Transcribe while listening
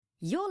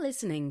You're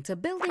listening to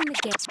Building the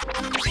Game.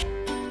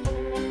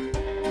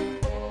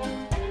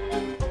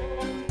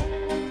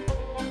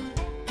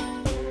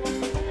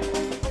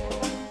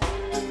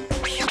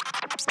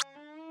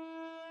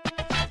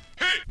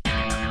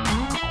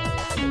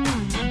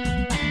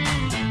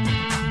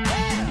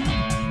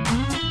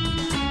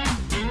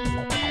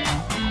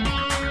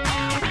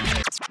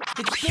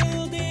 It's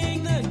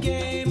Building the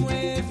Game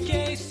with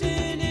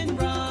Jason and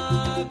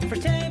Rob. For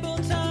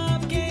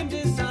tabletop game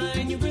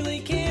design, you really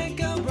can't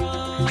go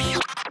wrong.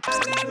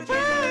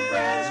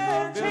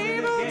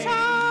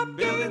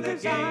 Building the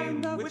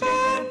game with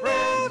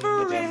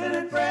Jason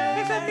and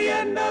friends. At the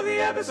end of the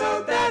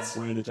episode, that's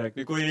when it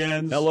technically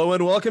ends. Hello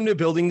and welcome to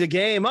Building the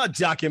Game, a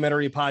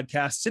documentary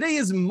podcast. Today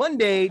is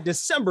Monday,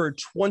 December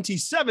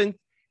 27th,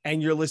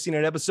 and you're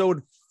listening to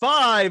episode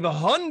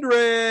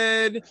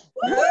 500.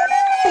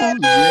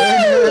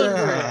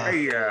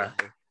 Yeah.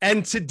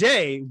 And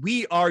today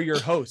we are your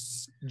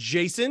hosts,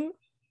 Jason,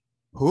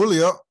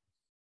 Julio,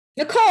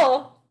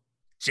 Nicole,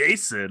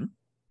 Jason.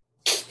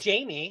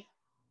 Jamie,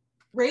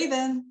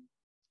 Raven,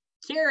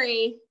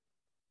 Carrie,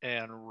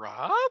 and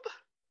Rob.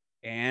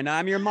 And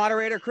I'm your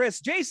moderator, Chris.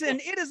 Jason,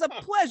 it is a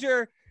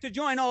pleasure to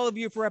join all of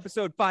you for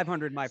episode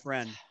 500, my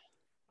friend.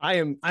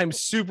 I'm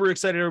super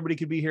excited everybody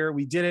could be here.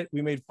 We did it.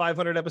 We made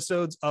 500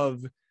 episodes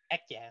of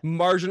Heck yeah.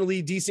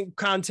 marginally decent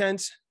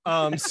content.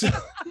 I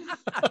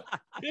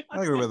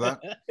agree with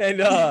that. And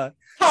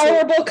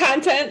tolerable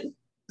content.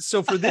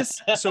 so for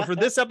this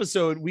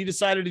episode, we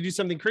decided to do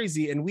something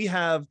crazy, and we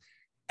have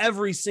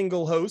every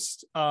single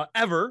host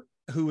ever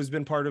who has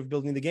been part of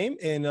Building the Game,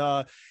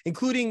 and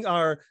including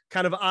our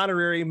kind of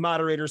honorary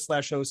moderator /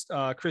 host,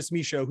 Chris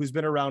Michaud, who's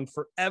been around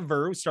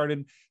forever, who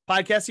started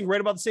podcasting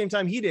right about the same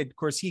time he did. Of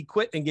course, he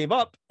quit and gave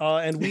up,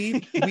 and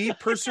we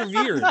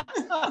persevered.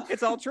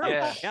 It's all true.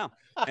 Yeah.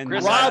 And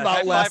Chris, Rob high five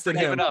outlasted for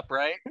him. giving up,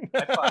 right?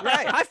 High five.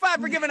 right. High five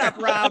for giving up,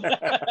 Rob.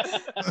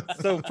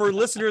 So for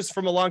listeners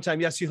from a long time,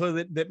 yes, you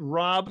heard that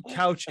Rob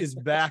Couch is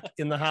back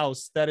in the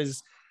house.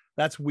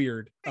 That's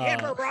weird.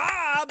 And for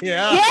Rob.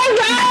 Yeah.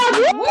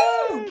 Yeah, Rob!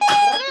 Woo!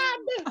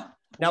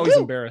 Now he's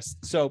embarrassed.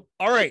 So,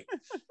 all right.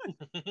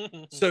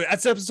 So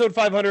that's episode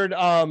 500.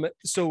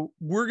 So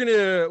we're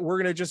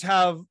gonna just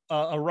have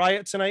a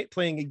riot tonight,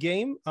 playing a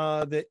game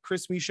that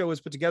Chris Michaud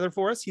has put together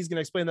for us. He's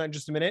gonna explain that in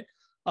just a minute.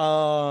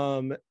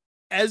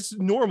 As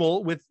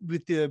normal with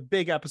the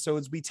big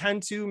episodes, we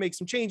tend to make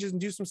some changes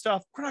and do some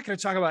stuff. We're not gonna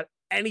talk about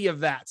any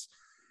of that.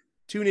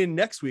 Tune in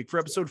next week for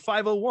episode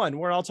 501,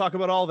 where I'll talk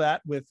about all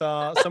that with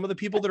some of the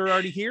people that are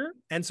already here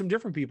and some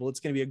different people. It's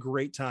gonna be a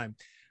great time.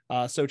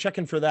 So check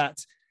in for that.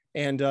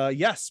 And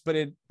yes,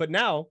 but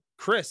now,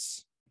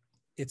 Chris,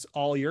 it's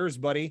all yours,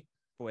 buddy.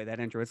 Boy, that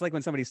intro. It's like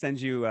when somebody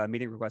sends you a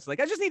meeting request, like,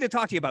 I just need to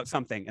talk to you about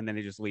something, and then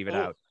they just leave it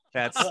out.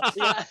 That's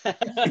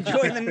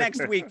enjoy the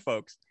next week,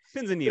 folks.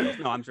 Pins and needles.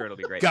 No, I'm sure it'll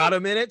be great. Got a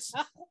minute?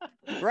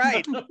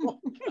 Right. Can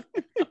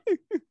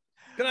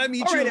I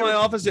meet All you right, in my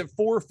office at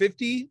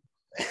 4:50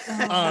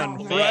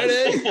 on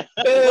Friday?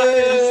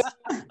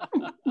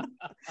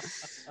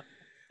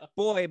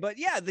 Boy, but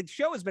yeah, the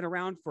show has been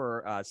around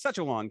for such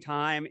a long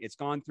time. It's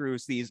gone through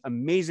these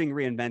amazing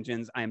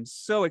reinventions. I am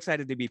so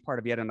excited to be part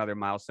of yet another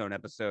milestone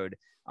episode.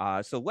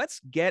 So let's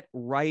get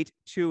right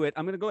to it.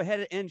 I'm going to go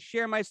ahead and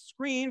share my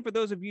screen for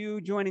those of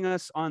you joining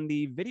us on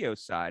the video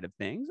side of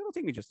things. It'll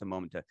take me just a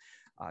moment to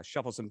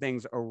shuffle some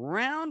things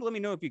around. Let me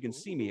know if you can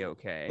see me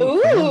okay.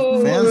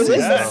 Ooh, Fancy. this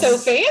Yes. is so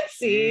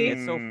fancy.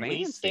 It's so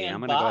fancy. I'm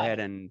going to go ahead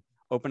and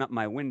open up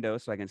my window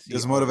so I can see.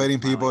 Just all the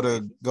motivating smiling people to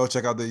faces. go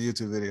check out the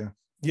YouTube video.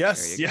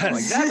 Yes, There you go. yes.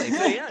 Exactly.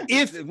 So, yeah,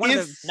 If one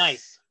of the-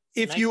 Nice.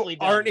 If you Nicely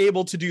done. aren't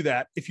able to do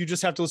that, if you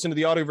just have to listen to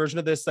the audio version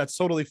of this, that's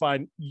totally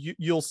fine.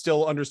 You'll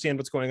still understand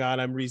what's going on.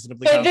 I'm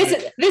reasonably But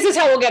confident. this is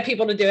how we'll get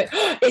people to do it.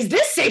 Is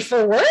this safe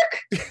for work?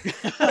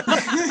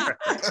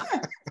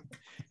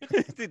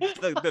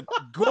 the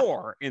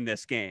gore in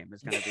this game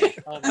is going to be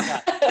Oh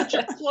my God. Put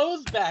your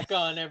clothes back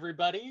on,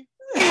 everybody.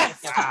 Yes.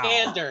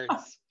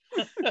 Standards.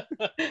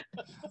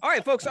 all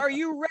right, folks. Are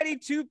you ready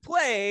to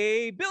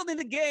play Building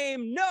the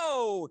Game?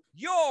 Know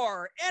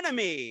your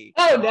enemy.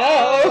 Oh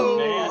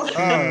no.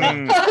 Oh,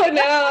 man. Oh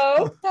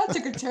no. that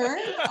took a turn.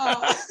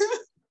 Yes.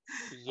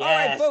 All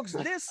right, folks.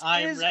 This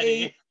I'm is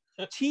ready.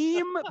 a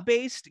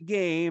team-based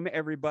game,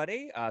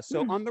 everybody.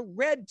 So on the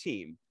red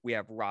team, we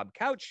have Rob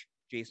Couch,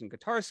 Jason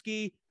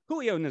Kotarski,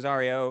 Julio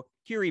Nazario,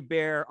 Kiri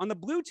Bear. On the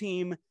blue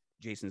team,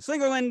 Jason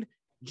Slingerland,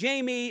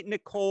 Jamie,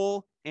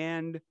 Nicole,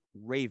 and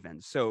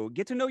Raven. So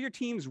get to know your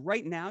teams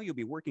right now. You'll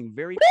be working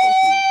very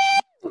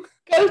closely.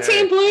 Go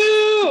Team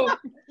Blue.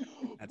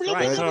 That's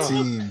right. Red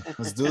team.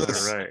 Let's do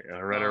this. All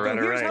right. So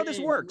here's how this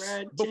works.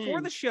 Red Before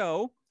team. the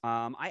show,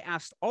 I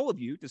asked all of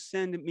you to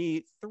send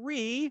me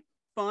 3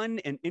 fun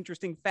and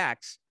interesting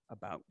facts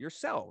about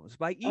yourselves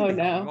by email. Oh,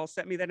 no. You've all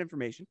sent me that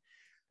information.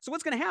 So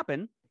what's going to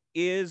happen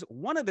is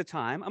one at a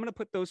time, I'm going to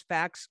put those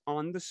facts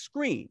on the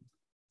screen.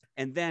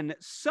 And then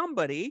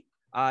somebody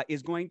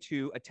is going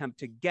to attempt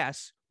to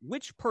guess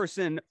which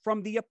person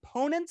from the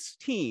opponent's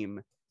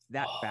team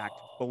that fact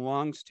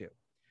belongs to.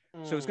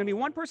 So it's going to be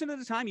one person at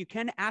a time. You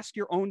can ask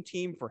your own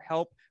team for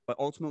help, but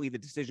ultimately the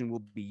decision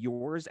will be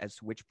yours as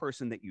to which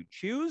person that you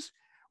choose.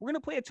 We're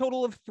going to play a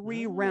total of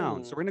 3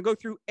 rounds. So we're going to go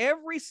through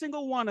every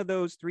single one of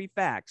those 3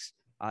 facts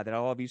that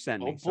all of you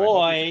sent me. Oh So I hope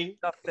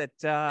boy. it's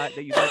stuff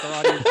that you guys are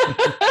audience.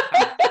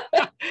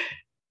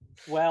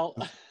 Well,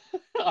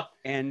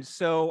 And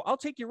so I'll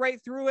take you right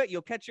through it.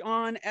 You'll catch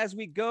on as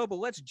we go, but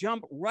let's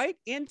jump right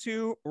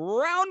into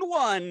round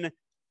 1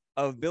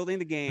 of building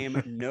the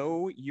game.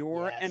 Know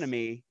your Yes.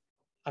 enemy.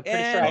 I'm pretty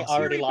sure I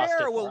already Kiri lost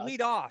Bear it. will for us.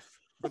 lead off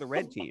for the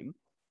red team.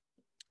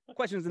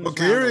 Questions in this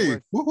Oh, round are Kiri.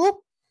 worth, Whoop, whoop.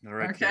 All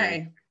right,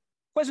 Okay.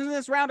 questions in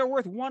this round are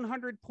worth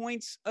 100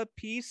 points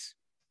apiece.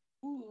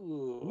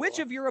 Ooh. Which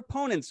of your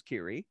opponents,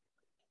 Kiri,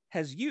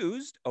 has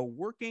used a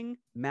working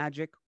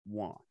magic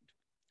wand?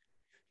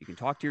 You can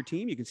talk to your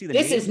team. You can see the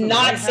This names is on the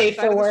not right-hand safe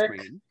side for of the work.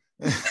 screen.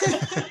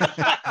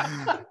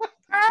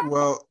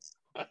 Well,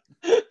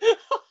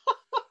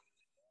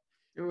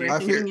 We're I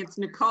thinking feel- it's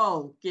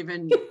Nicole,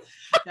 given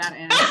that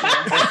answer.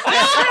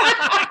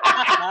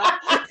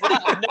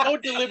 No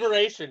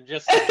deliberation,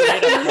 just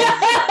straight up.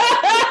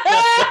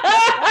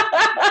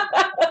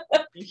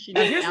 She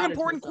Now, just here's an outed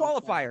important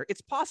herself now. qualifier.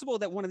 It's possible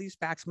that one of these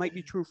facts might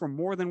be true for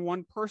more than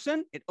one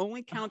person. It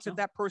only counts if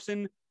that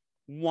person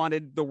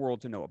wanted the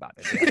world to know about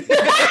it.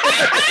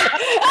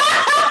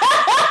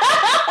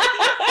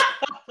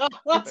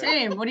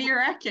 Tim, what do you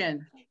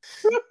reckon?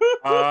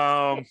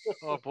 Um,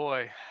 Oh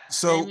boy.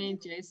 so Jamie,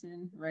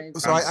 Jason, Ray.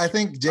 so I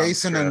think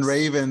Jason and stressed.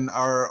 Raven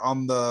are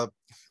on the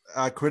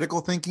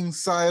critical thinking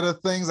side of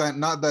things.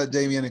 Not that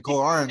Jamie and Nicole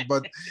aren't,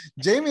 but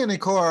Jamie and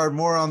Nicole are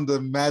more on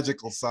the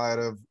magical side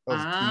of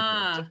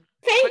Ah,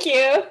 Thank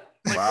you.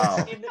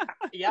 wow.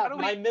 Yeah, How do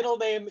we- my middle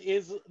name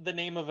is the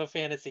name of a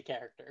fantasy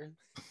character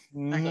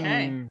people.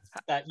 Okay.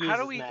 that uses How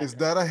do we- magic. Is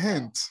that a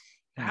hint?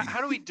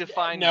 How do we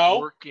define No.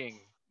 working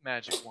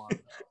magic wand?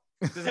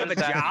 Does it have a What does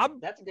that job?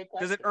 That's a good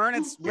question. Does it earn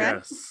its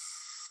rent?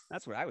 Yes.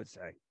 That's what I would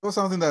say. Or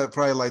something that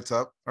probably lights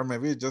up, or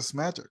maybe it's just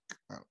magic.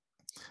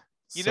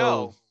 You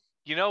So-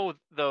 know,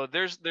 though,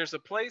 there's a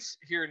place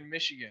here in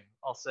Michigan,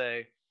 I'll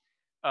say.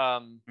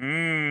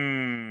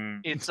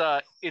 Mm.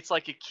 It's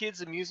like a kids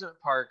amusement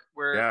park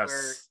where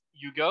Yes.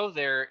 you go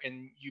there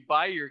and you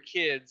buy your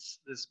kids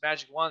this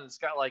magic wand that's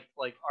got like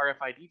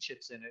RFID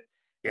chips in it.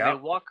 And Yep.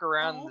 they walk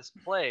around Oh. this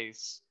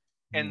place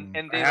and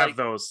I they have like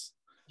those.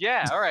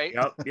 yeah, all right.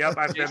 Yep.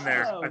 I've been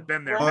there. Oh, I've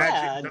been there.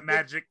 Brad. The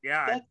magic.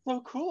 Yeah. That's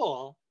so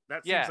cool.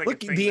 That Yeah. seems like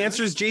Look, a thing the that-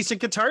 answer is Jason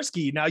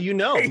Katarsky. Now you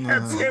know. Hey,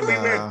 that's it. We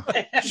win.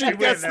 You should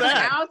guess That's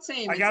that. our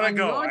team. I It's gotta on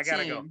go. your I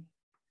gotta go. team.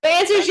 The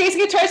answer is Jason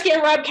Katarsky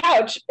and Rob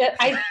Couch.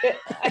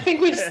 I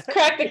think we've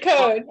cracked the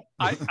code.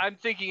 I'm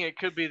thinking it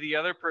could be the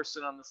other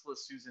person on this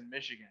list who's in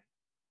Michigan.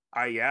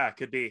 Yeah,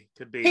 could be.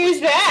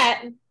 Who's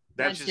that?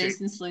 That's That's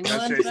Jason That's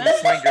Slingerland. Jason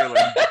then?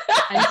 Slingerland.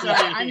 I'm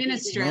sorry, I'm in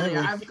Australia.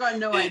 No. I've got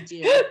no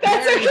idea.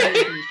 That's Very okay.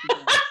 good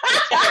Michigan.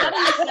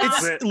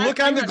 It's it. look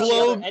on the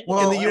globe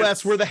Well, in the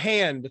U.S. We're the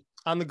hand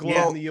on the globe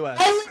Yeah. in the U.S.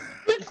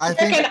 I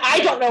think Freaking, I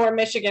don't know where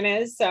Michigan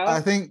is, so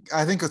I think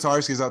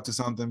Kotarski's up to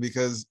something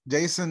because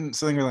Jason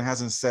Slingerland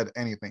hasn't said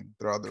anything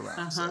throughout the round.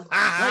 Uh-huh.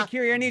 All right,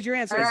 Kiri, I need your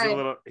answer. All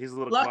right. He's a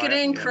little Lock it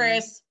quiet. in, Yeah.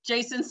 Chris.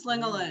 Jason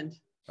Slingerland.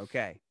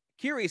 Okay.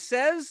 Kiri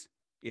says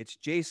it's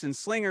Jason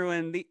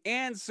Slingerland. The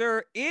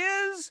answer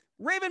is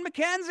Raven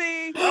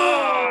McKenzie.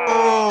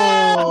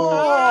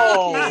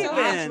 Oh,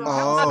 Raven, Oh.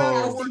 tell us about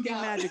your Oh. working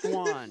magic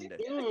wand.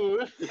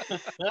 Ooh.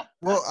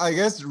 well, I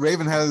guess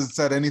Raven hasn't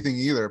said anything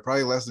either.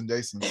 Probably less than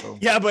Jason. So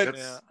Yeah, but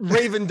Yeah.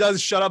 Raven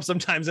does shut up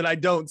sometimes, and I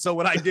don't. So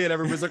when I did,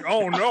 everybody's like,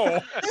 "Oh no!"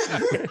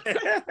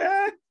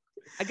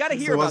 I got to So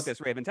hear about what's-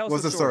 this, Raven. Tell us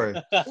what's the the story?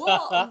 Oh,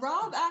 Well,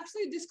 Rob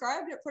actually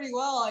described it pretty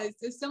well.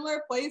 It's a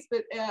similar place,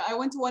 but I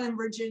went to one in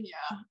Virginia.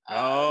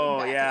 Oh,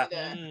 back in yeah. the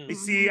day. Mm. You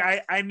see,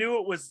 I knew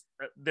it was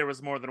there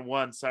was more than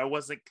one, so I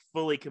wasn't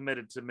fully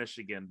committed to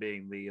Michigan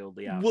being the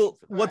option. Well,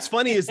 for that. what's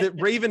funny is that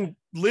Raven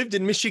lived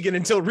in Michigan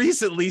until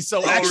recently,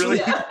 so actually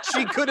really?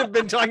 she could have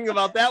been talking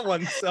about that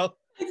one. So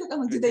It's like,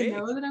 I'm like, do they Hey.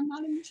 know that I'm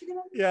not in Michigan?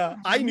 yeah,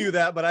 I knew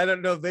that, but I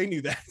don't know if they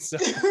knew that. So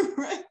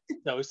Right.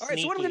 So All right,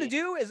 so what I'm going to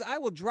sneaky. do is I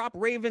will drop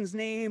Raven's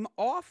name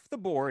off the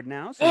board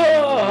now. So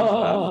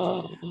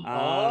Oh.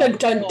 Dun,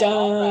 dun,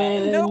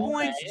 dun. no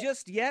points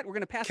just yet. We're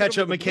going to pass catch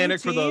it up over to the blue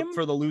mechanic team.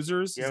 for the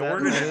losers. Yeah, Is that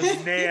we're what it is?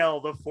 gonna nail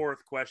the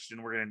fourth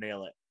question. We're gonna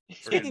nail it. We're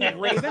Speaking gonna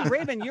of nail it.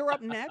 Raven, you're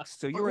up next.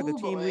 So you are the Oh,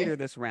 team boy. leader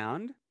this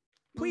round.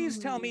 Please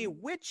tell me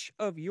Mm. which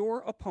of your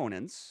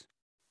opponents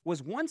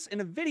was once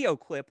in a video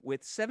clip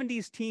with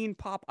 70s teen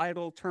pop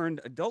idol turned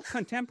adult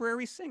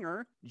contemporary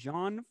singer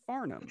John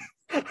Farnham.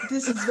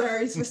 This is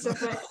very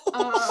specific.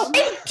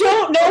 I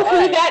don't know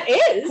who that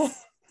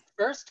is.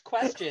 First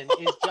question,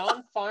 is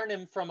John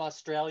Farnham from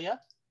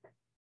Australia?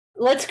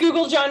 Let's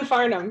Google John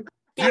Farnham.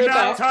 Be Do right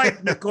not back.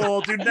 type,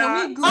 Nicole. Do Can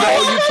not. we No,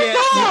 you can't.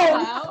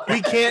 Oh,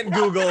 We can't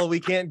Google. We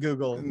can't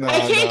Google. No, I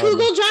can't no.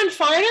 Google John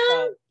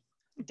Farnham.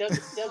 Does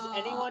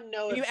anyone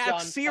know Can you if ask John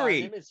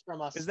Siri? Farnham is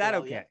from Australia? Is that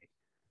okay?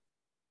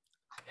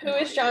 Who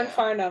is John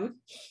Farnham?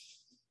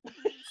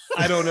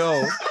 I don't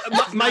know.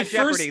 It's My not first,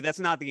 Jeopardy. That's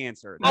not the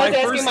answer. I was My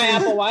asking first my thing-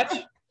 Apple Watch.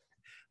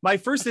 my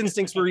first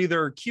instincts were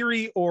either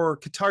Kiri or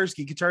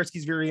Katarsky.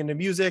 Katarsky's very into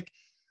music.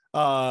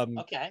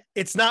 Okay.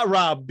 It's not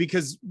Rob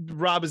because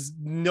Rob is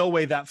no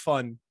way that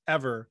fun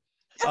ever.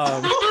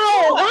 Wow!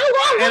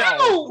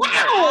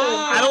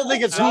 I don't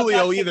think it's Rob Julio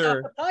got kicked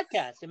either. off the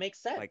podcast. It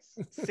makes sense. Like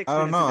 6 I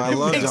don't minutes know. into I the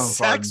love video, Makes John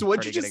sex? Farnham.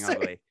 What'd you already just getting say?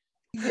 ugly.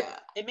 Yeah.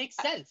 It makes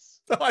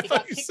sense. Oh, I He thought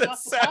got you kicked said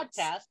off the sex.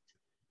 podcast.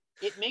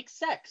 It makes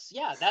sex.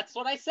 Yeah, that's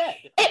what I said.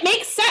 It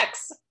makes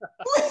sex. I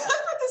was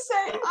about to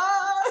say,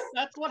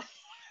 That's what.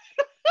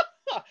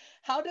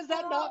 How does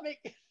that not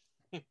make?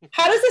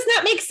 How does this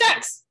not make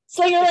sex?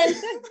 Slingerland,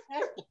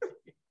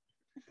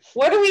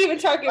 what are we even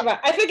talking about?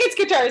 I think it's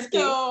Katarsky.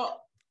 so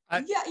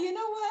I- yeah, you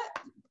know what?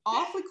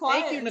 Awfully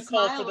quiet. Thank you, and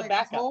Nicole, for the smiling a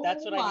backup. whole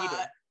That's what I needed.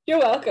 lot. You're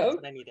That's welcome.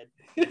 what I needed.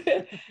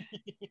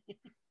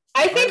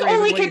 I think All right,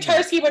 only Raven, what do you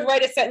Katarsky would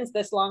write a sentence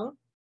this long.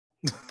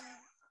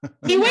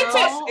 He went to.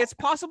 No. It's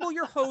possible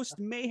your host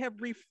may have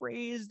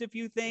rephrased a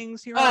few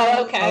things here.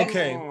 Oh, okay.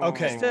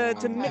 Okay.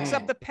 Just to mix Okay.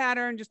 up the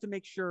pattern, just to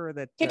make sure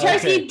that. Katarsky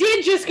Okay.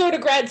 did just go to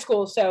grad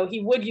school, so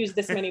he would use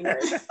this many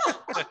words.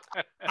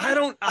 I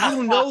don't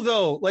know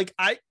though. Like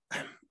I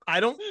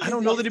don't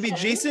know that it'd be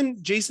Jason.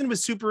 Jason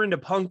was super into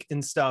punk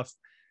and stuff,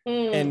 Hmm.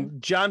 and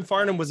John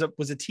Farnham was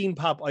a teen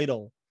pop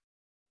idol.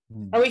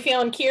 Are we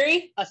feeling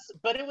Kiri?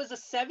 But it was a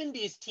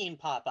 70s teen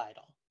pop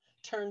idol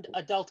turned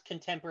adult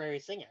contemporary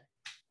singer.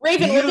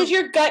 Raven, what You- does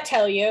your gut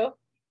tell you?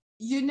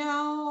 You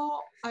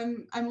know,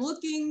 I'm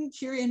looking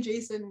Kiri and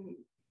Jason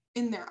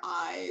in their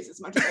eyes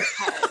as much as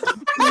I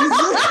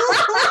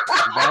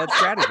can. Valid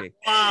strategy.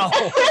 Wow.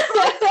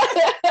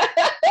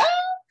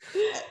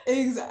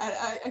 Exactly.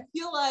 I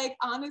feel like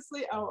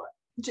honestly, I want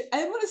to.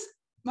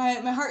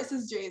 My heart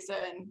says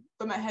Jason,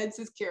 but my head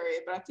says Kiri.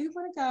 But I think I'm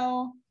gonna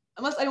go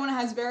unless anyone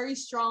has very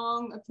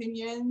strong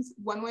opinions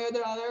one way or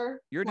the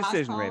other. Your last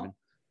decision, call. Raven.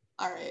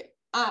 All right.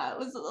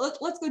 Let's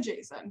go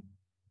Jason.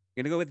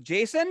 You're gonna go with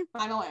Jason.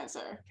 Final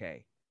answer.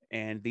 Okay,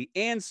 and the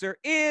answer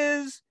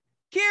is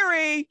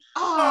Kiri.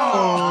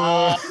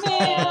 Oh,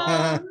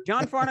 man.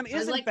 John Farnham I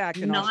was is in like fact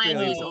an 9 Australian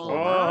years singer. old.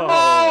 Oh,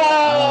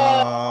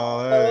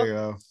 there you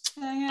go.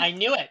 Dang it. I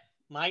knew it.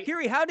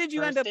 Kiri, how did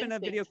you end First up in a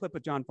video instinct. clip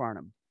with John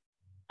Farnham?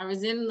 I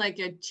was in like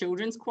a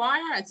children's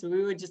choir, and so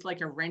we were just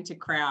like a rent a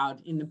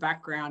crowd in the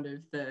background of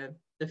the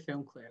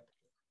film clip.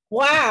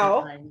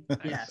 Wow.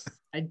 Yes,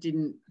 I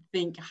didn't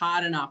think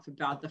hard enough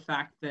about the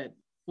fact that,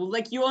 well,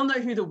 like you all know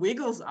who the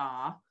Wiggles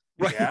are,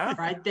 Yeah.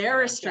 right?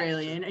 They're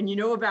Australian, and you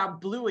know about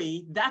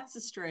Bluey, that's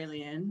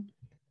Australian.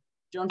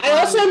 John I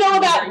also Farnham know is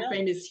about- very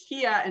famous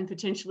here and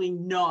potentially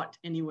not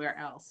anywhere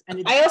else. And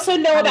it's I also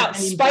know kind of about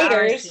an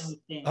spiders. embarrassing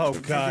thing Oh, as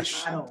an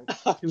gosh. adult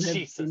Oh, who have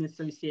Jesus. been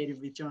associated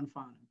with John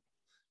Farnham.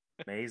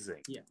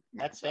 Amazing.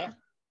 That's fair.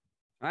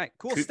 All right,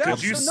 cool Could-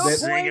 stuff. could you So no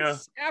sing a-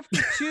 points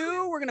after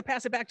 2. We're gonna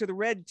pass it back to the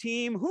red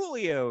team.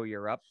 Julio,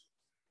 you're up.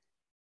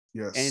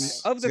 Yes. And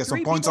Let's of the get some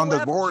 3 points people on the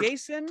left, board.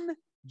 Jason,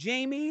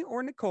 Jamie,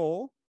 or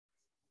Nicole,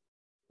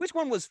 which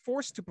one was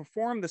forced to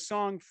perform the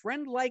song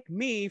 "Friend Like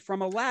Me"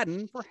 from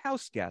Aladdin for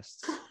house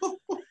guests?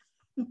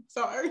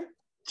 Sorry.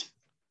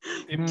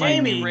 It might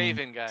Jamie. be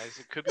Raven, guys.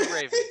 It could be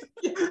Raven.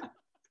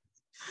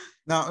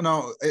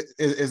 No.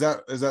 Is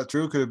that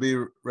true? Could it be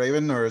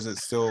Raven or is it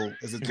just the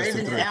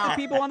Raven's 3? out.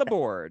 People on the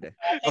board.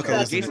 Okay,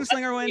 let's do Jason it.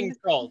 Slingerland, Being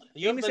trolled.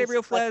 You Jamie have been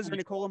Sabriel Flez, or successfully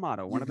Nicole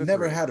Amato. One of You've the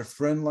never 3. had a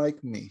friend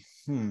like me.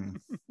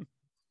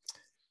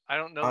 I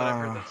don't know that I've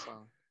heard that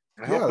song.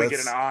 I hope we get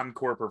that's- an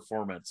encore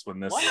performance when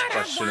this What?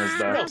 question is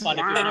Real done. fun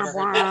if you've never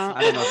heard that.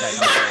 I don't know if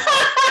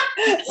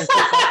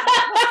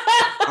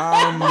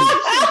We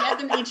should get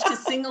them each to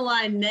sing a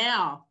line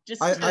now.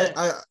 Just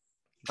to-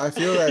 I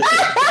feel that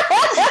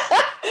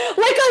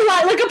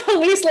like a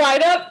police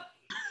lineup.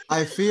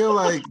 I feel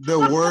like the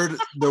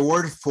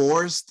word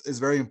forced is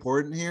very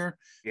important here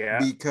Yeah.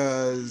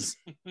 because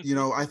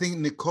I think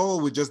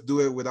Nicole would just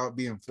do it without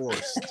being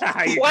forced.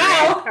 I agree.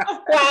 Wow.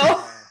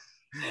 Wow.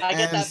 I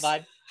get that And-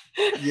 vibe.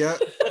 Yeah.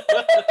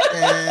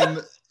 And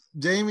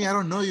Jamie, I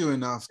don't know you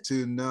enough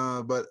to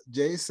know, but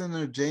Jason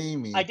or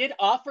Jamie? I did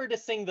offer to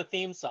sing the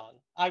theme song.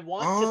 I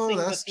want to Oh, sing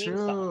the that's theme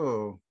song.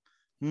 true.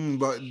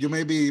 But you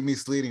may be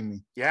misleading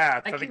me.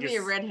 Yeah. that could be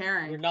a red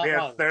herring. You're not Yeah,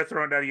 wrong. they're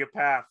throwing down your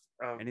path.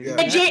 Yeah.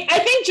 I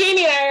think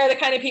Jamie and I are the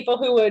kind of people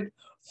who would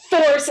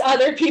force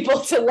other people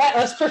to let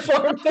us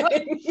perform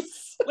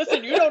things.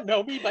 Listen, you don't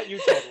know me, but you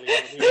totally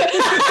know me.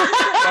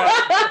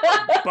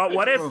 But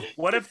what Oh.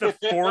 if the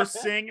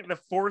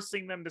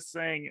forcing them to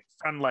sing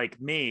 "Friend Like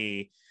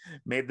Me"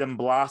 made them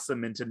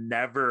blossom into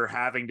never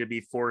having to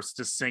be forced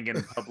to sing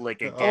in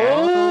public again?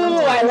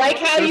 Oh, I like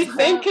how you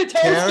think, Character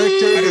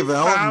Katarsky.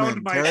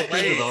 development. my Character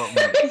place.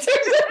 development. Character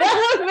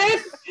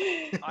development.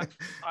 I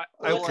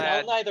will I'll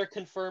add. neither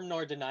confirm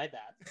nor deny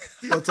that.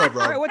 What's up,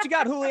 All right, Rob? what you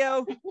got,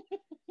 Julio?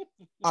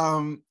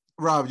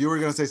 Rob, you were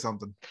gonna say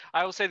something.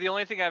 I will say the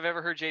only thing I've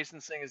ever heard Jason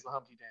sing is the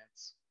Humpty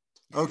Dance.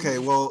 Okay,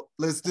 well,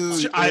 let's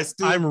do.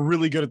 I'm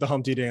really good at the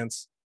Humpty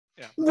Dance.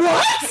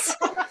 What?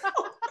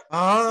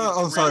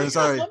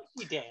 Sorry.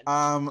 Humpty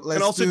Dance.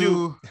 Let's also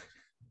do.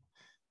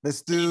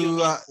 Let's You do mean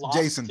Lost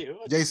Jason. too?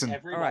 Jason.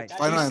 Every All right. white guy.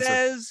 Final He answer.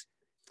 says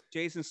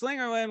Jason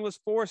Slingerland was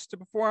forced to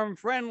perform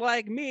Friend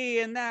Like Me,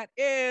 and that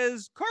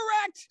is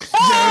correct.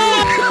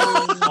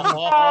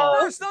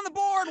 First on the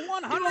board,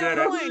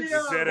 100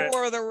 points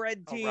for the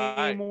red team.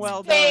 right.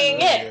 Well Sing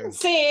done. it,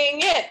 sing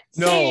it,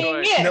 No, sing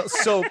it. no.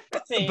 So,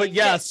 Sing but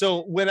yeah. it.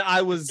 So when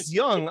I was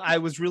young, I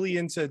was really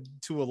into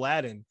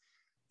Aladdin,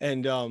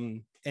 and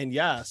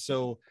yeah.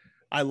 So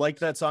I liked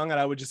that song, and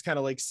I would just kind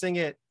of like sing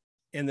it.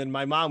 And then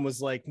my mom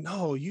was like,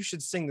 "No, you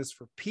should sing this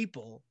for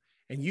people,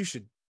 and you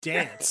should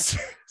dance."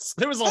 So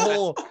there was a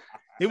whole.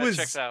 It That was.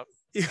 checks out.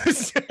 It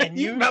was. And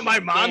You met my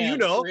mom, you dance,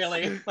 know.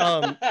 Really?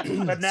 But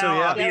So, now,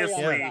 yeah.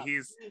 obviously, Yeah.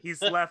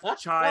 he's left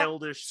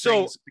childish So-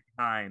 things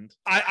behind.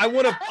 I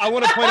want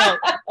to point out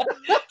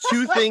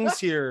two things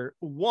here.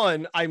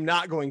 One, I'm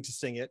not going to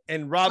sing it,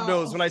 and Rob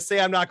knows when I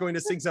say I'm not going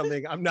to sing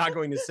something, I'm not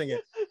going to sing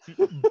it.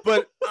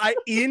 But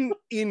in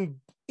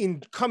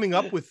coming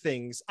up with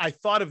things, I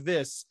thought of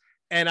this,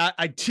 and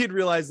I did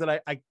realize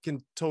that I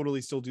can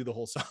totally still do the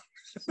whole song.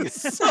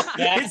 It's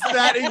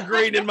that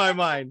ingrained in my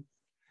mind.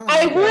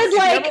 I would If you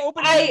like ever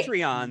open I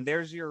Patreon,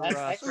 there's your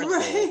That's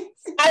Right.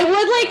 I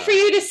would like for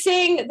you to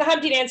sing the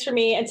Humpty Dance for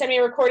me and send me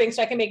a recording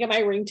so I can make it my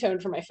ringtone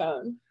for my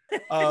phone.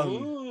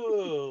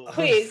 Ooh.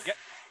 Please.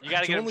 You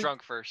got to get him Only-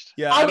 drunk first.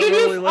 Yeah, I I'll don't give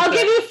really you like I'll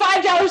give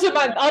that. you $5 a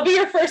month. I'll be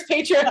your first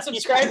Patreon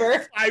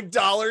subscriber. $5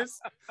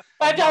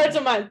 $5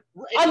 a month.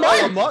 A a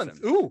month.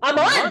 month. Ooh, A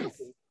month.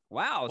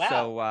 Wow. Wow.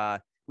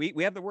 So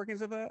we have the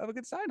workings of a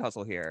good side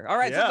hustle here. All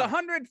right, so Yeah. it's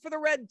 100 for the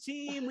red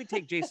team. We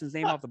take Jason's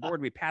name off the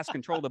board. We pass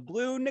control to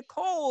blue.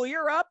 Nicole,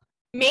 you're up.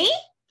 Me?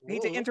 I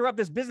hate to interrupt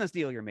this business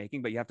deal you're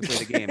making, but you have to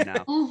play the game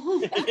now.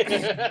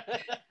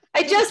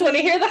 I just want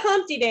to hear the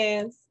Humpty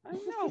Dance. I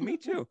know, me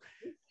too.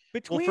 Well,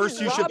 Between first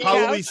you should Rob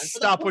probably Couch-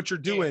 stop what you're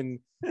doing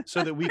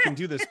so that we can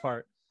do this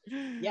part.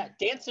 Yeah,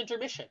 dance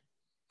intermission.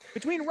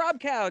 Between Rob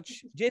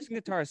Couch, Jason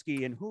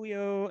Gatarsky, and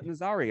Julio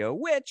Nazario,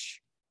 which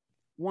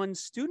won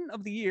Student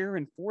of the Year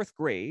in 4th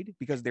grade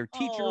because their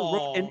teacher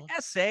wrote an Oh.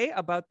 essay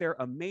about their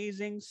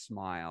amazing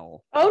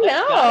smile. Oh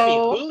That's gotta be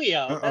no. Julio.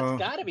 Uh-oh. That's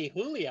gotta be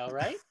Julio,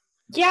 right?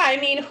 Yeah, I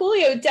mean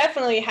Julio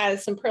definitely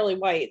has some pearly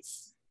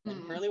whites.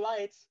 And pearly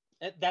whites.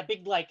 That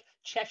big like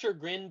Cheshire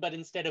grin, but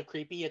instead of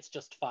creepy, it's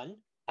just fun.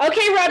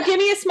 Okay, Rob, give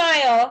me a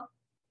smile.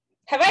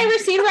 Have I ever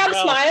seen Rob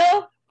No.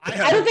 smile?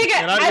 I don't think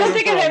and I've I don't known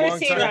think him I've for a ever long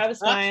seen time. Rob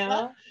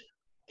smile.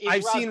 Is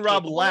I've seen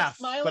Rob capable of laugh,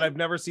 smiling? but I've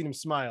never seen him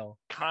smile.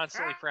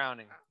 Constantly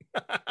frowning.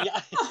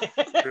 Yeah.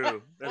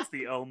 True. That's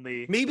the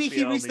only. Maybe that's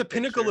he reached only the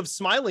pinnacle picture. of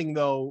smiling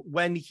though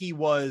when he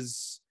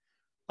was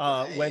in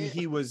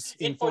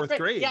 4th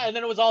grade. Yeah, and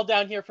then it was all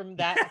down here from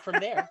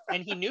there,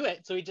 and he knew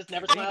it, so he just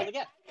never smiled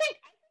again.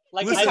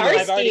 Like Listen, I've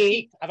already Starsky.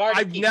 peaked.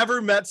 I've peaked.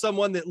 never met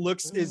someone that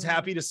looks as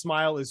happy to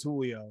smile as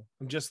Julio.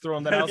 I'm just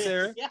throwing that out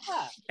there. Yeah.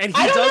 And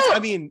he I don't does. know. I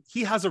mean,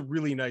 he has a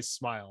really nice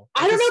smile.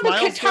 I don't His know, but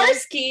smile's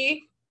good. Katarsky.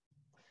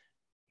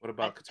 What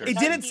about It Katurski?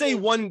 didn't say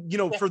one, for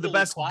the Definitely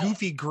best quiet.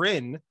 goofy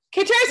grin.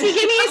 Katarsky,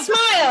 give me a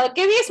smile.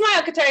 Give me a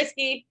smile,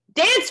 Katarsky.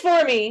 Dance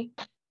for me.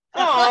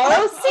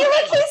 Oh, see,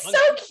 look, he's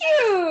so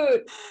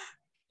cute.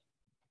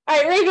 All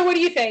right, Raven, what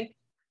do you think?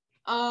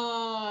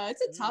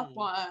 It's a tough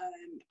one.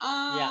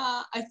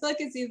 Yeah. I feel like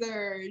it's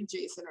either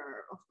Jason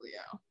or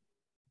Julio.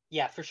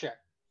 Yeah, for sure.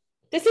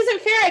 This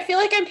isn't fair. I feel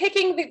like I'm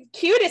picking the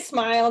cutest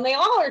smile, and they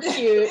all are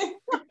cute.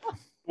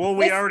 Well,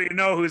 we This- already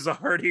know who's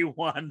already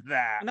won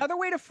that. Another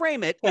way to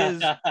frame it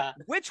is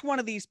which one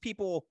of these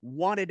people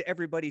wanted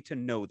everybody to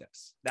know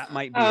this? That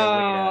might be a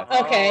way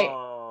to. Okay.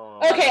 Oh.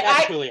 Okay,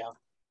 That's Julio.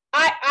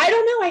 I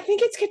don't know. I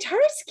think it's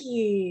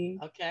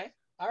Katarsky. Okay.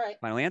 All right.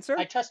 Final answer?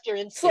 I trust your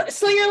instinct.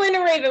 Slingerland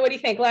and Raven, what do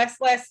you think? Last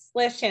chance.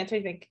 What do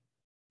you think?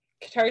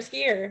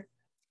 Katarsky or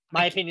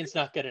My opinion's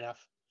not good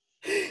enough.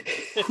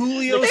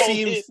 Julio Nicole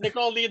seems needs-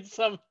 Nicole needs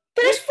some.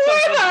 there's 4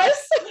 of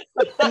us.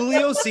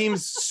 Julio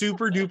seems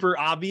super duper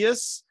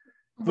obvious,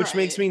 which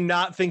makes me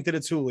not think that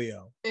it's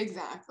Julio.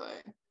 Exactly.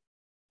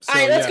 So, All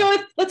right, yeah.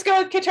 let's go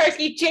with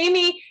Katarsky.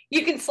 Jamie,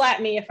 you can slap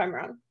me if I'm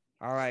wrong.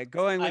 All right,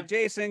 going with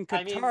Jason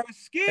I mean- Katarsky.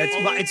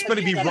 It's going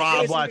to be Jason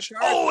Rob. Watch. Katarsky.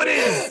 Oh, it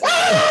is.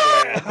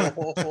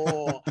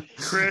 Oh,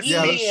 Chris,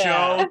 Yeah, the yeah.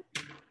 show.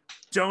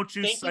 Don't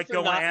you Thank you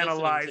for not listening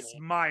to psychoanalyze me.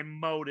 my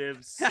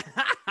motives.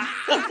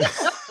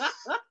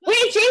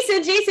 Wait,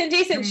 Jason,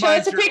 You show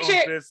us mind a your own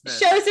picture. business.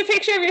 Show us a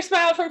picture of your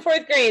smile from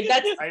 4th grade.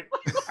 That's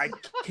I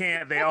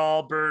can't. They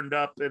all burned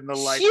up in the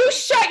light. you.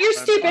 Shut your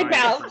I'm stupid trying to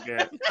mouth.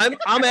 forget.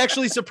 I'm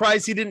actually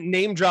surprised he didn't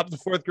name drop the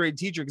 4th grade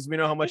teacher because we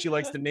know how much he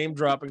likes to name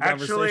drop in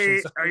Actually,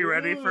 conversations. are you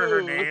ready for her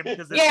Ooh. name?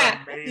 Because it's Yeah.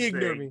 He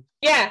ignored amazing. me.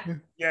 Yeah.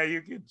 Yeah,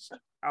 you can.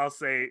 I'll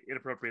say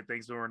inappropriate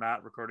things when we're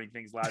not recording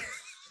things live.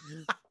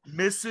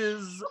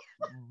 Mrs.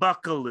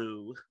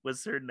 Buckaloo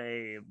was her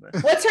name.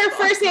 What's her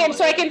first name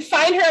so I can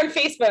find her on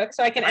Facebook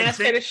so I can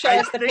ask her to show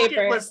us the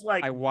paper. It was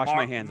like I wash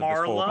my hands of this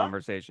whole Marla?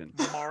 conversation.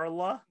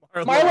 Marla.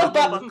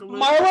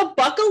 Marla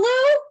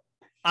Buckaloo?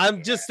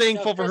 I'm just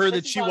thankful for her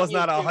that she was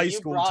not a high You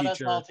school brought us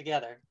teacher. all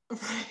together.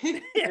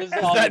 Right? It was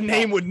all That your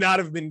name fault. would not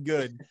have been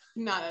good.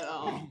 Not at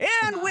all.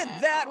 And Not with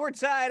at that, all. we're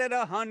tied at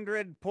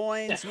 100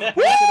 points. We pass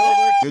it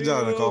over Good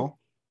job, to Nicole.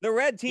 The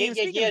red team.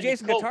 Yeah, Speaking of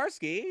Jason Nicole.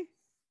 Katarsky,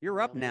 You're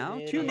up now.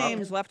 Two Nominated.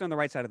 names left on the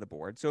right side of the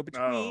board. So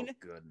between Oh,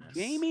 goodness.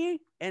 Jamie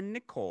and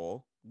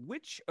Nicole,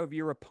 which of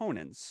your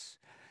opponents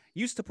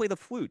used to play the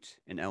flute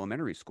in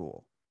elementary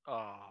school?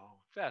 Oh,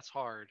 that's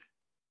hard.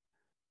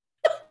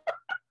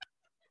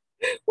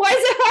 Why is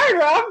it hard,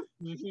 Rob?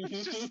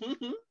 It's just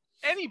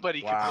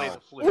anybody can play Wow.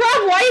 the flute.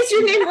 Rob, why is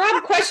your name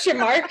Rob? Question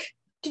mark.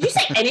 Did you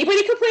say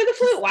anybody could play the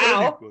flute?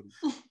 Wow.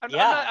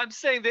 I'm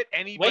saying that Way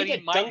anybody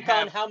to might dunk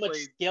have on how much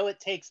played- skill it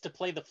takes to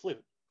play the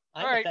flute.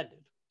 I'm All right. offended.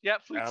 Yeah,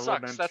 flute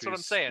sucks. That's what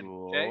I'm saying.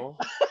 Okay. School.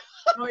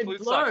 Oh, it Flute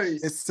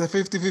blows. It's a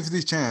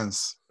 50-50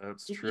 chance.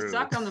 That's If true. you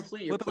suck on the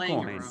flute, you're Flip a playing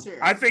it coin. wrong.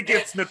 I think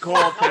it's Nicole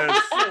because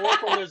It doesn't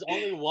work when there's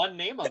only one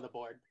name on the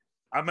board.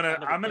 I'm gonna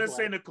Kind of a I'm gonna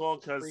giveaway. say Nicole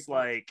because Freak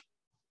like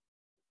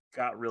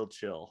got real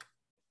chill.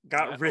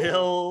 Got Yeah.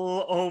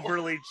 real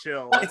overly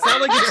chill. It's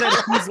not like it said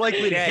who's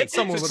likely to Okay, hit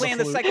someone just with playing a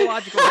the flute.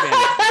 psychological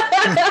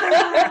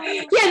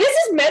advantage. Yeah, this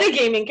is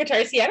metagaming,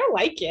 Katarski. I don't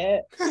like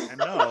it. I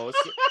know.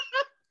 it's-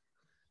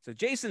 So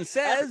Jason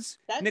says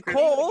That's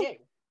Nicole the game.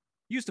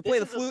 used to This play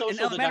the is a flute in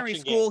social elementary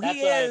deduction school. game.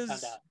 He That's what I found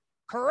is out.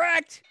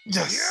 correct.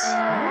 Yes.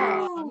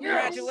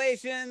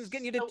 Congratulations,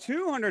 getting you to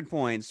 200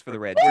 points for the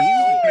red We're team.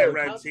 doing it,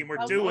 red How's- team. We're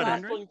how's doing the it.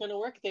 last one gonna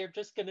work? They're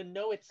just gonna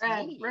know it's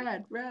Red, me.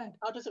 red, red.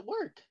 How does it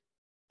work?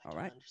 I All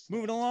don't right, understand.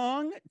 moving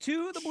along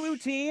to the blue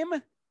team.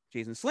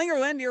 Jason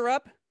Slingerland, you're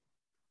up.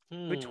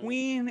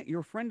 Between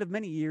your friend of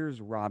many years,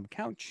 Rob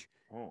Couch,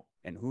 Oh.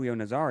 and Julio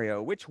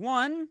Nazario, which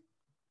one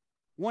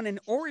won an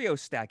Oreo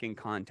stacking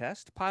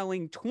contest,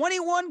 piling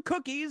 21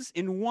 cookies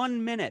in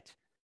 1 minute?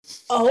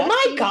 Oh That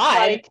my seems God.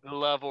 like- I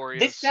love Oreos.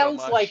 This so sounds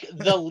much. like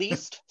the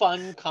least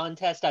fun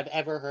contest I've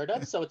ever heard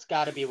of, so it's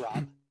got to be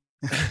Rob.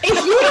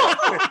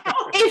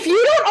 If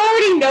you don't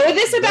already know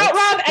this about That's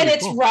Rob and pretty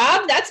it's cool.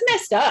 Rob, that's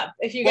messed up.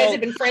 If you guys Well-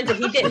 have been friends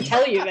and he didn't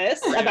tell you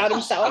this Oreos about are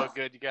himself. So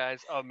good, you guys.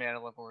 Oh man, I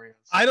love Oreos.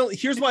 I don't.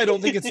 Here's why I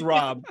don't think it's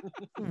Rob.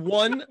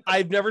 One,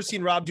 I've never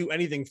seen Rob do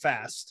anything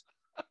fast.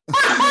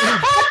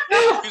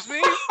 Excuse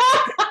me.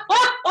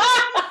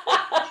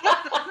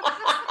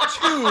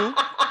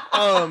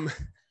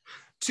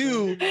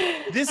 Two,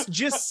 this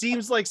just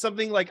seems like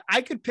something like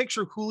I could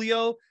picture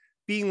Julio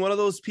being one of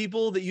those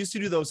people that used to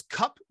do those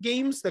cup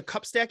games, the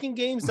cup stacking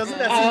games. Doesn't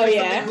that seem Oh, like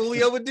yeah. something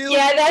Julio would do?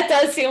 Yeah, that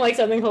does seem like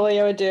something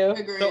Julio would do.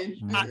 Agreed.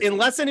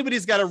 Unless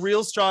anybody's got a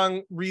real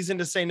strong reason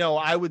to say no,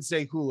 I would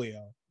say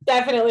Julio.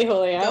 Definitely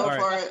Julio. Go All for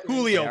right. it.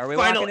 Julio, Are we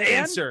final locking it in?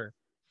 answer.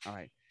 All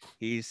right.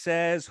 He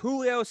says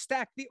Julio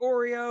stacked the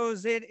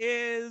Oreos. It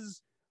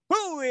is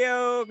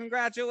Julio.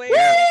 Congratulations.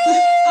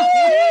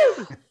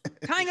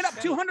 Tying it up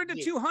 200 to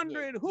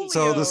 200. Julio.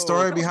 So the story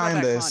Tell us about behind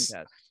that this,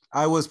 contest.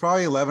 I was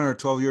probably 11 or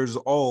 12 years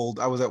old.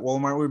 I was at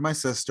Walmart with my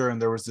sister,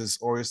 and there was this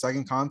Oreo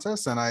stacking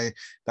contest, and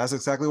that's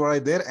exactly what I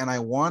did, and I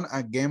won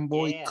a Game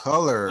Boy Yeah.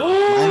 Color.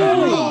 Lime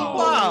green.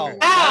 Wow.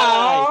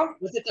 Ow.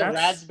 Was it the That's-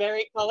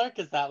 raspberry color?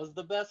 Because that was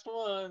the best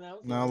one. That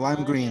was No, the lime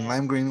one, green. yeah.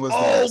 Lime green was the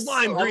Oh, best.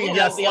 lime Oh, green. that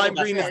Yes, was the other lime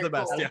best green is one. the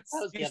best. That was- Yes. that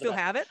was the Do you other still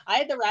best. have it? I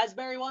had the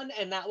raspberry one,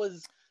 and that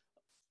was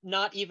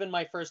not even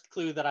my first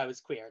clue that I was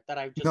queer. That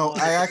I just No,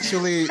 wanted I to-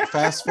 actually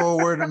fast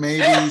forward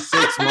maybe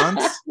 6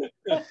 months.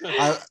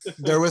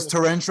 There was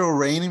torrential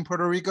rain in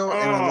Puerto Rico,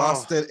 and I Oh.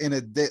 lost it in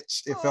a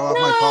ditch. It fell off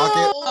my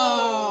pocket,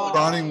 Oh.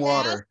 running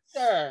water.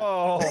 Sure.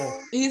 Oh,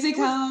 Easy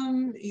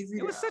come, easy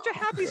It was go. such a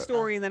happy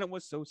story, and then it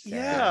was so sad.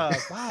 yeah.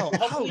 Wow.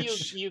 Hopefully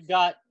Ouch. you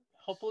got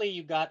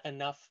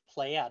enough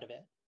play out of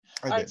it.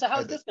 I All right, did, so I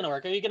how's did. this gonna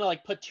work? Are you gonna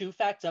like put two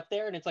facts up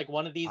there, and it's like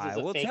one of these is I a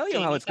will fake tell you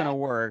how Jamie it's going to fact?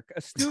 work.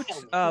 Astute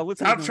Tell me.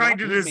 listeners Stop and trying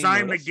to watchers may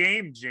design the notice,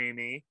 game,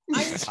 Jamie.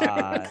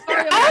 uh,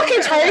 Oh,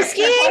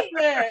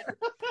 Katarski.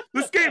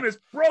 This game is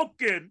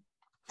broken.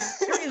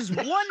 there is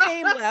one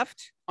name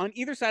left on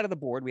either side of the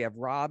board. We have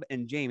Rob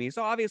and Jamie.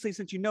 So obviously,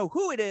 since you know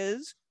who it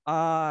is,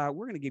 we're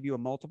going to give you a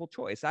multiple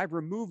choice. I've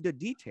removed a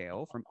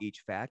detail from each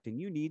fact, and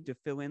you need to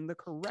fill in the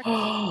correct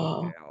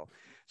detail.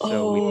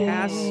 So we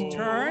pass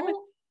turn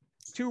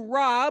to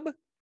Rob.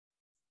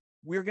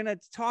 We're going to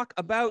talk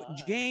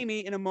about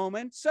Jamie in a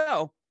moment.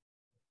 So,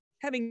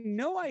 having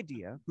no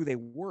idea who they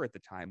were at the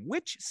time,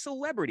 which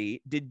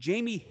celebrity did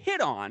Jamie hit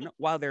on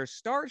while their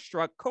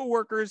starstruck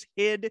coworkers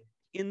hid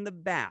in the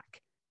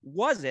back?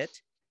 Was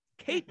it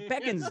Kate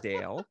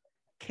Beckinsdale,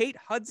 Kate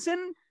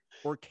Hudson,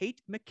 or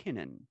Kate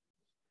McKinnon?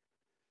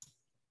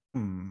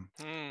 Hmm.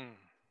 Hmm.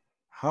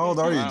 How old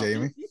are you, Wow.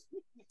 Jamie?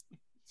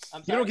 I'm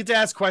You sorry. don't get to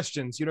ask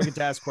questions. You don't get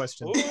to ask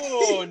questions.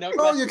 Ooh, no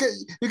Oh, question.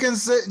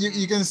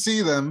 you can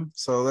see them,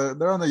 so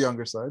they're on the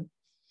younger side.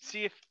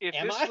 See if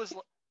Am this I? was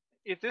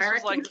if this I was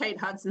reckon like Kate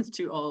Hudson's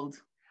too old.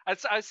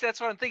 that's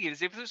what I'm thinking.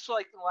 Is if this was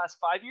like in the last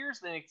 5 years,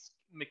 then it's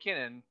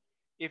McKinnon.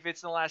 If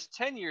it's in the last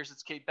 10 years,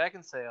 it's Kate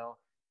Beckinsale.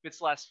 If it's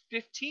the last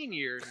 15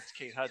 years, it's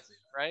Kate Hudson,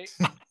 right?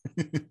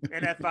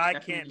 And if I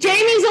can't,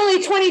 Jamie's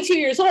only 22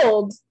 years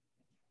old.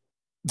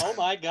 Oh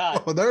my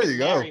God. Oh, there you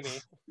go. Marry me.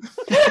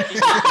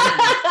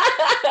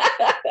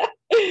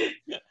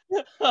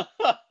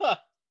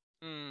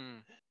 Hmm.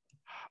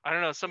 I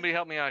don't know. Somebody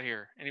help me out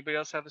here. Anybody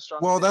else have a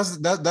strong? Well,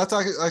 opinion? that's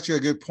actually a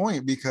good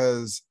point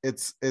because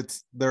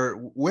they're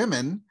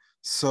women,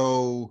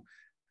 so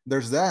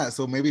there's that.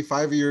 So maybe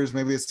 5 years,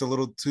 maybe it's a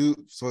little too.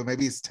 So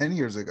maybe it's 10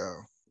 years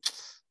ago.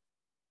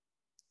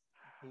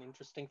 An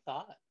interesting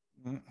thought.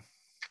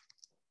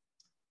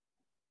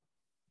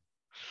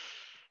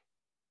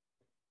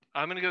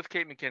 I'm gonna go with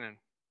Kate McKinnon.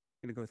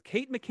 Gonna go with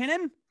Kate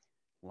McKinnon.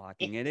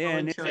 Locking it Solid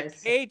in. It's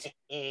choice. Kate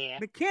Yeah.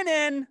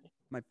 McKinnon,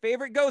 my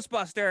favorite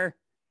Ghostbuster.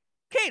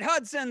 Kate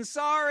Hudson,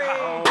 sorry.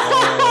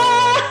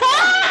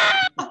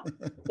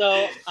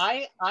 So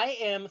I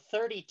am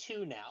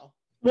 32 now.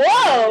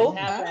 Whoa! This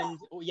happened,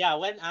 yeah,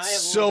 when I have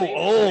So way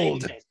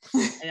old.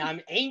 and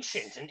I'm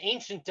ancient, an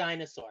ancient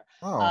dinosaur.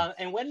 Oh.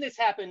 And when this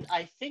happened,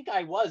 I think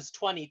I was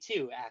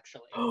 22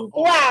 actually.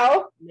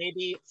 Wow.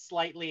 Maybe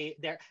slightly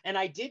there. And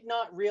I did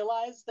not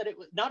realize that it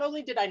was, not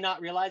only did I not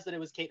realize that it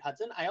was Kate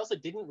Hudson, I also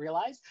didn't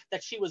realize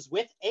that she was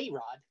with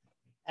A-Rod.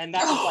 And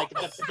that was like,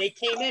 they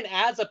came in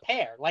as a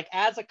pair, like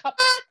as a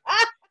couple.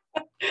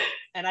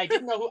 And I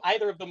didn't know who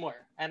either of them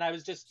were. And I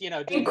was just, doing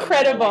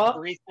Incredible. like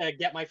barista,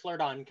 get my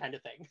flirt on kind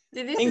of thing.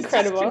 See, this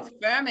Incredible. is just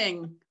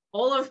confirming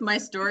all of my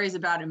stories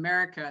about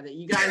America that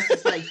you guys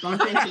just like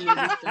bump into me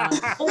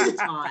all the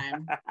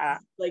time.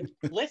 Like,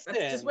 Listen,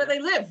 that's just where they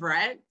live,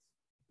 right?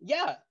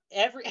 yeah,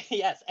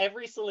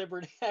 every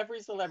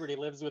celebrity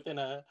lives within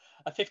a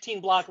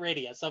 15-block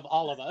radius of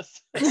all of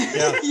us.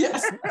 Yeah,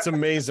 Yes. it's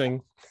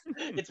amazing,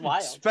 It's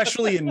wild.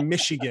 especially in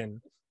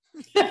Michigan.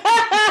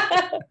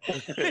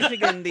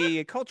 Michigan,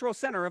 the cultural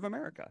center of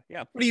America.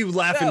 Yeah. What are you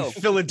laughing, So-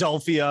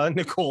 Philadelphia,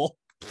 Nicole?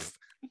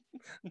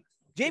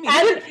 Jamie,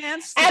 Adam- you have a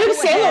chance to Adam go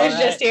Sandler ahead. was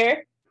just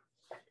here.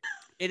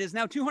 It is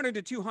now 200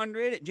 to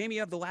 200. Jamie,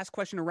 you have the last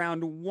question of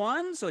round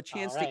one, so a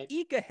chance right. to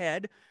eke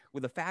ahead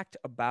with a fact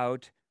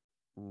about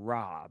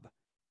Rob.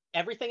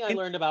 Everything I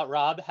learned about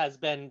Rob has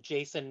been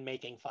Jason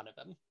making fun of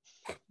him.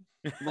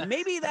 Well,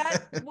 maybe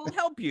that will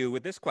help you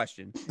with this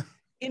question.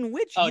 In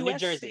which Oh, New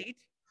U.S. Jersey. state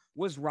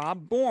was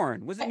Rob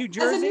born? Was it New As a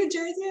Jersey, New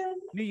Jersey.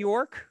 New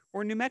York,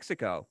 or New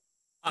Mexico?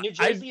 New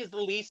Jersey is the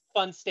least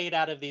fun state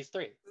out of these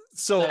three.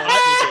 So,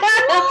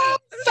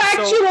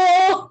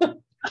 Factual.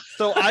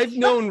 so I've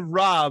known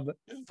Rob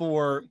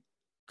for,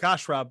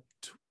 Rob,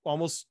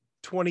 almost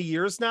 20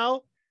 years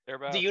now.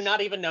 Thereabouts. Do you not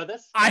even know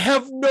this? I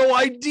have no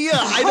idea.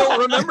 I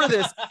don't remember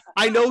this.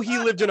 I know he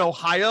lived in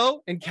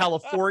Ohio and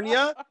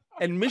California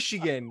and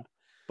Michigan,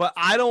 but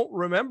I don't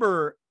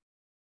remember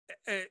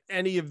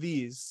any of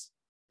these.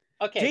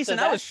 Okay, Jason,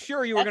 so I was that's-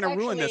 sure you were going that's to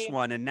ruin this actually-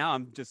 one, and now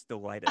I'm just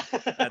delighted.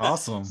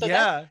 Awesome. So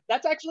Yeah.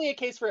 that's actually a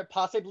case for it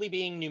possibly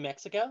being New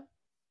Mexico,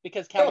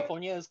 because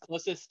California is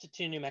closest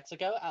to New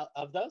Mexico out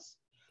of those.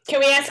 Can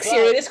we ask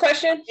Siri this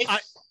question?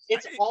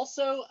 It's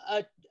also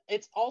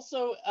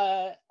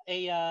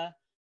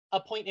a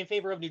point in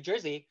favor of New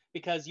Jersey,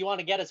 because you want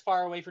to get as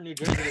far away from New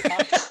Jersey as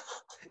possible.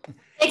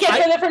 They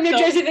get further from New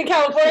Jersey than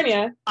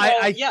California.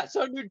 Yeah,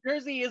 so New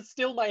Jersey is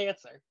still my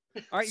answer.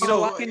 All right, you gonna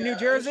lock in New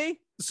Jersey?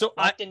 So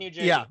Locked in New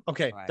Jersey. Yeah,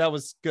 okay, that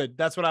was good.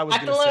 That's what I was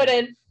Locked going and to say.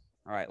 loaded.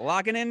 All right,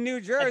 locking in New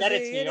Jersey. I bet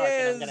it's New it York,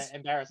 and I'm is. gonna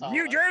embarrass all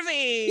New of us.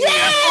 Jersey.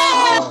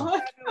 Yeah!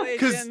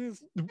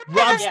 Congratulations.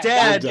 Rob's Yeah,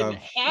 dad, Good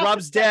job.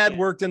 Rob's dad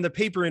worked in the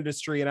paper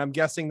industry, and I'm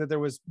guessing that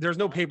there's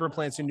no paper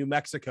plants in New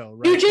Mexico,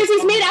 right? New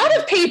Jersey's made out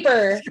of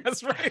paper.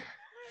 That's right.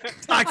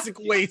 Toxic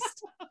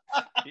waste.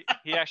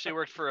 He actually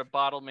worked for a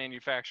bottle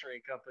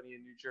manufacturing company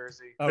in New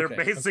Jersey. Okay,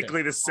 They're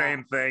basically the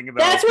same thing. Though.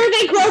 That's where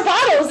they grow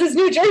bottles, is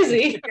New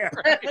Jersey.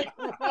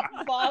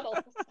 Bottles.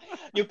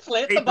 You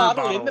plant the Paper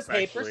bottle in the bottles,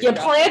 paper. actually. You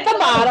plant the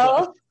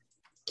bottle.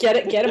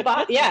 Get a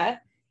bottle. Yeah. Get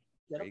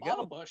There a you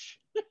bottle go. bush.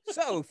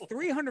 So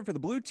 300 for the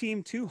blue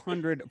team,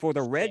 200 for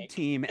the red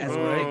team as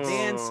we Oh.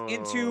 advance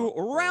into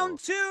round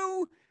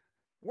two,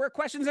 where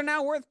questions are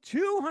now worth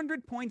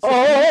 200 points.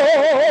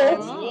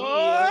 Oh.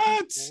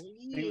 What?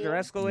 Things are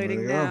escalating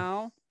There you go.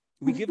 now.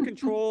 We give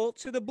control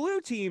to the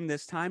blue team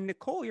this time.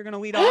 Nicole, you're going to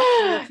lead off.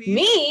 for your team.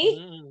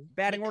 Me?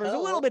 Batting order is a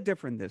little bit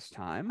different this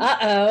time.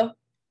 Uh-oh.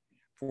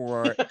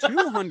 For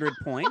 200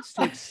 points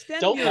to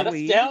extend Don't your let us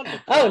lead. down.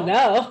 Oh,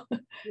 no.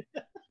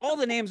 All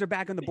the names are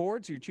back on the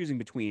board, so you're choosing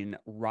between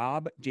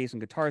Rob,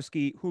 Jason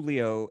Gutarsky,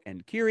 Julio,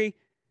 and Kiri.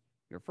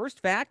 Your first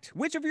fact: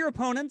 which of your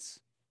opponents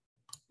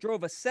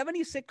drove a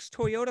 '76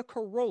 Toyota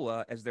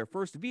Corolla as their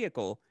first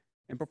vehicle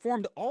and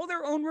performed all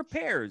their own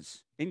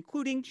repairs,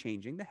 including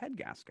changing the head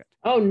gasket?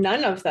 Oh,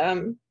 none of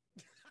them.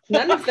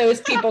 None of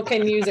those people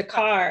can use a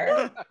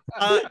car.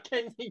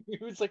 Can you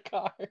use a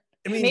car?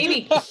 I mean,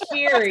 Maybe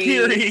Kiri.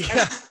 Kiri.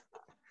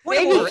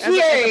 Maybe Or, as a-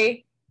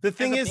 Kiri. The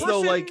thing as a is, though,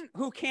 like, person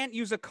who can't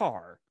use a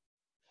car,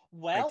 I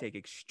Well, take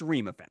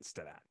extreme offense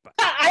to that. But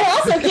I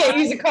also can't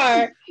use a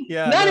car.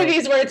 yeah, None no. of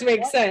these words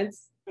make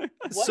sense.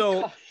 what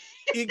So, car-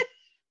 it,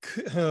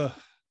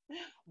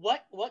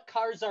 what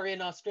cars are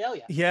in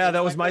Australia? yeah,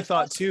 that was my first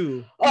thought question.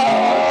 too.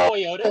 Oh,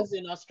 Toyotas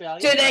in Australia.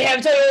 do they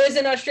have Toyotas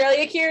in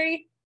Australia,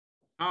 Kiri?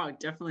 Oh,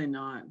 definitely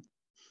not.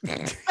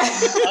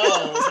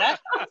 Oh,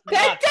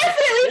 That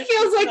definitely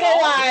feels like a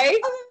lie.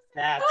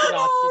 That's I not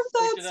don't know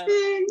if suspicious. that's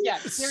being. Yeah,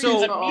 So-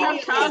 We don't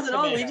have cars at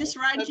all. We just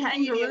ride Immediately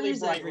kangaroos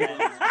bright red.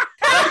 everywhere.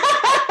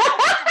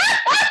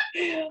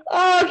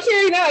 Oh,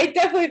 Kiri, no, I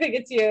definitely think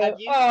it's you. Have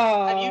you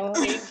Oh.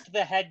 changed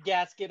the head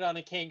gasket on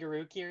a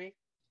kangaroo, Kiri?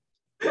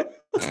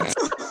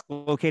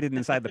 Located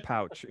inside the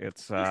pouch.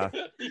 It's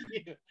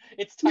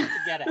It's tough to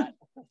get at.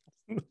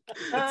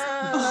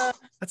 That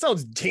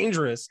sounds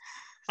dangerous.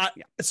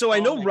 Yeah. So I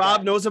know my Rob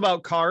God. knows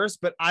about cars,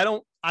 but I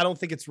don't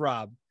think it's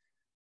Rob.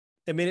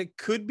 I mean, it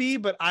could be,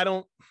 but I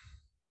don't.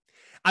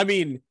 I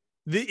mean,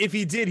 if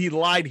he did, he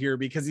lied here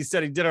because he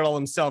said he did it all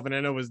himself, and I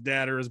know his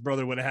dad or his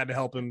brother would have had to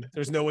help him.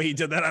 There's no way he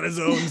did that on his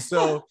own.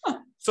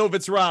 So if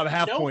it's Rob,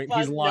 half No point, fun,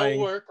 he's lying.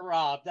 No work,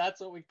 Rob.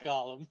 That's what we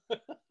call him.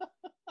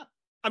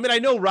 I mean, I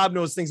know Rob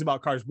knows things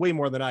about cars way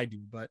more than I do,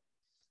 but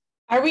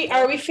Are we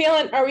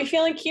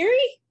feeling Kiri?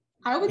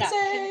 I would Yeah, say,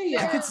 I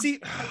yeah. could see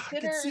it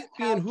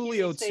how being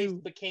Julio Kiri's face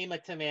too. became a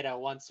tomato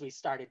once we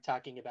started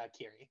talking about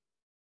Kiri.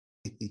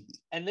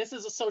 And this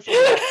is a social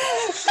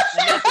deduction,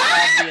 and that's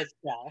an obvious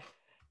tell.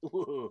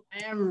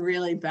 I am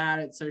really bad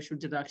at social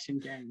deduction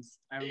games.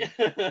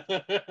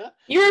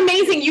 You're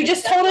amazing. You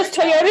just told us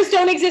Toyotas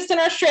don't exist in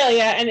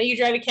Australia and that you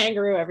drive a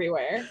kangaroo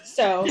everywhere.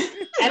 So,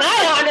 and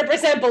I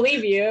 100%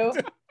 believe you.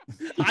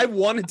 I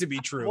want it to be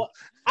true. Well,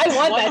 I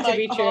want One that to might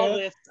be call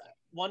true.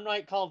 one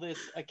might call this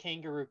a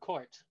kangaroo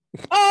court.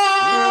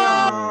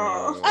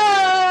 Oh!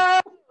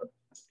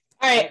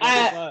 All right.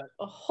 But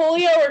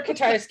Julio or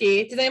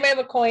Katarski? Does anybody have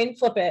a coin?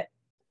 Flip it.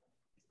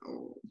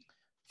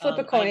 Flip a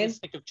I coin. need a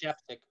stick of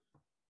chapstick.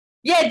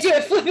 Yeah, do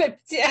it. Flip it.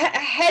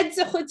 Heads,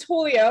 it's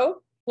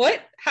Julio.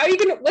 What? How are you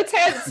gonna? What's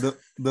heads?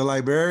 The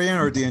librarian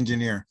or the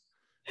engineer?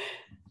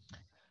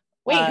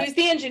 Wait, who's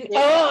the engine? yeah.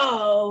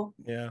 Oh,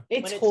 Yeah.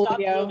 it's When it stopped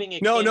Julio. moving,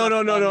 it No. came up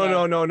on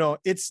the- No.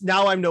 It's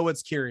now I know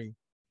it's Kiri.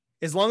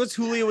 As long as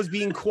Julio was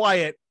being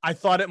quiet, I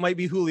thought it might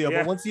be Julio. Yeah.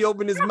 But once he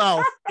opened his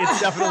mouth,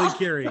 it's definitely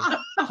Kiri.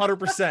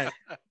 100%.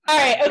 All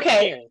right,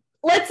 okay.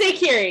 Let's say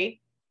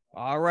Kiri.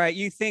 all right.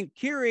 You think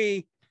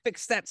Kiri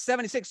fixed that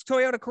 76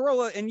 Toyota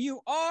Corolla, and you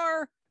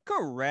are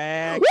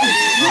correct. Woo!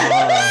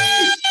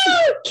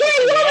 Kiri,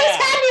 you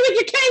almost had me with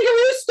your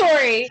kangaroo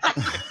story.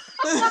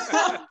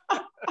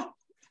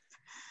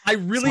 I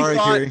really Sorry,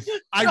 thought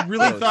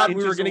Kiri.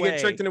 we were Inches gonna get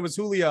away. tricked and it was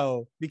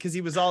Julio because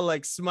he was all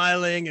like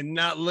smiling and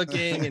not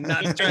looking and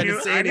not I trying knew,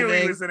 to say I knew he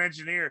anything. was an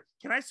engineer.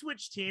 Can I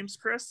switch teams,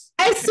 Chris?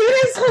 As soon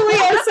as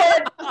Julio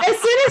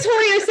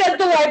said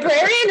the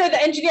librarian or the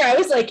engineer, I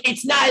was like,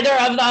 it's neither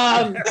of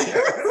them.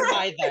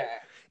 Either.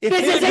 If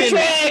This it is had a been,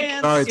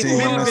 trick. Sorry, if team, it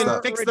I had messed been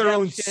up. fix their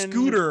own Redemption.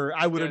 scooter,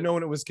 I would have Good.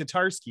 known it was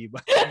Katarski.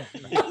 But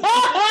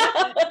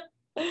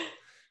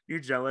You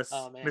jealous,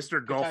 Oh, man.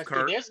 Mr. Golf Katarski,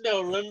 Cart? There's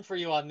no room for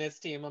you on this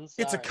team. I'm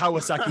sorry. it's a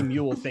Kawasaki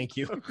Mule, thank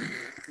you.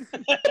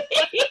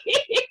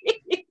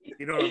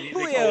 You know what I mean? They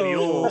call Julio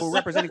mules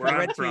representing where the I'm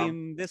red from.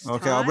 team this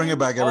Okay, time. I'll bring it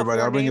back, All everybody.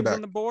 four I'll bring it names back.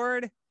 on the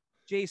board.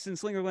 Jason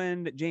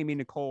Slingerland, Jamie,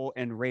 Nicole,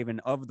 and Raven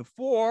of the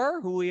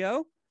four.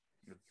 Julio,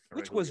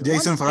 which was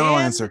Jason, once final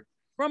banned answer.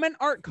 from an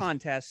art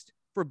contest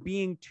for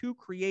being too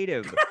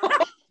creative.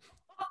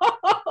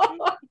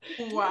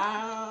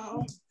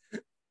 Wow.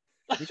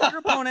 Which of your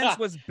opponents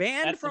was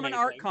banned That's from an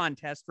art amazing.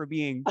 contest for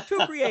being too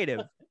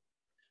creative?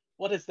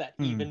 What does that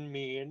Hmm. even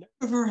mean?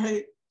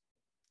 Right.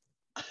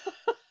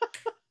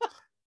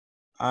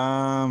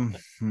 Hmm.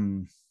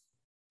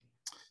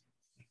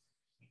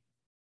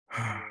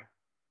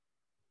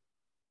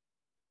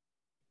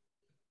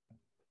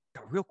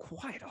 Got real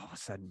quiet all of a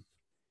sudden.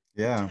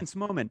 Yeah. Tense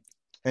moment.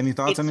 Any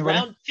thoughts, It's anybody?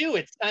 round 2.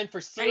 It's time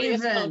for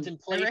serious Raven. I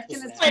contemplation.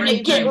 reckon it's Time to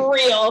get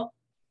real.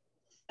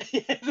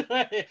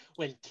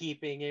 When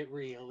keeping it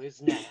real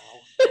is now.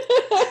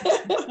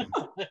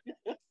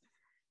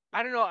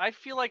 I don't know. I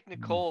feel like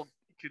Nicole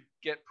could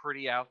get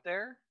pretty out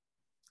there,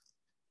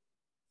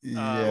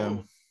 Yeah.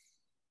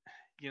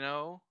 you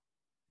know,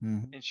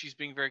 Mhm. and she's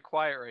being very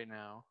quiet right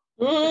now.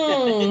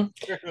 Mm.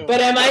 True. But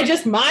am I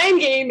just mind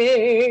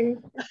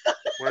gaming?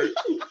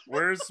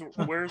 Where's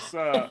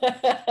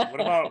what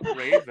about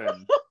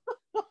Raven?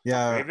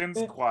 Yeah. Raven's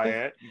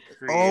quiet.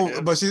 And Oh,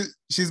 creative. but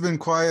she's been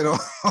quiet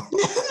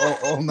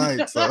all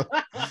night. So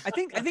I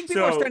think people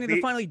are So starting to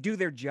the- finally do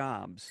their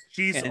jobs.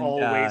 she's and,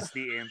 always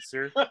the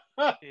answer.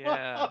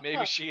 Yeah,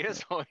 maybe she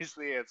is always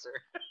the answer.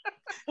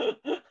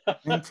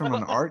 came from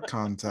an art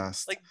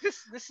contest. Like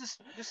this is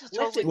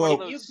totally Listen, one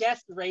of if you those.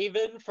 guessed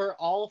Raven for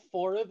all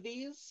 4 of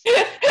these,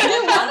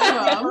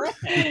 Yeah.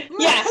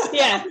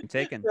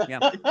 Taken.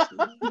 Yeah.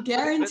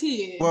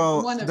 Guaranteed.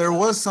 Well, One of there them.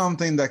 was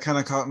something that kind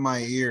of caught my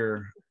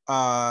ear.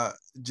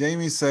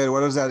 Jamie said, "What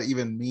does that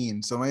even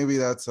mean?" So maybe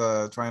that's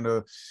trying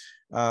to.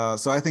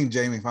 So I think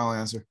Jamie, final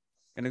answer.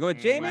 Gonna go with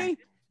Jamie.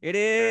 It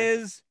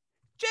is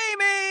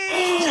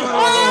Jamie.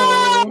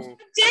 Oh,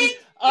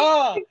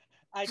 oh,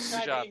 I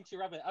tried job. being too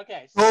rubber.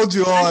 Okay. Told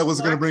you all I was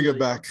actually- gonna bring it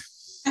back.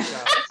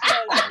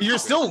 You're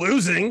still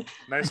losing.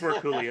 Nice work,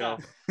 Julio.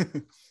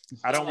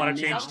 I don't want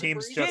to change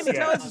teams just Jamie,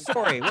 tell yet. us the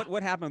story.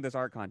 What happened with this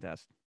art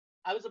contest?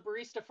 I was a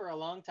barista for a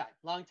long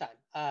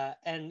time.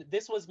 And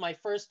this was my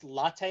first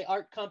latte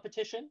art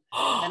competition.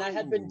 And I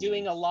had been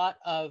doing a lot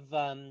of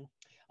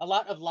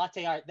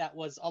latte art that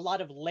was a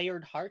lot of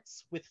layered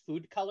hearts with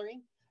food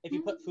coloring. if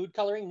you put food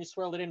coloring and you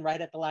swirl it in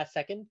right at the last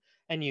second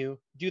and you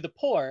do the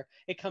pour,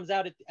 it comes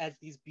out as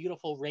these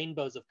beautiful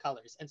rainbows of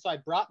colors. And so I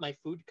brought my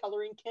food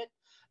coloring kit,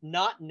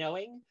 not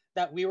knowing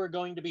that we were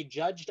going to be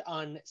judged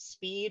on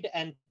speed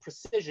and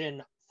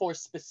precision for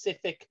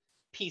specific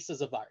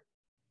pieces of art.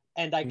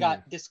 And I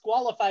got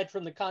disqualified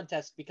from the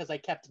contest because I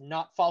kept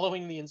not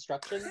following the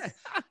instructions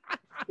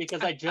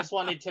because I just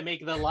wanted to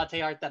make the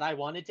latte art that I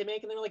wanted to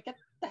make. And they were like, get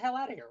the hell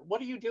out of here.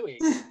 What are you doing?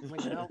 I'm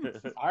like, no,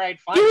 all right,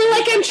 fine. You were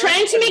like, I'm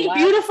trying to make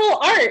beautiful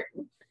art.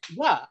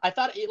 Yeah, I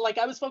thought like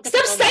I was focused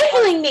Stop on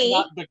stifling the art, me.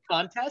 not the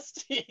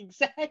contest.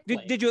 Exactly.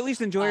 Did you at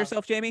least enjoy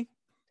yourself, Jamie?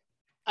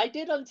 I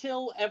did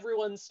until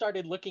everyone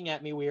started looking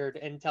at me weird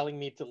and telling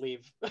me to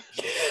leave.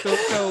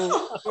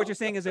 So what you're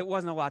saying is it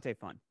wasn't a latte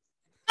fun.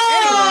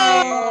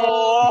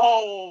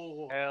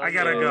 Oh, I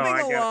gotta go.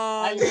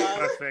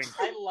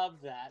 I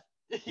love that.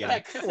 Yeah,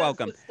 Chris you're has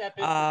welcome. to step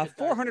in for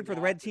 400 for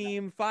the red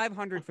team,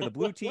 500 for the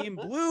blue team.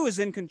 Blue is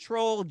in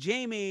control.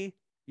 Jamie,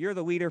 you're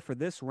the leader for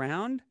this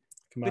round.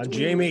 Come on, Between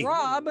Jamie.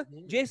 Rob,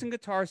 Jason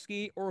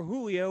Gutarsky, or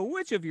Julio,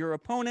 which of your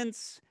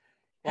opponents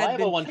Well, I had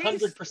have a been 100%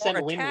 chased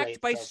or win attacked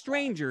rate by so far.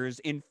 strangers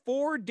in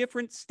 4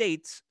 different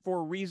states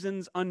for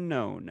reasons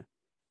unknown?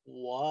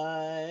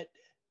 What?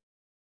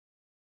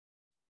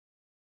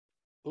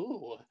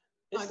 Ooh,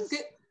 this is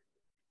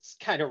it's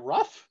kind of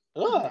rough.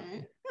 Ugh.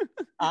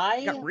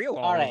 Got real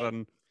all all of a right.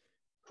 sudden.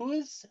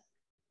 Who's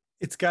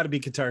It's got to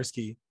be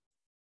Katarsky.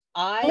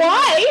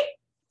 Why?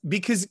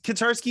 Because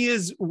Katarsky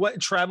is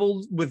what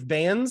traveled with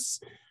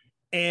bands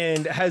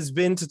and has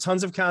been to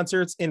tons of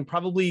concerts in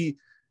probably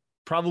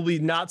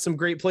not some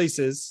great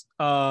places,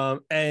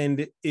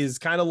 and is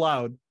kind of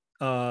loud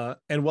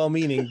and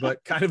well-meaning,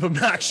 but kind of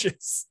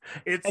obnoxious.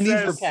 It and he's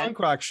says the punk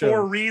rock show.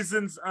 for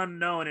reasons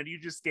unknown, and you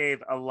just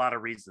gave a lot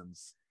of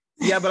reasons.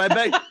 Yeah, but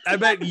I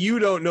bet you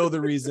don't know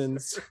the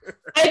reasons.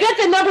 I bet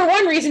the number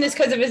one reason is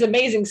because of his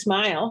amazing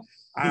smile.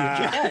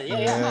 yeah.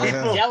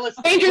 Jealous.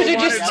 Strangers are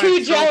just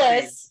too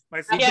jealous.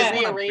 Yeah,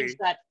 rearrange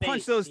that face.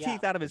 Punch those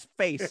teeth out of his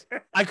face.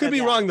 I could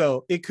be wrong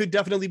though. It could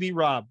definitely be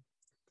Rob.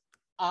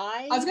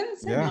 I was gonna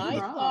say I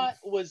Rob. thought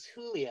was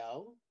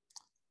Julio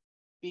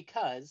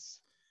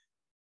because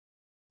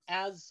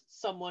as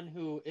someone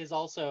who is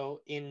also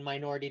in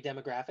minority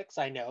demographics,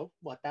 I know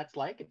what that's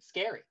like. It's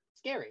scary.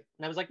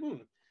 And I was like,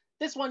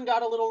 this one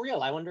got a little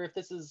real. I wonder if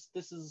this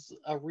is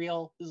a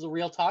real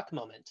talk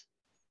moment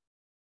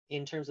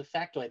in terms of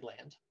factoid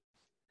land.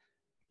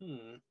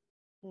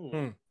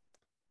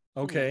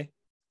 Okay.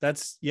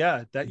 That's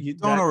that you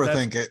Don't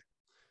overthink it.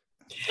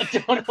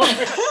 Don't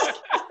overthink.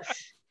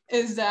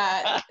 Is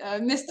that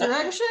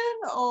misdirection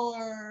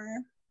or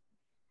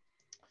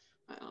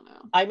I don't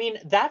know. I mean,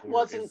 that Or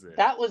wasn't is it?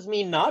 that was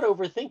me not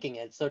overthinking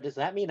it. So does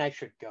that mean I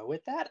should go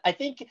with that? I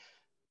think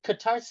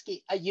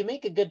Katarsky, you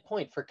make a good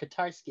point for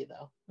Katarsky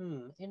though.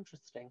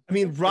 Interesting. I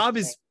mean,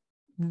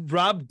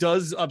 Rob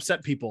does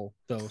upset people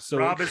though. So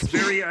Rob is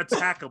very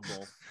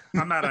attackable.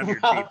 I'm not on your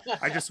team.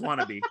 I just want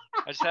to be.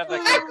 I just have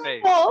that kind of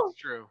face. Oh. It's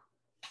true.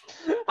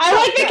 I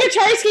like the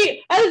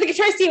Katarsky. I like the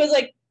Katarsky was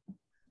like,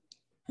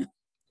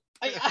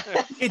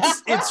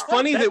 it's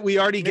funny that we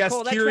already Nicole,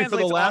 guessed that Kiri for the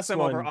translates last awesome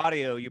one. over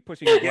audio. You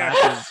pushing your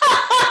glasses.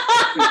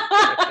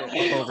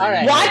 All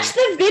right. watch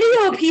the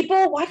video,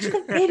 people. Watch the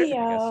I guess video.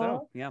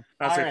 so. Yeah.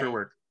 Not All safe right. for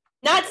work.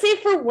 Not safe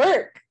for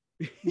work.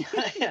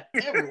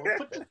 Everyone,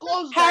 put your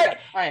clothes How, back.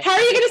 All right. how are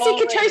you going to Follow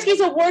see Ray.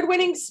 Katarsky's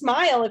award-winning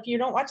smile if you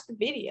don't watch the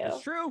video?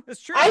 It's true.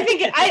 It's true. I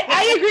think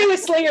I agree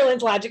with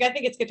Slingerland's logic. I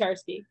think it's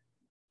Katarsky.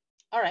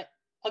 All right,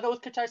 I'll go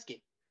with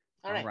Katarsky.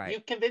 All All right, right.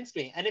 you've convinced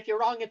me. And if you're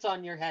wrong, it's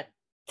on your head.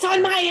 It's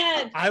on my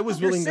head. I was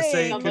You're willing to say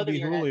saying- it could be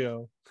Your head.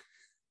 Julio.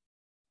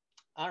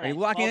 All right. Are you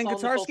locking in Well,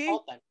 it's all Nicole's Katarsky?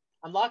 fault then.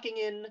 I'm locking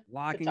in.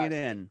 Locking Katarsky. it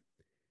in.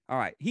 All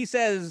right. He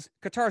says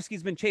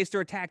Katarsky's been chased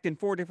or attacked in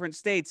 4 different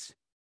states.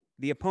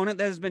 The opponent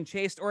that has been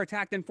chased or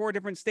attacked in 4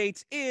 different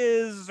states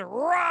is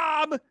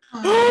Rob.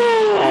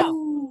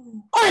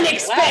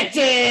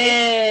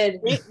 Unexpected.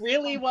 It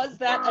really was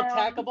that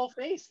attackable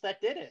face that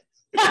did it.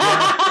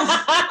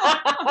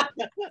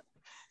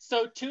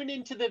 So tune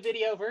into the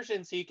video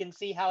version so you can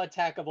see how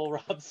attackable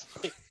Rob's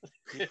face is.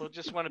 People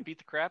just want to beat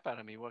the crap out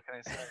of me. What can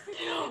I say?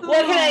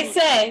 What can I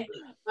say?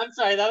 I'm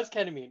sorry, that was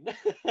kind of mean.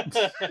 But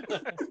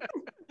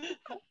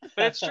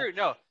it's true.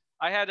 No,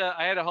 I had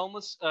a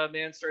homeless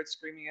man start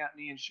screaming at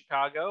me in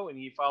Chicago, and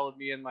he followed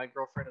me and my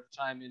girlfriend at the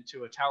time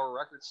into a Tower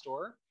Record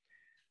store.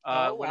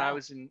 When I wow.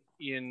 was in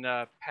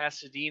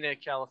Pasadena,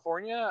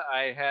 California,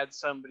 I had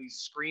somebody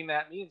scream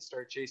at me and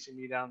start chasing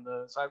me down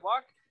the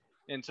sidewalk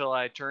until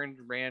I turned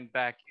and ran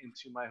back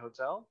into my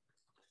hotel.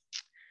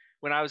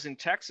 When I was in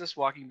Texas,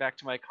 walking back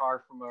to my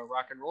car from a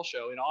rock and roll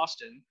show in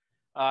Austin,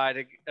 I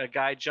had a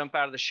guy jump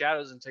out of the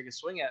shadows and take a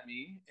swing at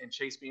me and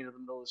chase me into the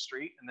middle of the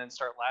street and then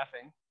start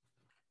laughing.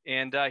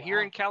 And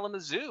here in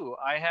Kalamazoo,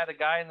 I had a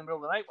guy in the middle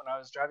of the night when I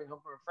was driving home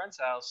from a friend's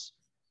house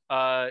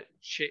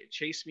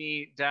chase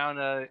me down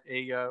a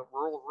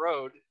rural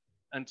road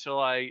until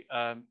I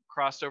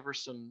crossed over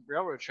some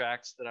railroad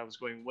tracks that I was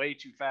going way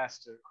too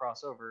fast to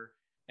cross over.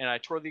 And I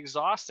tore the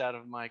exhaust out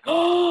of my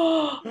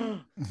car.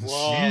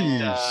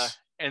 Jeez.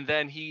 And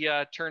then he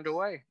turned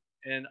away,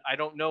 and I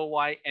don't know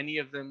why any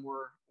of them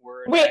were.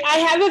 Wait, I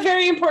have a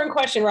very important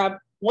question, Rob.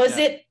 Was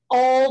Yeah. it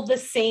all the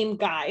same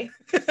guy?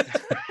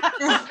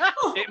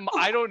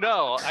 I don't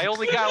know. I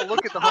only got to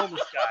look at the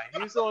homeless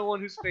guy. He's the only one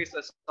whose face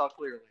I saw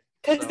clearly.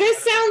 Because this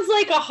sounds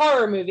like a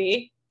horror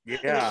movie.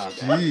 Yeah.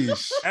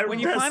 Jeez. When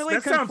you finally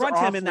that sounds confront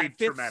him in awfully that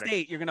fifth traumatic.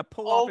 state, you're gonna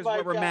pull Oh off his my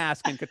rubber God.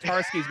 mask, and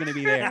Katarski's gonna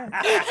be there.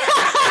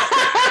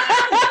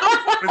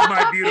 With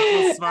my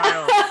beautiful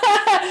smile.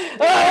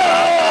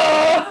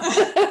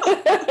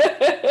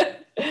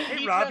 Hey,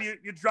 He Rob, just-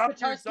 you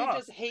dropped your Katarski sauce.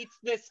 just hates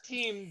this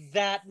team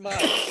that much.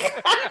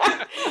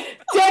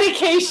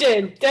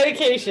 Dedication.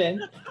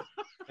 Attackable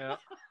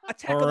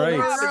All right.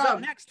 Rob is up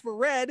Rob. next for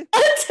Red.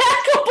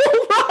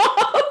 Attackable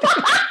Rob.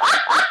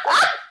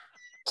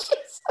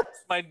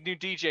 My new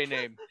DJ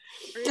name.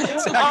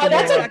 Oh,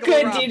 that's a Attackable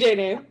good Rob. DJ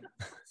name.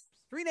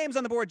 3 names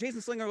on the board: Jason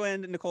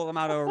Slingerland, Nicole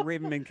Amato,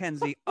 Raven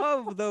McKenzie.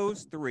 Of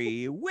those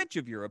 3, which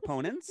of your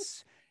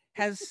opponents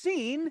has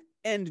seen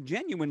and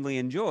genuinely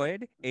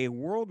enjoyed a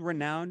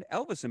world-renowned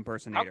Elvis How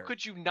impersonator?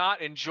 could you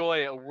not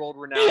enjoy a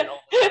world-renowned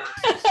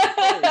Elvis?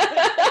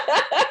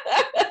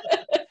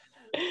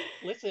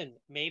 Listen,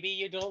 maybe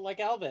you don't like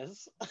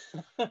Elvis.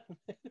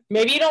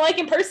 Maybe you don't like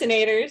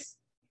impersonators.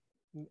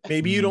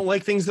 Maybe you don't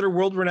like things that are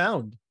world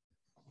renowned.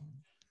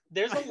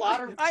 There's a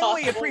lot of. I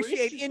only possible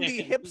appreciate reasons.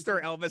 indie hipster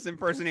Elvis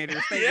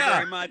impersonators. Thank Yeah. you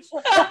very much.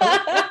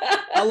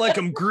 I like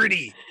them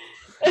gritty.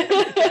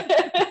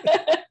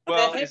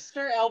 Well, the it's-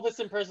 hipster Elvis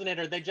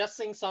impersonator, they just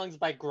sing songs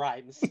by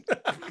Grimes.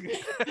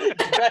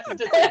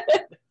 Dressed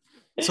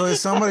as- So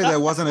it's somebody that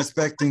wasn't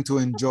expecting to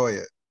enjoy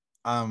it.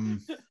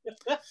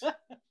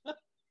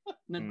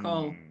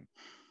 Nicole. Hmm.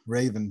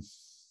 Raven.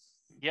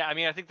 yeah, I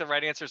mean, I think the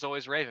right answer is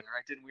always Raven,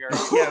 right? Didn't we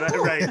already? Yeah, that's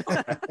right.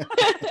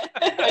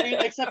 I mean,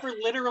 except for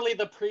literally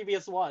the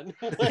previous one.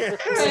 Don't One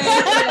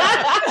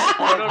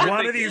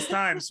overthink of these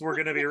times we're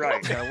gonna be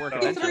right. Gotta work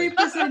So- it.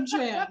 3%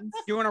 chance. Do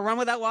you want to run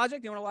with that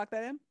logic? Do you want to lock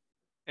that in?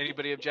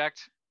 Anybody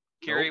object?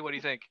 Carrie, what do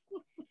you think?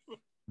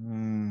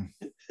 Hmm.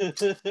 I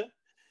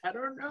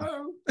don't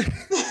know. I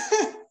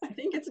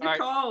think it's All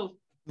right.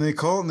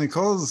 Nicole.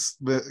 Nicole's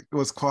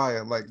was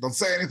quiet. Like, don't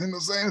say anything.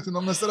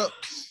 Don't mess it up.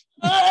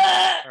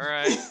 All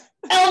right.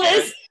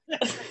 Elvis.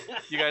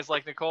 You guys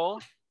like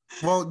Nicole?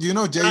 Well, you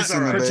know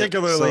Jason a bit,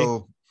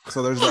 particularly.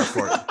 so there's that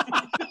for it.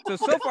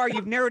 So far,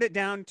 you've narrowed it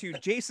down to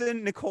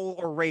Jason, Nicole,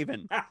 or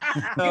Raven.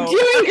 So,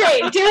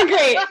 Doing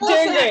great. Full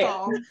Great.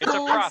 circle. It's a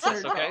Full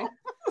process, circle. okay?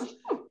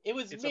 It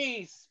was It's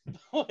me.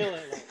 Spoiler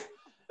alert.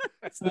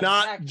 It's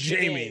not Back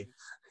Jamie.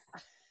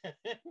 then.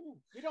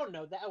 You don't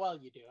know that. Well,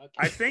 you do. Okay.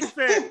 I think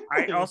that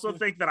I also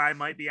think that I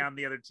might be on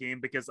the other team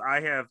because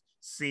I have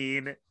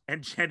seen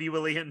and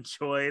genuinely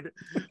enjoyed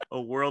a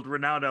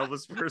world-renowned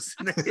Elvis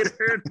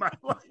impersonator in my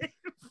life.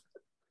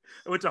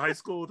 I went to high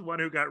school with one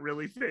who got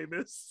really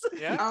famous.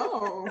 Yeah.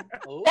 Oh.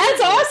 Ooh,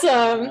 That's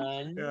awesome.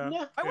 fun. Yeah.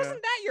 why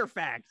wasn't that your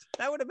fact?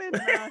 That would have been,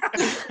 would have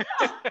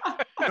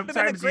been a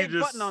Sometimes you great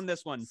just button on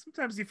this one.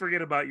 sometimes you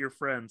forget about your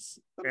friends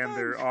and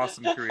their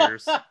awesome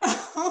careers.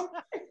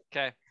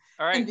 Okay.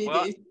 All right.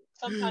 Well, MVP.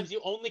 Sometimes you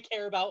only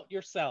care about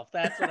yourself.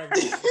 That's what I'm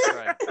doing. all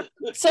right.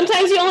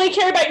 Sometimes you only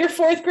care about your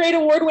 4th grade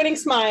award-winning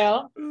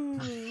smile.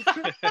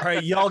 All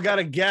right, y'all got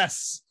to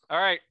guess. All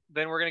right.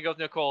 Then we're gonna go with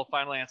Nicole.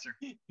 Final answer.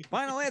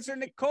 Final answer,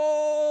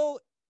 Nicole.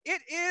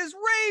 It is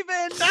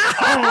Raven.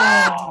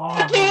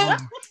 I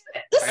can't.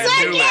 The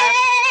I knew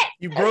second.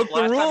 You broke the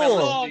Last time I rule.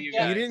 listened to you You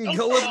guys. didn't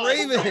go with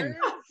Raven.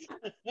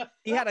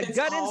 He had a It's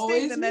gut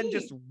always instinct and then me.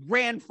 just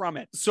ran from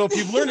it. So if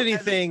you've learned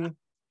anything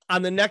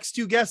on the next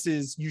 2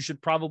 guesses, you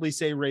should probably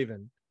say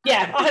Raven.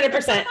 Yeah,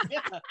 100%.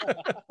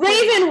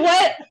 Raven,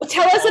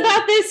 tell us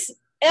about this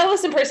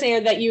Elvis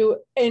impersonator that you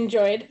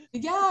enjoyed.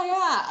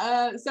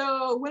 Yeah.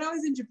 So when I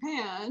was in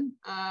Japan,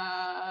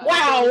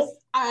 Wow.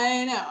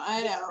 I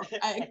know.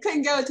 I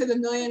couldn't go to the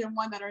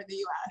 1,000,001 that are in the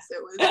US.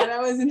 It was when I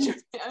was in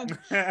Japan.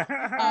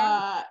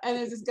 And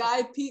there's this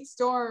guy, Pete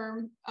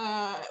Storm,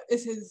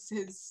 is his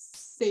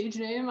stage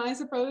name, I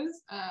suppose.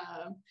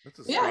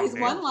 Yeah, he's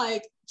won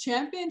like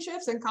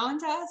championships and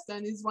contests,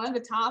 and he's one of the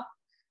top.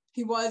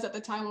 He was at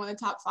the time one of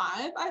the top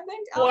 5, I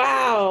think.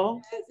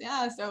 Wow.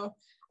 Yeah, so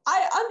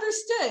I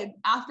understood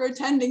after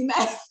attending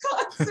that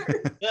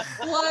concert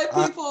why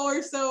people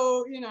were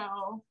so,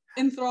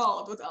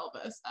 enthralled with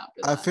Elvis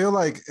after that. I feel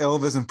like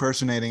Elvis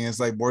impersonating is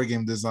like board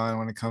game design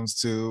when it comes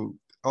to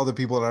all the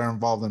people that are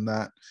involved in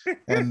that.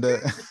 And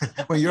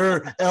when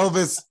you're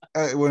Elvis,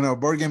 when a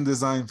board game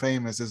design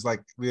famous, it's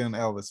like being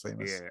Elvis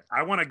famous. Yeah,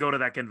 I want to go to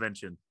that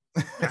convention.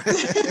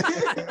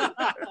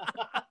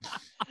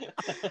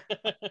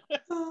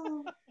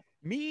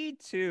 Me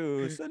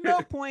too. So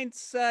no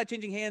points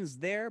changing hands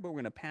there, but we're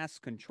going to pass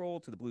control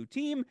to the blue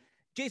team.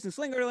 Jason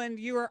Slingerland,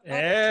 you are up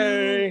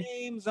Hey. 2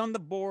 names on the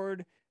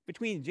board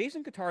between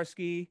Jason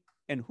Katarski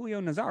and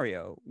Julio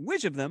Nazario.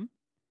 Which of them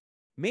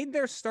made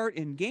their start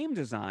in game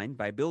design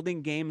by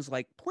building games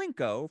like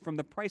Plinko from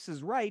The Price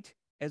is Right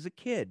as a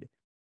kid?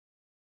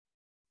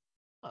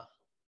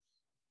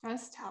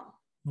 That's tough.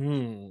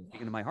 Hmm.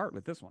 Speaking to my heart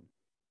with this one.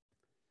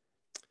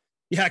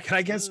 Yeah, can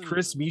I guess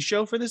Chris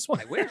Michaud for this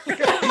one? I wish.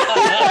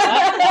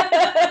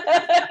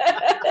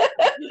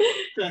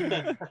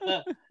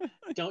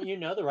 Don't you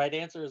know the right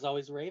answer is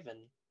always Raven?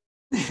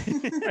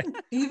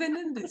 Even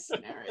in this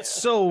scenario.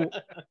 So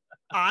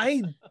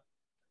I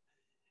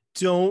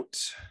don't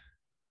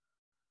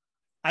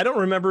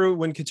remember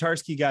when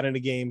Kotarski got into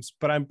games,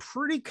 but I'm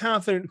pretty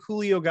confident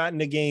Julio got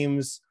into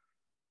games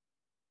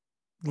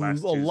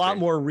Last a lot Tuesday.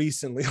 more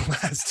recently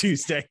last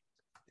Tuesday.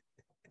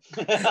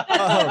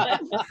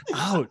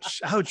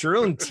 Ouch, your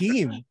own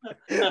team.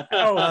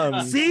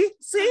 See?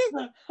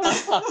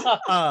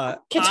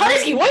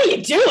 Kotarski, what are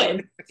you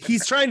doing?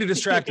 He's trying to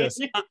distract us.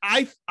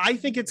 I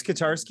think it's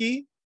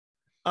Kotarski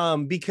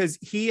because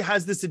he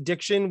has this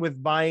addiction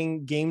with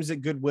buying games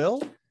at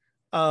Goodwill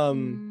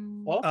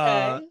and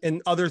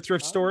other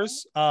thrift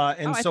stores.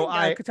 And I so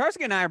think,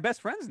 Kotarski and I are best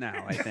friends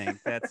now. I think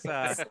that's so.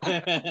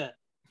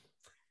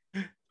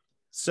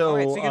 All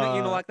right, so you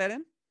gonna lock that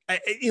in?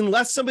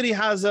 Unless somebody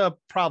has a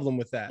problem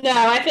with that. No,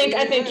 I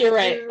think you're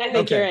right. I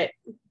think you're right.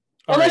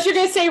 All Unless right. you're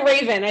gonna say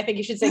Raven, I think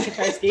you should say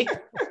Kotarski.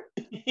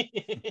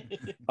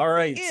 All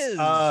right. Is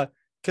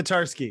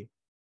Kotarski.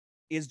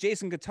 Is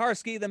Jason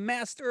Kotarski the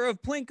master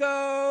of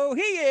Plinko?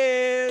 He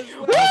is.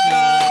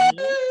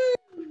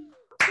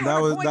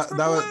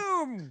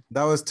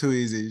 That was too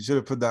easy. You should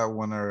have put that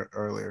one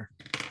earlier.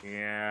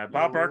 Yeah,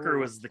 Bob Barker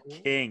was the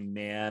king,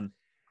 man.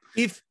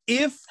 If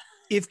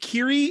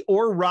Kiri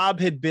or Rob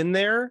had been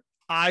there,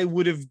 I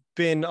would have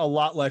been a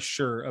lot less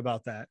sure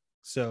about that.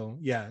 So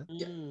yeah.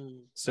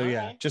 So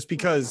yeah, right. just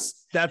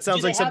because that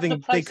sounds Do like have something The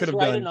they Price could is have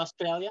Right done. in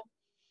Australia.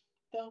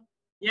 Though?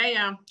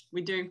 Yeah,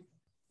 we do.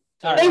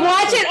 They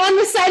watch it on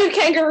the side of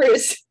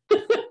kangaroos.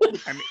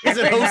 I mean, Is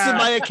it hosted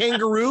by a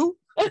kangaroo?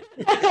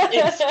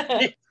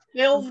 It's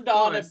filmed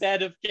on a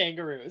bed of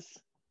kangaroos.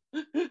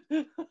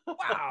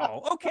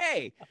 Wow.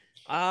 Okay.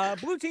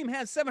 Blue team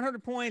has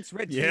 700 points.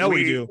 Red team Yeah,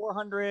 we has do.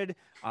 400.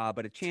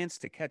 But a chance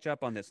to catch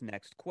up on this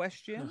next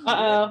question.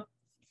 Uh-oh.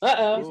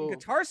 Jason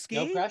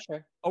Kotarski, No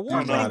pressure.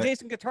 award-winning Got it.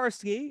 Jason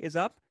Kotarski is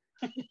up.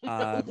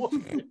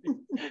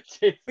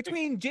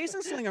 Between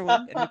Jason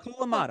Slingerland and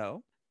Nicole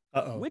Amato,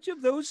 Uh-oh. which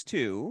of those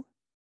two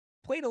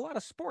played a lot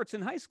of sports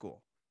in high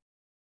school?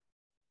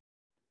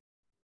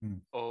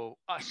 Oh,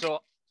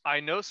 so I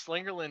know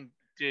Slingerland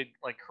did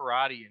like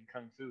karate and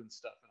kung fu and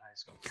stuff in high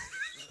school.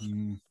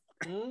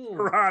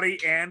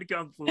 Karate and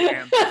Kung Fu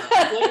and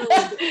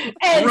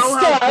And real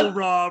stuff. helpful,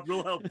 Rob.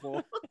 Real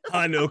helpful.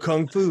 I know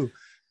kung fu.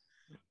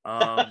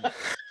 I'm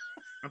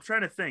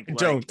trying to think. Like,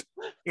 Don't.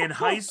 in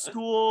high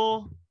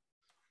school,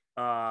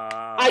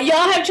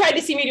 Y'all have tried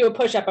to see me do a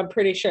push-up, I'm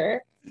pretty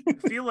sure. I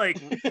feel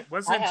like I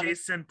wasn't haven't.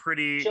 Jason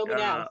pretty Show me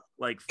now.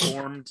 like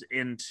formed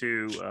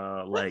into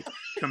like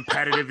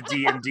competitive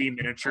D&D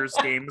miniatures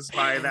games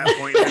by that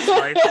point in his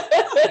life?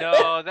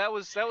 No, that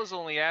was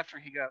only after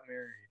he got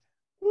married.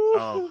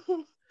 Oh,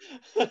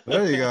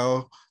 There you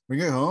go.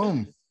 Bring it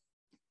home.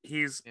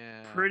 he's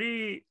Yeah.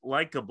 pretty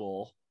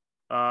likable.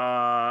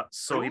 So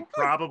he Who?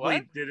 probably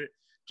What? did it.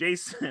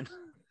 Jason.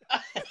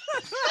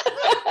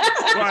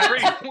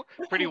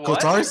 Pretty what?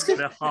 Kotarski?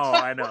 No,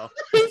 I know.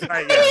 He's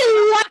Right,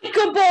 pretty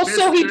likable,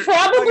 so he Mr.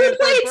 probably Third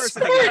played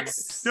person again.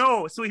 sports.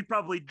 No, so he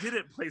probably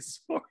didn't play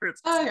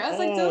sports. Oh, I was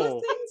like,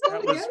 those things go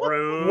that was together?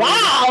 rude.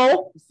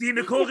 Wow. See,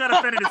 Nicole got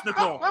offended. It's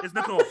Nicole. It's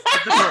Nicole.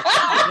 It's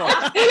Nicole.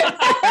 It's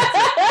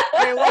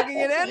Nicole. Are you locking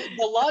it in?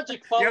 The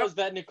logic follows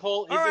that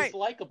Nicole All right. is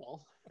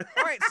likable.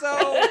 All right,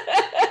 so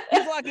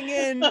he's locking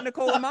in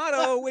Nicole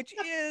Amato, which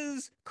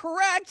is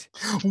correct.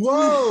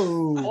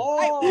 Whoa.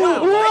 Wow.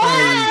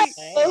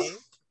 Hey.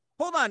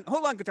 Hold on,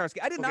 Kotarski.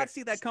 I did not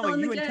see that Still coming.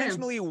 in the You game.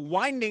 intentionally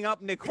winding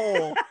up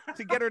Nicole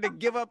to get her to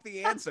give up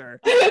the answer.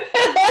 Well,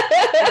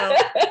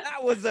 That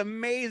was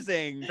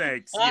amazing.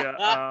 thanks.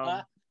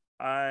 Yeah.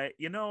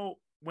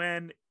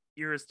 When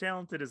you're as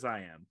talented as I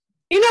am,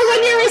 You know,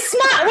 when you're as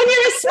smart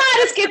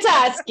as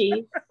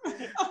Kotarski.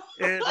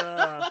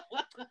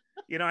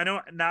 I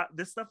know not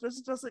this stuff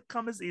just doesn't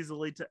come as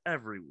easily to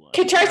everyone.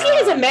 Kotarski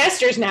has a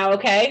master's now,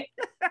 okay?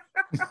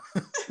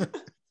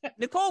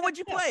 Nicole, what'd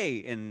you play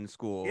in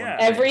school? Yeah.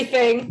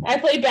 Everything. I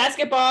played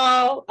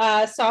basketball,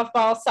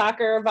 softball,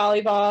 soccer,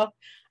 volleyball,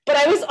 but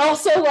I was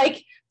also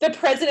like the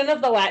president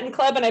of the Latin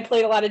club and I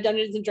played a lot of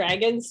Dungeons and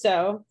Dragons.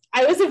 So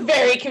I was a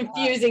very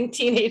confusing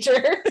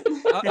teenager.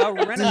 A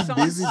Renaissance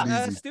busy.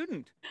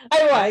 student.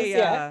 I was,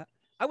 yeah.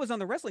 I was on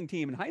the wrestling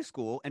team in high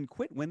school and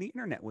quit when the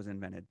internet was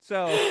invented.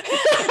 So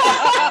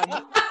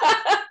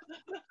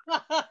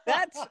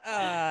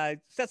that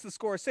sets the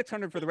score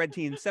 600 for the red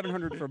team,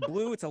 700 for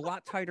blue. It's a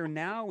lot tighter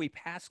now. We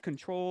pass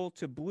control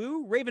to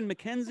blue. Raven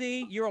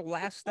McKenzie, you're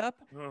last up.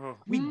 Oh,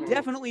 We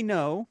definitely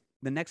know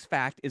the next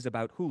fact is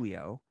about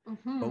Julio,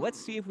 Mhm. but let's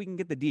see if we can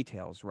get the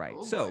details right.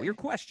 Oh, So boy. your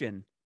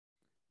question,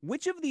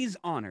 which of these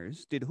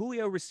honors did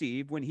Julio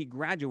receive when he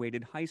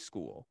graduated high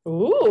school?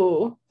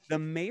 Ooh. The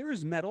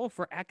Mayor's Medal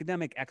for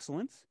Academic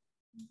Excellence,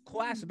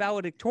 Class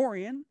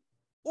Valedictorian,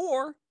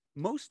 or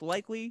most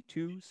likely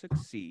to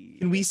succeed?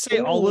 Can we say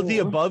all of the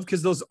Ooh. above?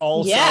 Because those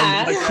all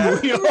Yeah. sound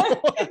like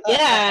Julio.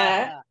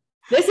 Yeah.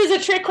 This is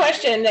a trick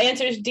question. The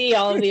answer is D,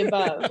 all of the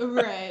above.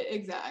 Right,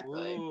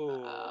 exactly.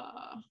 Ooh.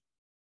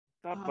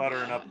 Stop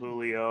buttering up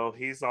Julio.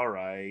 He's all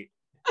right.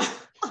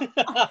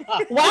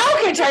 Wow,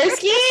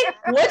 Kotarski,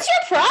 what's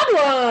your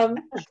problem?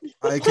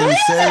 I Who can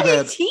is say on your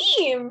that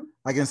team?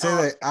 I can say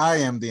that I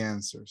am the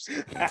answers.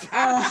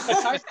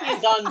 Kotarski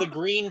is on the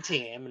green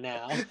team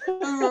now.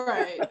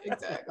 Right,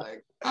 exactly.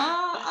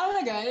 I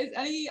don't know, guys.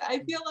 I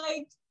feel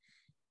like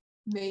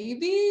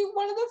maybe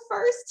one of the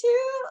first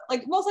two.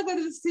 Like, most likely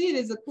to succeed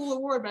is a cool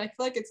award, but I feel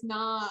like it's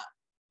not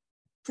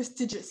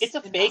prestigious. It's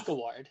a fake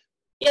award.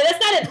 Yeah,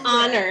 that's not an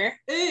honor.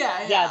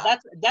 Yeah.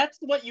 That's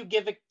what you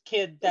give a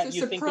kid that It's a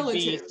you think would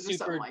be superlative or something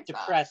super like that.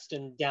 depressed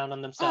and down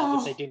on themselves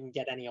if Oh. they didn't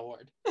get any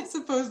award. I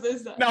suppose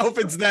there's that. Now, if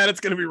it's that,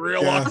 it's going to be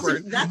real Yeah.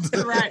 awkward. That's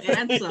the right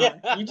answer.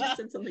 Yeah. You just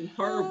said something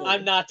horrible.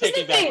 I'm not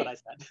taking back what I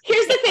said.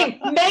 Here's the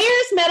thing.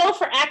 Mayor's Medal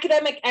for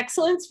Academic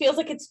Excellence feels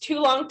like it's too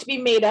long to be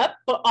made up,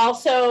 but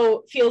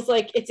also feels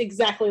like it's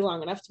exactly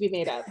long enough to be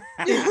made up.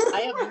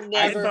 I have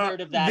never thought heard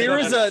of that. There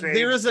is Same a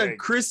thing.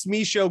 Chris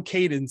Michaud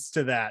cadence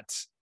to that.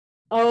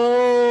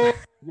 Oh.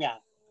 Yeah.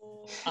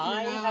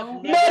 I No. have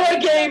never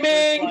heard that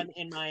Metagaming! first one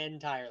in my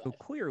entire So life.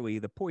 clearly,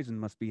 the poison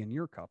must be in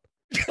your cup.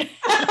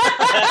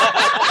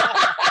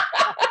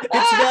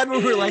 It's bad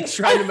when we're like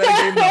trying to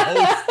metagame the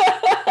host.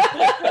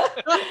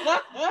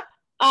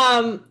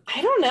 I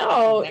don't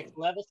know. Next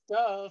level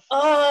stuff.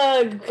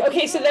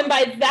 Okay, so then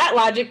by that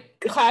logic,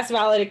 class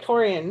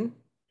valedictorian.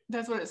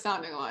 That's what it's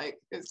sounding like.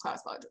 Is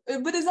class logic.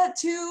 But is that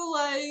too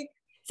like?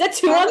 Is that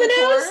two on the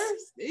nose?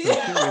 So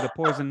Yeah. clearly, the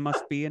poison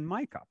must be in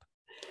my cup.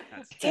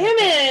 Damn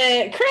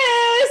it,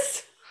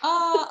 Chris!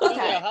 Okay.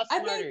 Julio, how I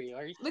smart think are you?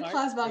 Are you the smart?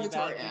 class Are you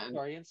valedictorian.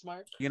 valedictorian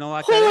smart? You know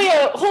what?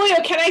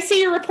 Julio, can I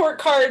see your report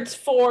cards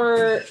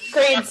for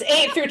grades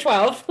 8 through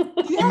 12?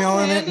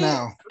 Emailing it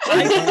now.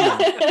 I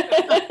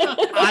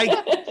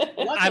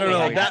don't know.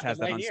 Always That has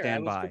that right on here. I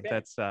was standby.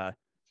 prepared. That's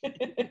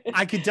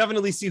I could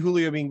definitely see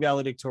Julio being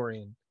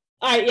valedictorian.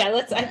 All right, yeah,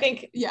 I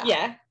think, Yeah.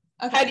 yeah.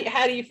 Okay.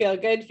 How do you feel?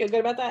 Good? Feel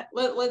good about that?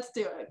 Let's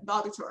do it.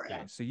 Valedictorian.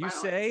 okay. So you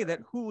Final say answer. that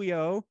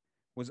Julio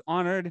was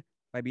honored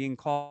by being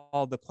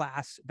called the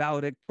class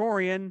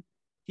valedictorian.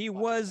 He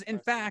was, in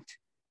fact,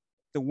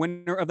 the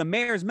winner of the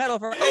Mayor's Medal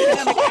for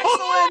Academic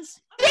Excellence.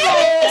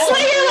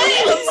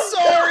 I'm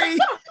sorry.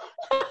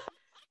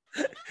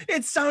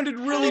 It sounded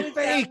How really is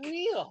that fake.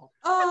 real?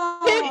 Oh,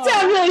 It did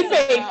sound really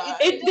fake. yeah.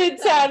 It did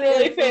sound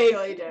really It fake.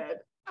 really did.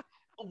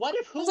 What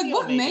if I was Julio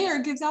like, what made mayor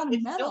it? gives out a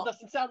It still medal?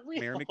 doesn't sound real.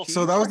 Mayor McKee.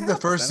 So that was the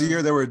Perhaps, first I don't year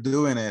know. they were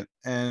doing it,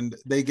 and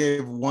they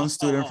gave one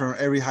student from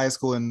every high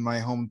school in my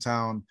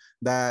hometown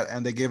that,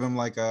 and they gave him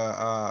like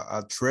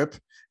a trip,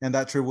 and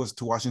that trip was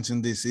to Washington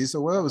D.C. So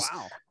that was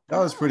Wow. that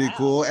was pretty Wow.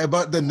 cool.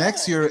 But the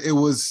next year it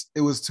was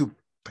to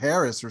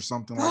Paris or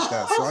something like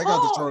that. So I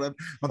got to show that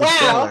on the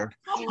Wow. trailer.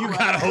 You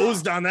got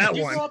hosed on that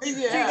You one. grew up in So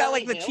you got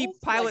like the Beverly cheap Hills?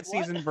 pilot Like,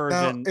 what? season Now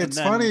version. and it's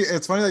then- funny.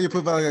 It's funny that you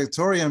put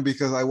valedictorian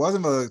because I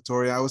wasn't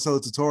valedictorian. I was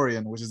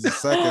salutatorian, which is the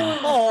second.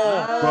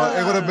 Oh. But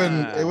it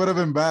would have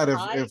been bad if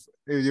I- if,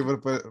 if you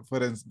would have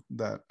put in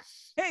that.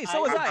 Hey,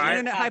 so was I. I-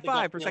 Internet had high the gut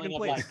five for feeling second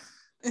of, place.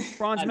 like,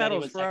 Bronze I bet he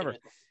medals was second forever. in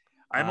it.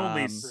 I'm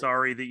only Um,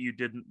 sorry that you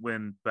didn't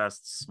win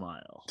best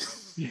smile.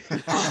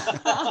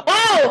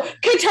 Wow,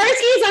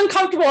 Kotarski is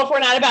uncomfortable if we're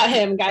not about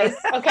him, guys.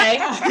 Okay,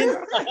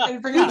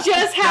 And bring we it up.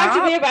 just have to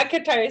Stop. be about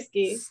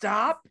Kotarski.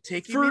 Stop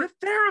taking For- me to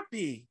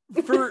therapy.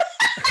 For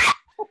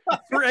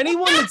for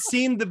anyone that's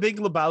seen The Big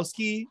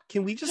Lebowski,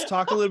 can we just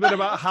talk a little bit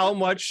about how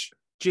much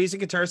Jason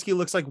Kotarski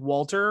looks like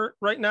Walter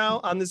right now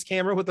on this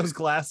camera with those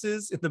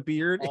glasses and the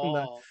beard? And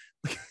the, Oh.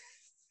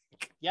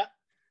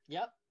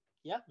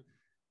 Yep.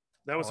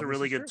 That was Oh, a this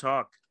really is good true.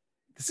 talk.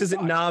 this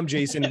isn't Nam,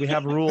 Jason. We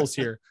have rules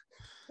here.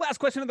 Last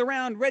question of the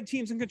round. Red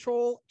team's in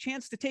control.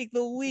 Chance to take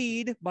the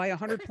lead by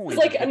 100 points.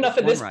 It's like Get enough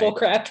of one this right.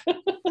 bullcrap.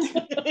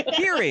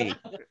 Kiri.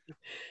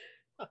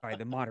 All right,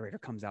 the moderator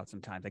comes out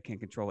sometimes. I can't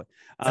control it.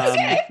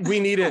 Okay. We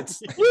need it.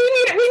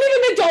 We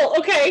need an adult.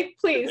 Okay,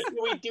 please.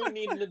 We do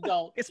need an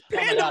adult. It's Oh my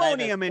God, I have a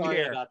pandemonium in story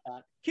here. about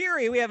that.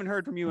 Kiri, we haven't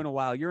heard from you in a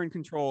while. You're in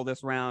control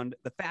this round.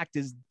 The fact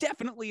is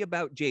definitely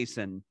about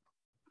Jason,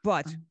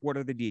 but what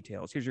are the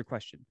details? Here's your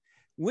question.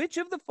 Which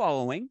of the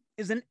following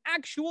is an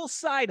actual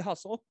side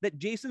hustle that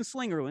Jason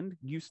Slingerland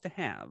used to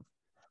have?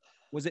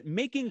 Was it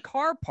making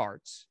car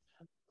parts?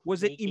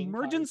 Was it Making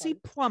car emergency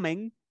parts?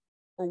 plumbing?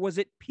 Or was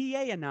it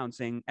PA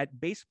announcing at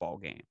baseball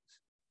games?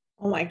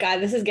 Oh my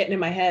God, this is getting in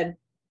my head.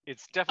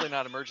 It's definitely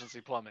not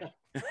emergency plumbing.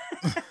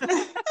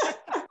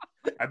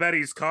 I bet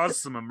he's caused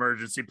some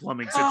emergency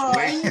plumbing Oh,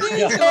 I situations. knew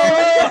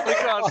Definitely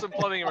it. caused some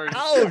plumbing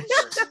emergency.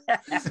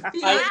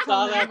 I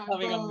saw that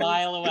coming a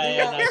mile away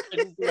and I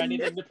couldn't do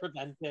anything to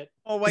prevent it.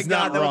 Oh my He's God,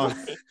 not that wrong.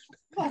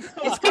 was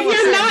If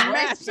you're not,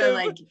 massive.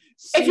 like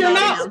if you're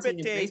not- announcing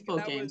at baseball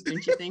That games, was-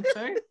 don't you think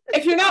so?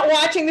 if you're not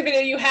watching the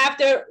video, you have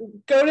to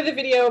go to the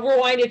video,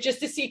 rewind it just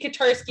to see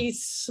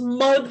Kotarski's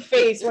smug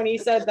face when he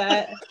said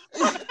that.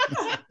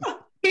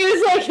 He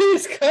was like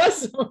his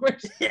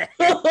customers.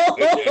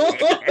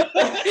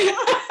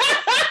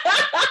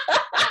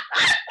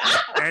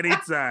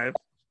 Anytime.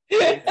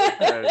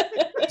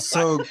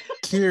 So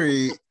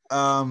Kiri,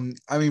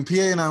 I mean, PA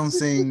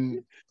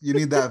announcing, you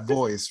need that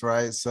voice,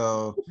 right?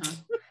 So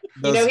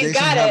does know he's Jason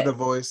got have it. the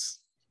voice?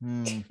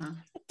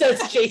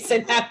 Does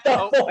Jason have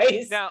the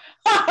voice? Now,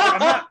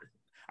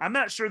 I'm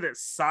not sure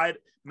that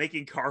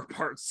making car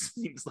parts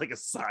seems like a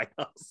side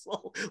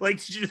hustle. Like,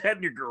 did you do that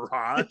in your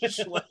garage?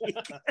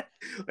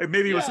 Like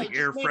maybe it was like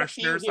air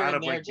fresheners out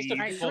of like the.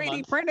 I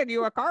 3D printed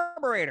you a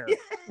carburetor.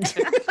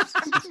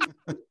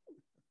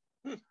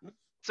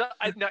 So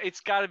no, it's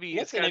got to be.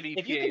 Listen, it's got to be.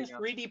 if you can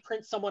 3D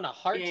print someone a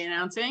heart, PA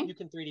announcing. you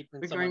can 3D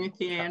print We're someone. going with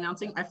PA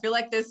announcing. I feel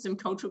like there's some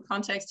cultural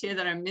context here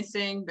that I'm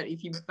missing, but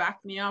if you back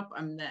me up,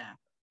 I'm there.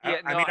 Yeah,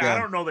 I mean, I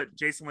don't know that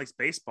Jason likes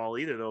baseball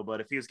either, though. But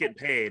if he was getting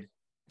paid,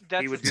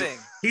 That's he would the thing.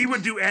 He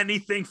would do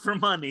anything for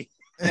money.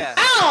 Yeah.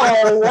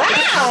 Oh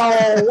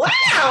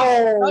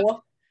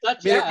wow!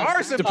 There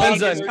are some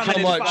Depends pages on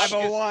coming how in much.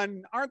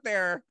 501, aren't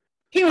there?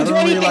 He I would do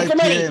don't really anything like for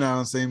PA money.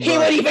 announcing. He but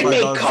would even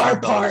make $5 car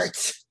 $5.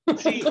 parts.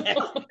 See,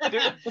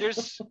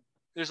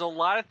 there's a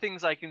lot of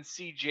things I can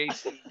see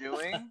Jason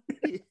doing,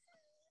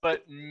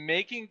 but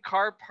making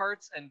car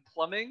parts and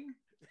plumbing,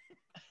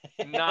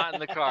 not in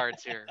the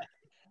cards here.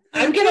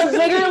 I'm gonna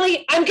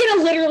literally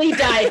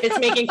die if it's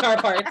making car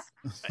parts.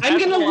 I'm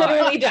That's gonna a lie.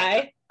 literally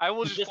die. I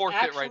will just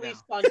forfeit actually right now.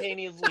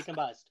 spontaneously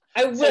combust.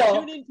 I So will.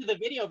 tune into the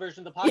video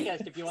version of the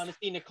podcast if you want to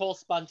see Nicole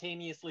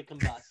spontaneously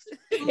combust.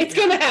 It's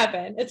gonna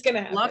happen. It's gonna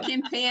happen. Lock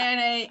in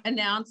PA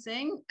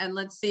announcing, and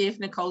let's see if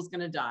Nicole's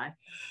gonna die.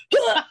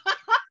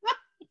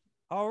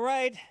 All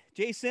right,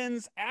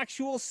 Jason's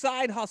actual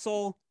side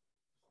hustle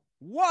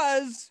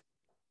was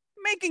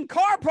making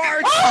car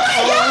parts.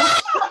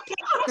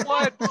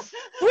 What?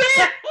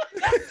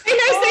 Say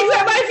nice things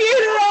at my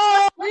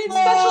funeral. We need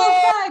special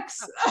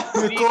effects.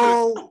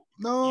 Nicole,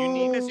 no. You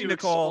need to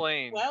Nicole.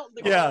 explain. Well,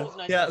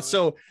 Yeah.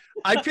 So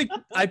I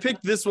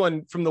picked this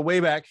one from the way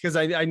back because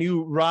I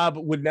knew Rob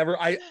would never.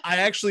 I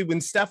actually,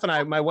 when Steph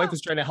and my wife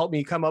was trying to help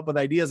me come up with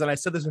ideas, and I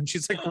said this when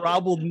she's like,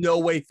 Rob will no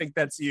way think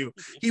that's you.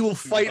 He will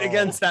fight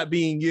against that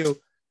being you.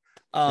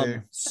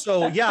 Okay.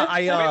 So yeah,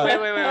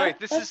 Wait.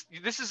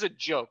 This is a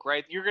joke,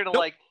 right? You're gonna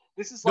like.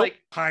 This is Nope. like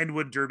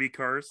Pinewood Derby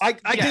cars. I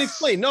can Yes.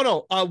 explain. No.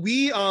 No, what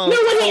he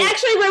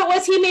actually wrote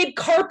was he made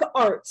carp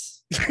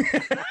arts.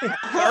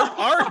 Carp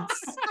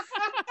arts.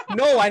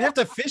 No, I'd have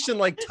to fish and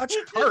like touch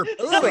carp.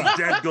 Ugh.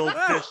 Dead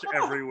goldfish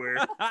everywhere.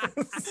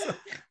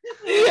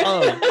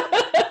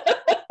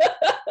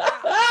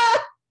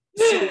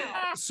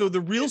 So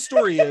the real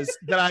story is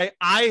that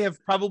I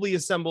have probably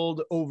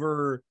assembled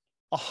over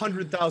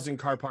 100,000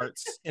 car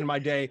parts in my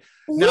day.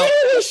 Now,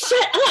 Literally,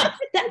 shut up.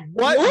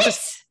 What?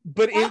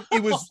 But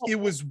it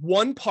was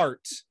one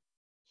part.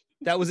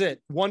 That was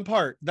it. One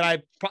part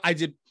that I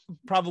did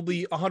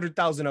probably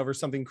 100,000 of or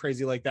something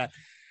crazy like that.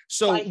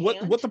 So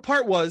what the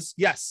part was,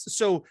 yes.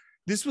 So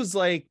this was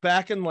like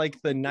back in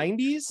like the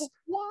 90s,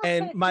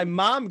 and my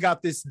mom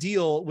got this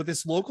deal with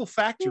this local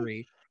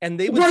factory, and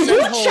they would Were you send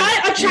a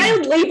home-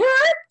 child laborer?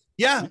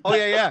 Yeah. Oh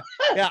yeah.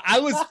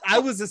 I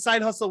was a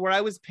side hustle where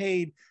I was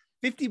paid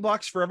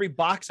 $50 for every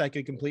box I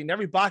could complete, and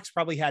every box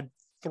probably had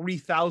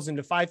 3,000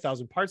 to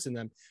 5,000 parts in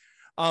them.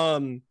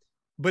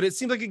 But it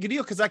seemed like a good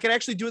deal because I could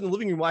actually do it in the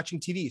living room watching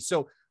TV.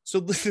 So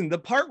listen, the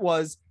part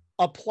was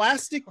a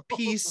plastic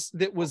piece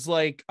that was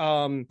like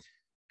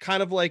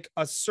kind of like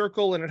a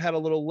circle, and it had a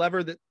little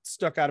lever that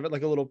stuck out of it,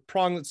 like a little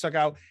prong that stuck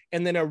out,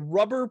 and then a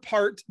rubber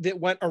part that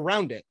went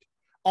around it,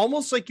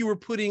 almost like you were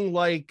putting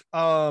like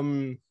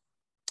you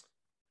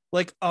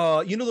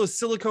know those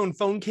silicone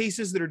phone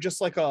cases that are just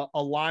like a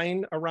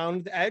line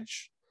around the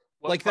edge.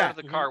 what like part that.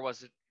 of the car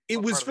was it? It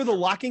What was part of for the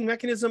locking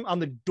mechanism on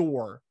the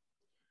door.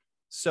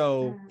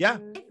 So yeah.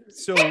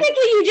 So Technically,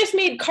 you just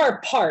made car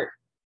part.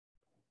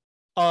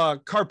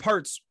 car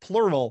parts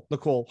plural,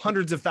 Nicole,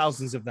 hundreds of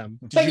thousands of them.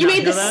 Did But you not made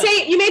hear the that?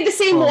 same. You made the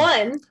same Oh.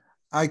 one.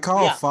 I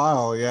call Yeah.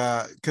 file,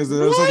 yeah, because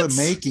there's What? other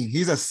making.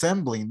 He's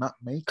assembling, not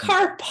making.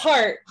 Car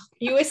part.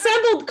 You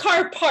assembled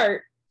car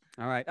part.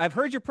 All right, I've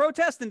heard your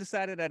protest and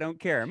decided I don't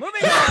care.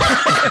 Moving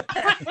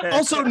on.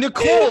 Also,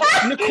 Nicole, you're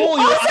Also,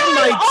 on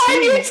my on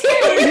team. your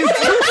team. What are you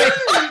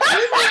doing?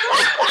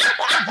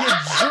 You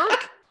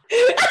jerk.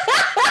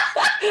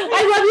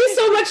 I love you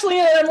so much,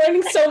 Leah. I'm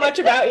learning so much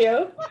about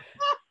you.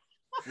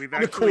 We've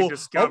actually Nicole,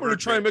 discovered. I'm going to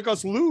try and make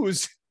us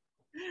lose.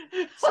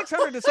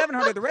 600 to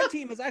 700. The red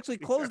team has actually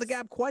closed the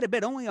gap quite a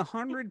bit, only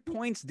 100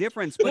 points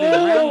difference. But in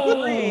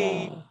round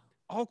 3,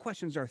 all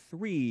questions are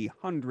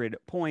 300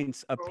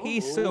 points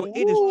apiece. So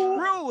it is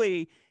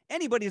truly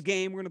anybody's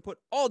game. We're going to put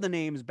all the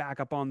names back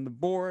up on the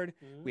board.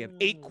 We have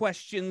 8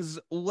 questions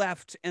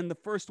left, and the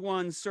first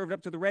one served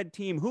up to the red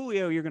team.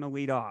 Julio, you're going to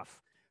lead off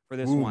for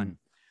this one.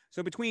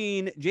 So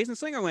between Jason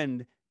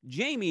Slingerland,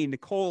 Jamie,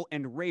 Nicole,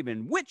 and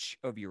Raven, which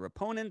of your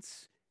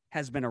opponents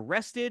has been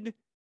arrested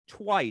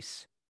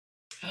twice?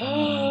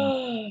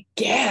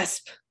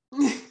 Gasp.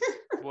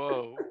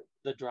 Whoa.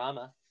 The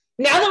drama.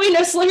 Now that we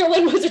know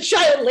Slingerland was a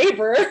child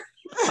laborer.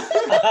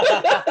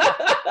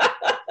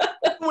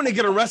 I want to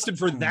get arrested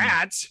for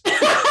that.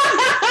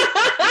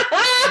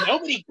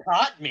 Nobody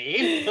caught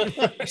me.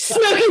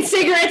 Smoking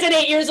cigarettes at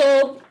 8 years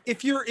old.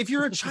 If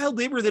you're a child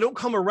laborer, they don't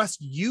come arrest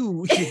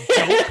you. You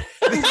don't.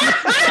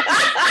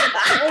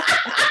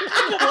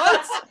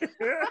 What?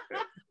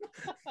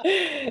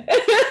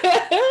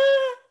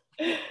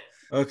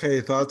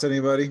 Okay, thoughts,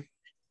 anybody?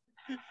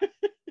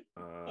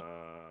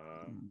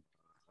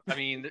 I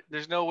mean,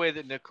 there's no way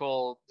that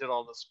Nicole did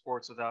all the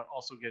sports without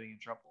also getting in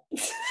trouble.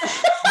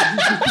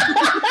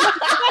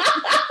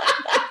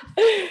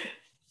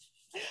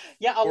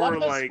 Yeah, a lot of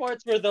those like-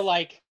 sports were the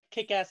like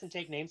kick ass and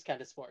take names kind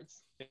of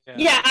sports.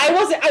 Yeah,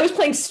 I was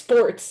playing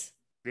sports.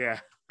 Yeah.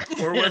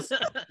 Or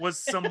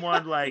was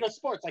someone like No,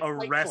 sports, like Fight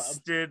Club.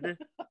 arrested?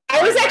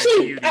 I was by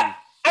actually Beauty?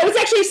 I was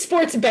actually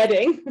sports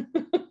betting.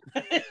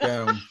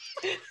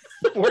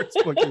 Sports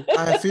booking.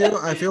 I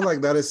feel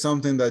like that is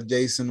something that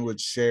Jason would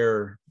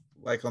share,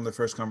 like on the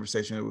first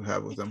conversation we would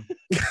have with him.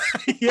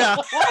 Yeah.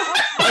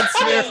 That's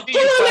fair.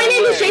 Hello, my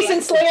name is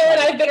Jason Slayer, and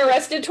I've been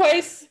arrested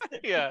twice.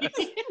 Yeah.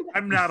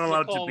 I'm not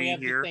allowed Nicole, to we be have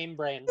here. The same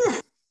brain.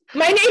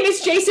 My name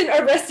is Jason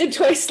Arrested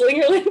Twice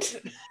Slingerland.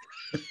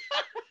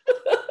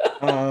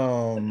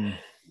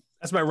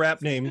 That's my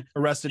rap name.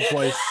 Arrested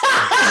Twice.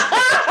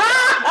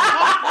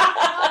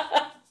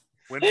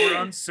 When we're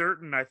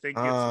uncertain, I think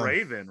it's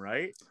Raven,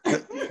 right?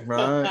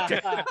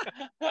 Right.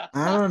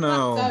 I don't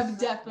know. I've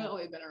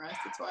definitely been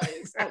arrested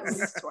twice, at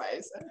least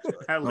twice.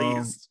 Actually. At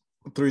least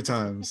 3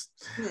 times.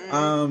 That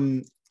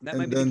and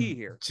might be the then key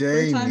here.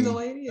 3 times a Jamie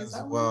lady, is as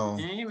that well.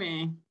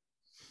 Jamie.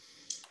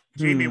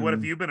 Jamie, what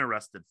have you been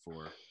arrested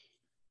for?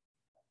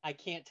 I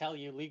can't tell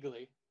you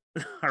legally.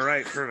 All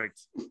right,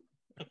 perfect.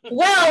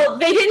 Well,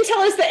 they didn't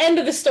tell us the end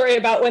of the story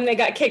about when they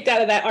got kicked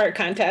out of that art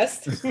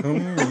contest.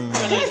 When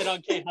I did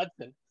on Kate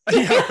Hudson.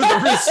 Yeah,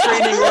 the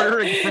restraining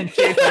order from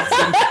Kate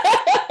Hudson.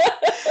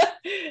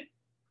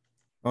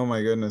 Oh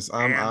my goodness.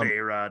 And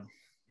A-Rod.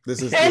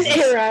 This is And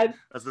A-Rod.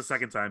 That's the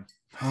second time.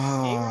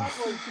 A-Rod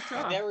was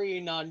very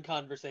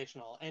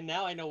non-conversational, and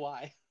now I know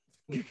why.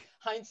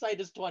 Hindsight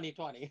is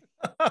 2020.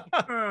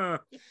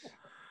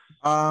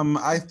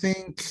 I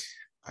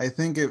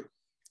think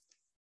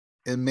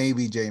it may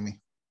be Jamie.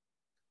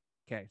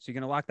 Okay, so you're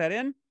gonna lock that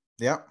in?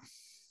 Yep.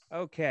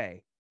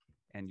 Okay.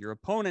 And your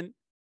opponent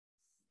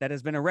that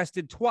has been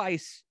arrested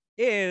twice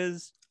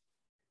is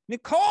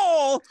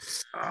Nicole.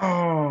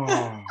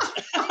 Oh.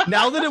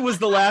 Now that it was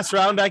the last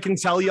round, I can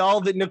tell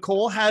y'all that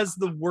Nicole has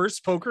the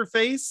worst poker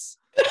face.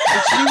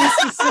 And she was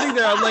just sitting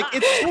there. I'm like,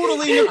 it's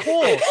totally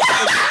Nicole. Like,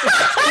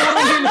 it's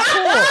totally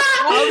Nicole.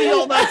 How do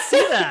y'all not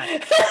see that?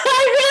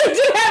 I really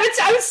do have it.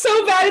 I'm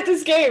so bad at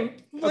this game.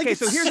 Like, Okay,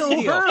 so it's here's the so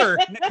deal. her.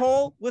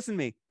 Nicole, listen to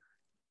me.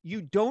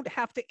 You don't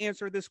have to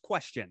answer this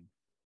question.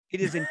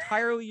 It is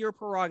entirely your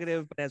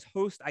prerogative, but as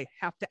host, I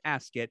have to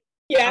ask it.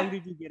 Yeah. How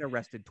did you get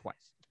arrested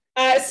twice?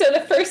 So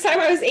the first time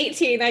I was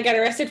 18, I got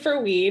arrested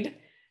for weed,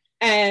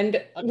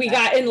 and we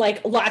got in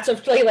like lots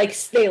of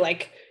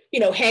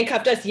they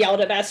handcuffed us,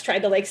 yelled at us, tried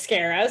to like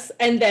scare us,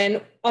 and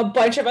then a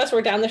bunch of us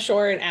were down the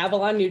shore in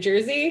Avalon, New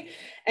Jersey,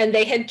 and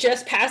they had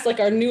just passed like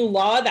our new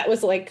law that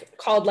was like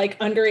called like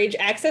underage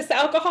access to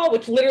alcohol,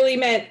 which literally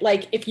meant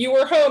like if you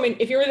were home and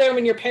if you were there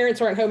when your parents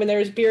weren't home and there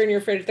was beer in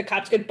your fridge, the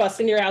cops could bust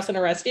into your house and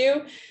arrest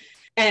you.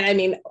 And I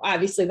mean,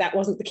 obviously that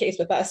wasn't the case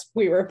with us.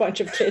 We were a bunch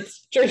of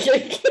kids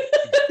drinking.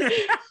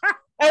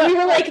 And we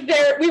were like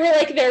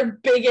their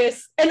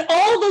biggest, and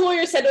all the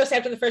lawyers said to us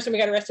after the first time we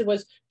got arrested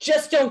was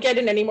just don't get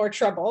in any more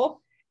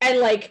trouble. And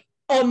like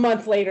a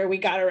month later we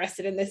got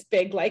arrested in this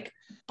big like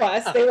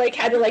bus. They like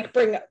had to like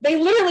they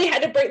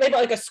brought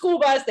like a school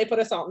bus. They put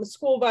us all in the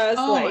school bus.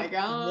 Oh like, my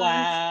god!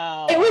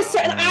 Wow. It was so,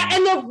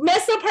 and the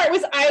messed up part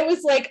was I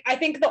was like, I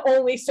think the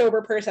only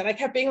sober person. I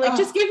kept being like,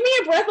 just give me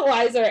a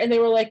breathalyzer. And they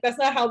were like, that's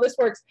not how this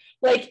works.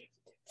 Like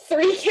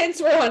 3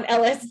 kids were on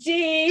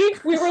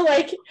LSD. We were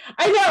like,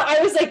 I know. I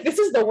was like, this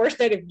is the worst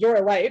night of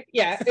your life.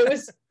 Yeah, it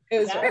was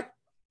rough.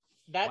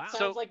 That Wow. sounds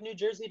So- like New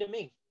Jersey to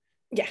me.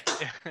 Yeah.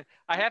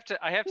 I have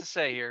to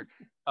say here,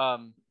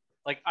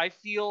 like I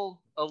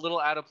feel a little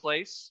out of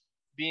place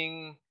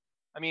being.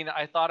 I mean,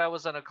 I thought I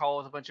was on a call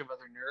with a bunch of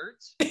other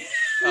nerds.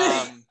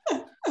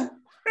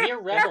 We're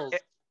rebels.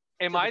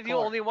 Am to I the the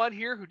core. only one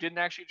here who didn't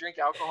actually drink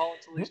alcohol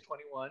until he's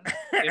 21?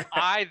 Am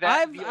I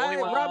the only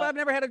one? Rob, I've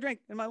never had a drink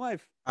in my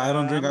life. I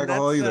don't drink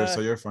alcohol that's, either, so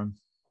you're fine.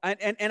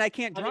 And I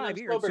can't I mean, drive I'm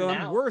either, sober so I'm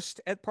now.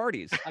 worst at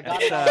parties. I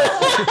got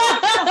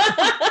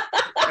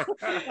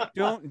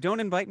Don't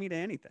invite me to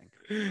anything.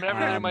 I'm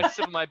having my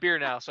sip of my beer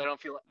now, so I don't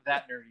feel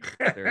that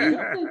nerdy. There you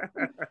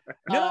go.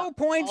 No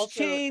points also-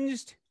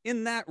 changed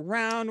in that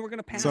round. We're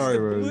gonna pass Sorry,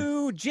 the Rudy.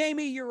 blue.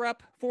 Jamie, you're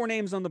up. 4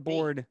 names on the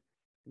board.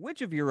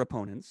 Which of your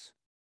opponents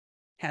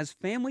has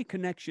family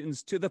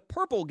connections to the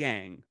Purple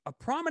Gang, a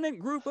prominent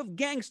group of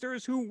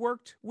gangsters who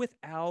worked with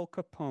Al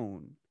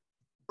Capone?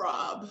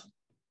 Rob.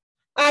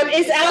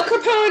 Is Al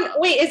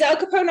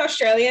Capone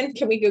Australian?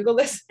 Can we Google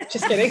this?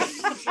 Just kidding.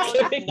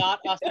 It's not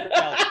Australian.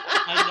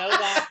 I know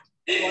that.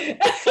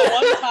 It's the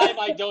one time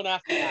I don't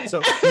have to ask.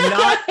 So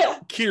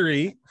not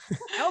Kiri.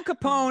 Al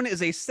Capone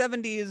is a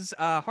 70s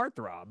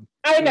heartthrob.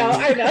 I know.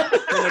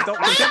 An adult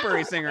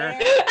contemporary singer.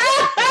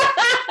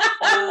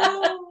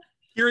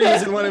 Kiri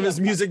is in one of his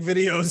music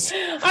videos.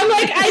 I'm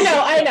like,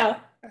 I know.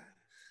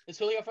 Is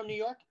Julio from New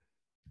York?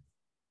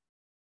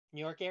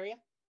 New York area?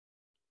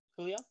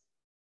 Julio?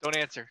 Don't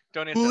answer.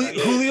 Don't answer. that.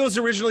 Julio's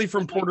originally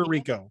from Puerto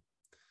Rico.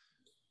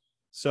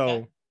 So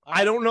Okay.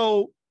 I don't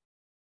know.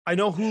 I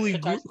know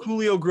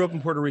Julio grew up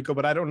in Puerto Rico,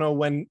 but I don't know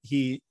when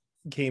he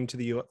came to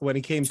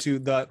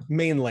the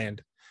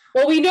mainland.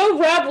 Well, we know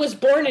Rob was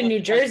born in New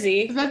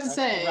Jersey. I was about to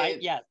say.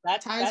 Right, yeah,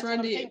 that's what I'm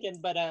Randy. thinking.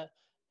 But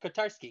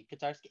Kotarski.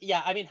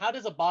 Yeah, I mean, how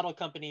does a bottle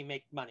company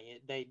make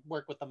money? They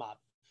work with the mob.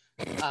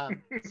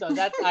 So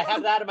I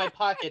have that in my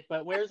pocket.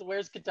 But where's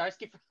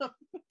Kotarski from?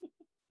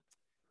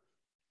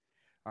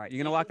 All right, you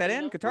gonna lock that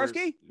in,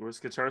 Kotarski? Where's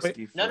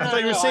Kotarski from? No, I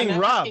thought you were saying I'm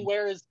Rob. asking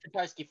where is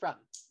Kotarski from?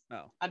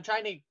 Oh, I'm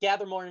trying to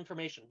gather more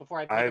information before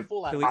I play the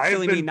fool out. Silly- I've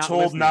silly me been not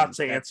told listening. not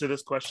to answer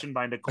this question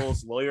by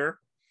Nicole's lawyer.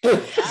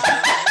 Jason,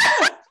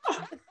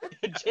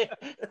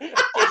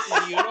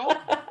 do you know?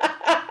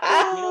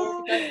 You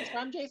know where Kotarski's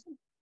from, Jason?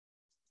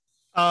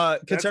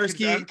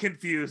 Kotarski. I'm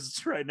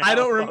confused right now. I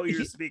don't who remember.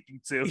 you're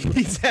speaking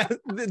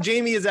to.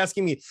 Jamie is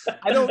asking me.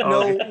 I don't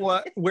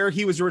know where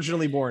he was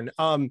originally born.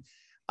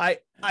 I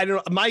don't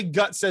know. My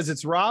gut says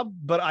it's Rob,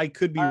 but I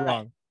could be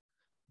wrong.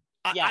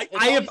 Yeah,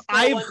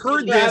 I've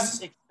heard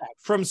this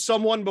from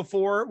someone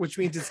before, which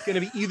means it's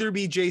going to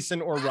be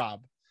Jason or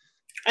Rob.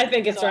 I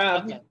think it's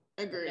Rob. Okay.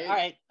 Agreed. All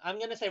right, I'm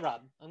gonna say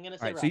Rob. all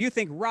right. So you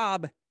think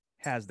Rob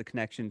has the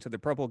connection to the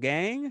Purple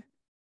Gang?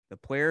 The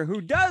player who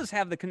does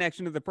have the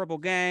connection to the Purple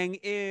Gang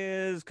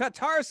is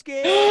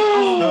Kotarski.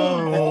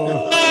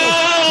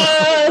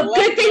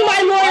 Good thing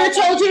my lawyer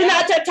told you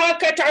not to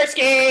talk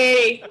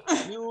Kotarski.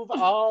 You've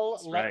all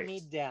That's let right. me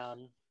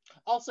down.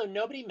 Also,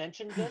 nobody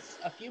mentioned this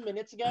a few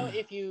minutes ago.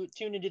 If you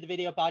tune into the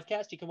video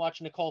podcast, you can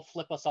watch Nicole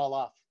flip us all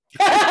off.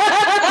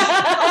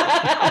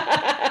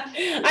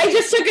 I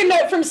just took a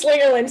note from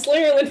Slingerland.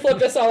 Slingerland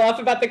flipped us all off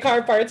about the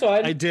car parts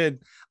one. I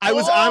did. I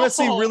was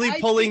honestly Oh, really I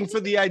pulling didn't for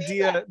the see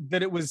idea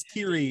that it was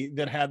Kiri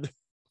that had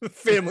the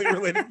family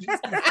related.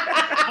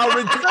 How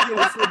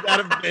ridiculous would that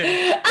have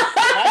been?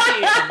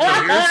 So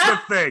here's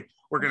the thing.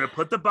 We're going to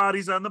put the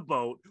bodies on the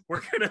boat.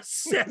 We're going to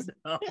send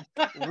them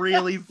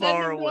really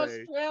far Send them to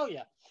away.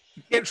 Australia.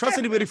 You can't trust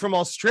anybody from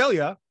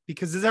Australia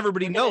because, as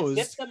everybody We're gonna knows,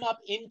 zip them up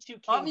into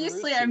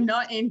Obviously, kangaroo I'm suits.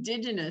 not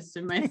indigenous,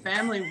 and my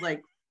family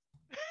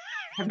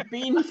have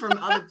been from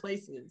other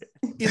places.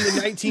 in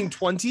the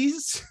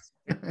 1920s.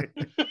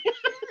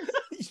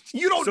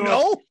 You don't So-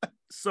 know?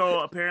 So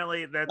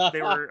apparently that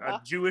they were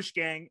a Jewish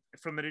gang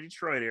from the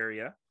Detroit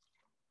area.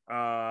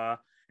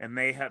 And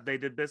they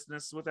did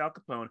business with Al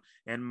Capone.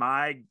 And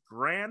my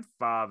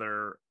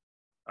grandfather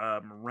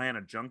ran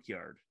a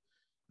junkyard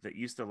that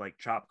used to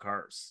chop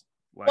cars.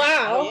 Wow.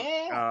 Oh,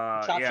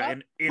 yeah. Chop yeah, shop?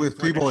 in With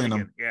Flint, people in Michigan.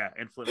 them. Yeah,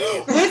 in Flint.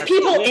 Michigan. With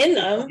people in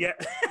them. Yeah.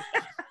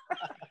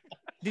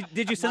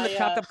 Did you send the My,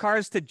 chopped up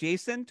cars to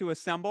Jason to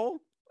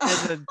assemble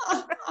as a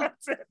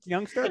That's it.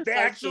 youngster? They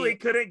actually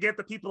couldn't get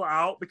the people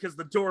out because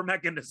the door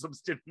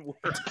mechanisms didn't work.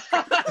 they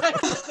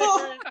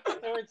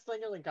were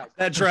Slingerland cars.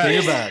 That Bring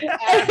it tracks. back.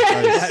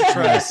 That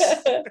tracks.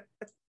 All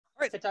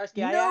right,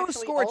 Kotarski, I no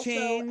actually score also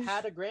change.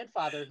 had a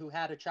grandfather who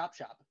had a chop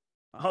shop.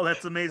 Oh,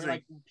 that's They were amazing.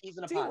 like peas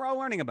in a See, pot. we're all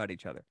learning about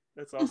each other.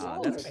 That's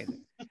awesome. That's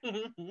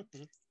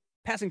amazing.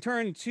 Passing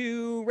turn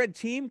to red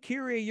team.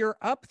 Kiri, you're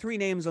up. 3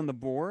 names on the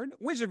board.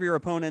 Which of your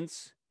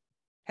opponents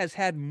has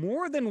had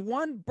more than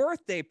one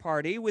birthday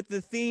party with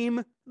the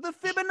theme the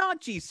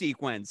Fibonacci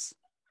sequence?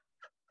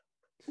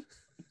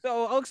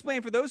 So I'll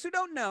explain for those who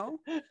don't know.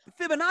 The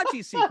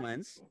Fibonacci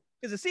sequence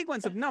is a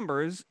sequence of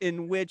numbers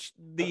in which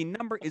the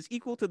number is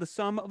equal to the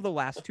sum of the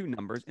last 2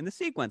 numbers in the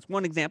sequence.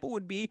 One example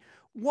would be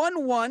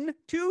 1, 1,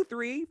 2,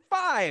 3,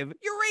 5.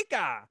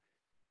 Eureka!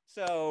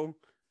 So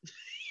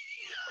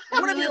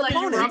one of Really your like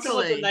opponents That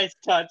was a nice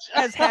touch.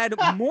 has had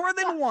more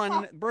than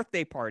one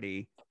birthday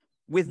party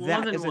with More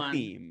that than as a one.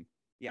 theme.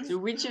 Yeah. So,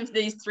 which of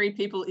these 3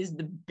 people is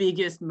the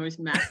biggest, most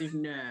massive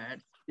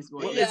nerd? Is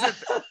what Well, you're is it-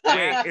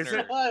 wait, is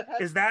it-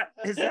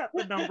 That's Is that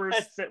the numbers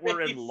That's that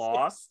were in face.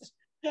 Lost?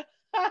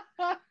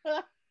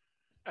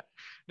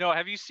 No,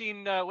 have you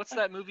seen what's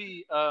that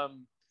movie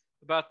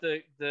about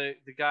the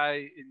guy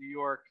in New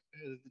York,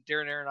 the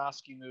Darren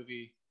Aronofsky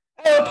movie?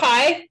 Oh,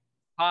 pie.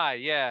 Hi,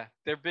 yeah,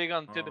 they're big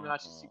on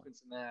Fibonacci Oh.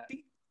 sequence and that.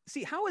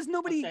 See, how has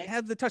nobody Okay.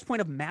 have the touch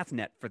point of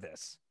MathNet for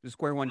this? The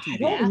Square One I TV.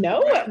 don't know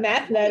what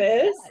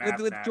MathNet is. With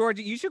MathNet.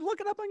 Georgia, you should look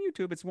it up on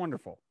YouTube. It's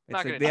wonderful. It's Not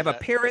like gonna they do have a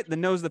that. parrot that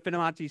knows the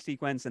Fibonacci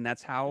sequence, and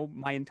that's how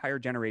my entire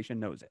generation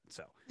knows it.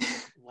 So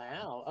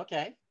Wow.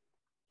 Okay.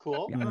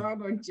 Cool. Yeah.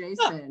 Rob or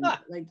Jason?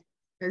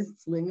 Has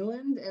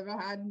Slingerland ever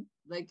had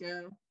a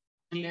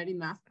nerdy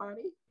math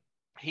party?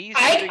 He's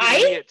I- too big an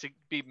idiot to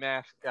be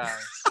math guy.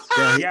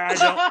 Yeah,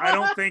 I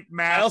don't think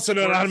Matt. I also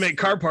don't know how to make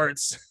car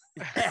parts.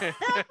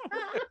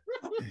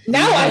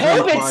 Now I He's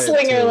hope very it's quiet, too.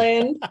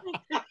 Slingerland.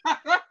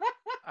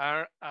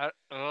 ugh.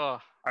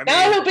 I Now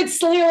I mean, hope it's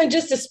Slingerland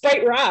just to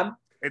spite Rob.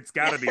 it's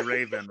got to be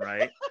Raven,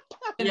 right?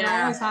 It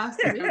always has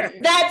to be.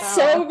 That's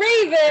so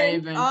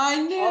Raven. I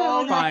knew.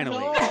 Oh, Finally,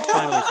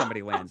 finally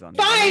somebody lands on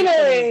that.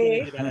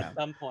 Finally. Do that at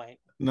some point.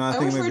 No, I I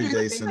think wish we were maybe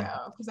doing Jason.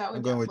 bingo, 'cause that would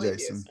I'm going with definitely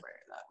be a Jason. square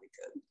that we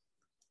could.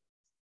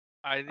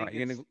 I think All right,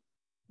 you're it's gonna-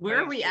 Where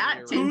are we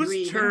at? Tim? Do we Whose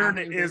even turn have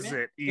an is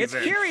agreement? it? Even? It's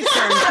Kiri's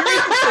turn.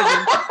 Kiri's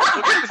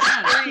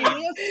decision.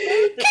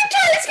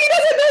 Katarsky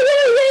doesn't know what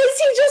it is.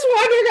 He's just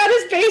wandering around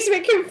his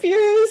basement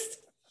confused.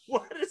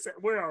 What is it?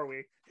 Where are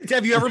we?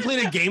 Have you ever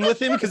played a game with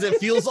him? Because it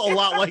feels a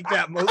lot like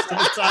that most of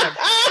the time.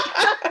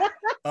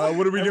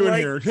 What are we doing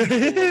here?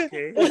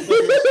 Okay.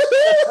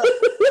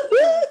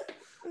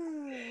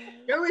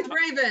 Go with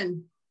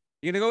Raven.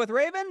 You gonna go with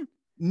Raven?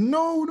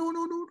 No.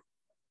 No.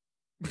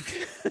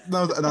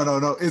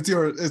 It's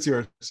yours.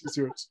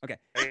 Okay.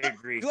 I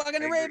agree. You log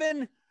into I agree. Raven.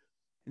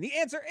 And the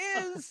answer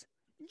is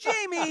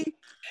Jamie.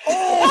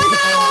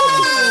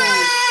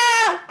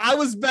 I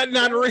was betting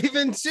on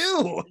Raven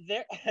too.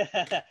 There,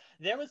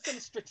 there was some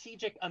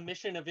strategic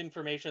omission of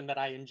information that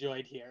I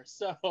enjoyed here.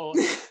 So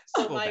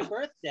my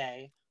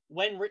birthday,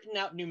 when written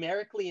out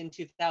numerically in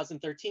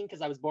 2013,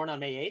 because I was born on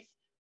May 8th,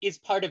 is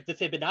part of the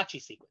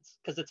Fibonacci sequence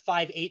because it's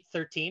 5, 8,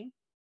 13.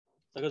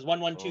 So it goes 1,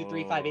 1, 2,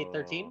 3, 5, 8,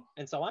 13,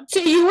 and so on. So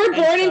you were And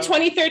born in so-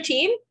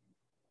 2013?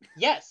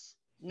 Yes.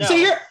 No. So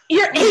you're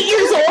 8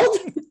 years old?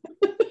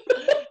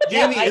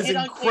 Jamie I is hit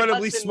on Kate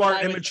incredibly Hudson smart when I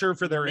and was mature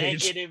for their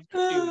age.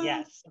 -2,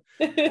 yes.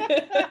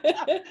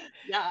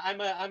 Yeah,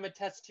 I'm a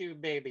test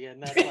tube baby,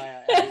 and that's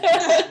why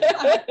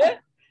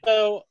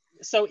I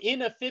so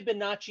in a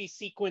Fibonacci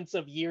sequence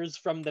of years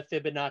from the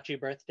Fibonacci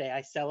birthday,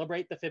 I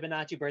celebrate the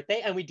Fibonacci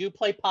birthday, and we do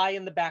play Pi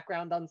in the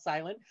background on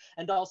silent,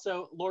 and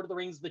also Lord of the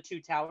Rings: The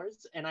Two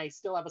Towers, and I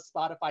still have a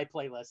Spotify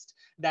playlist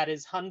that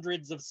is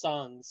hundreds of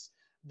songs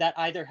that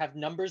either have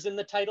numbers in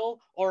the title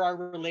or are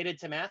related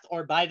to math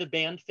or by the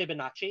band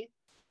Fibonacci.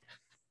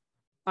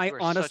 I You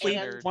are honestly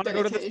such a nerd. want to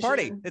go to this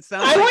party. Dedication. It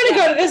sounds I like want to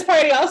go to this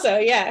party also,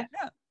 yeah.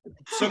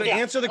 So to Yeah.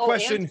 answer the Oh,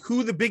 question, and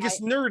who the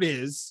biggest nerd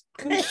is,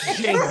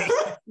 Jamie.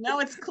 No,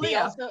 it's The,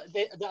 Cleo.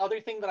 the other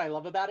thing that I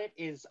love about it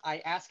is I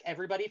ask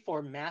everybody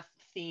for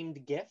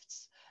math-themed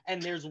gifts,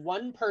 and there's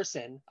one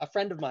person, a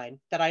friend of mine,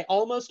 that I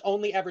almost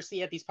only ever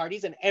see at these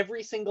parties, and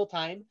every single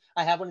time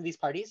I have one of these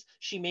parties,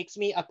 she makes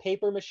me a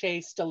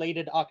paper-mache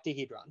stellated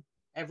octahedron.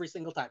 Every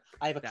single time.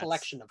 I have a That's-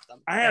 collection of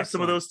them. I have some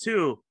of Excellent. those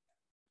too.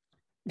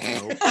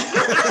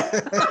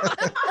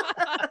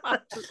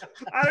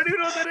 I don't even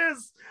know what that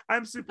is.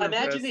 I'm super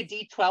Imagine impressed.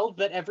 a D12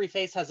 that every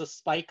face has a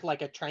spike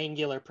like a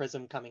triangular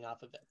prism coming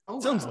off of it. Oh,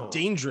 Sounds wow.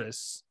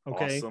 dangerous.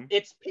 Okay. Awesome.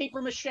 It's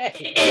paper-mache.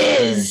 It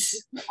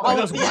is. All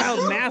those of these wild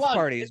are math plugs.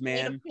 parties, It's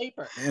made of man.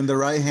 Paper. In the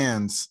right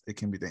hands, it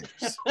can be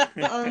dangerous.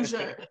 I'm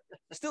sure.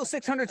 Still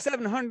 600,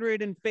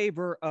 700 in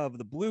favor of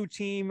the blue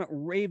team.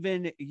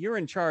 Raven, you're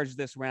in charge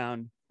this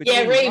round.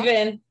 Yeah, Between Rob-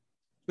 Raven.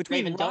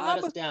 Between Raven, don't let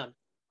Rob, us down.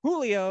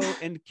 Julio,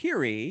 and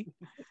Kiri,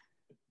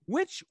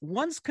 which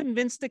once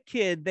convinced a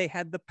kid they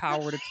had the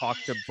power to talk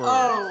to birds.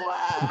 Oh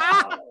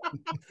wow.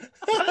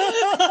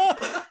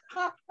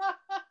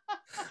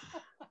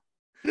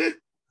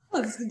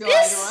 This could go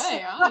This- either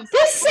way, honestly.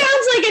 This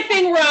sounds like a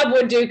thing Rob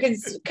would do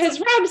because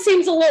Rob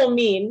seems a little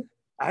mean.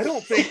 I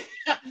don't think.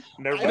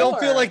 Never I mind. don't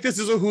feel like this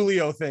is a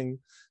Julio thing.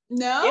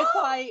 No. If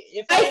I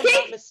I am think-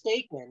 not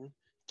mistaken,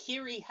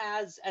 Kiri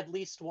has at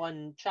least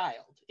one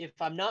child. If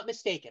I'm not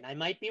mistaken, I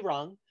might be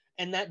wrong,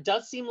 and that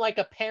does seem like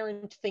a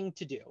parent thing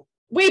to do.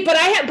 Wait, but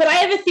I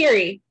have a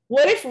theory.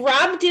 What if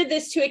Rob did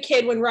this to a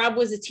kid when Rob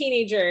was a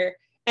teenager,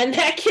 and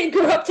that kid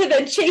grew up to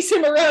then chase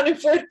him around in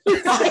front of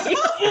his face?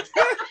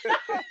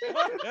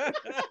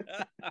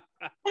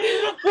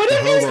 What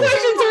if these hobo.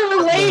 questions are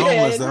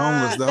related? The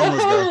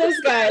homeless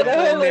guy. The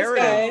whole homeless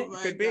narrative. guy. Oh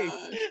my Could be.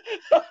 God.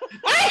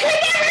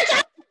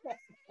 I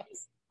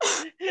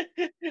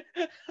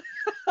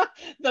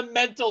The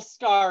mental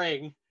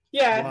scarring.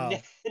 Yeah.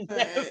 Wow.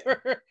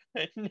 Never.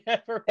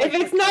 If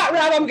it's not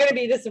Rob, I'm gonna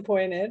be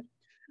disappointed.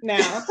 Now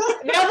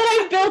that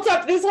I've built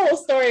up this whole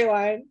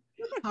storyline.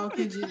 How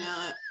could you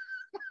not?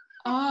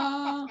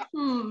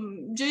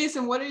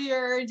 Jason, do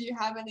you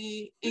have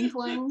any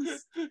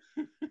inklings?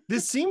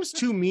 This seems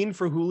too mean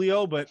for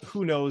Julio, but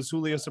who knows?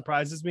 Julio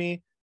surprises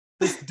me.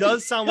 This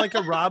does sound like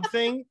a Rob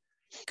thing.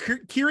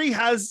 Kiri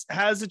has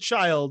a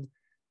child,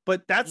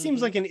 but that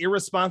seems like an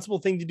irresponsible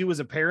thing to do as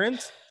a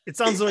parent. It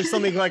sounds like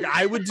something like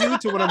I would do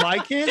to one of my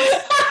kids.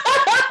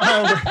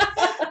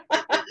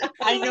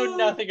 I know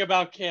nothing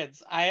about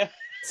kids. I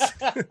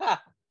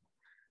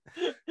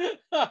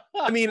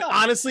mean,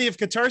 honestly, if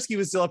Katarsky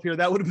was still up here,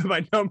 that would have been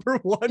my number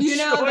one You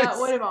know, choice. that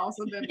would have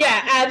also been.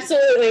 Yeah,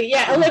 absolutely.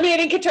 Yeah,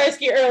 eliminating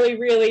Katarsky early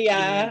really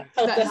helped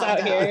That us out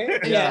helped here.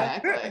 Yeah.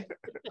 Exactly.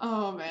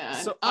 Oh man.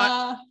 So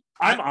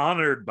I'm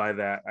honored by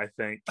that. I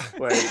think.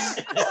 Like,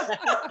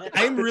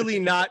 I'm really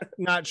not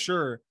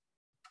sure.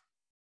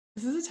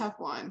 This is a tough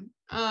one.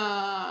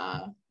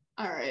 All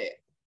right.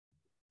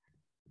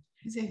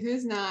 Say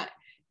who's not.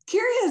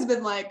 Kiri has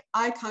been like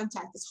eye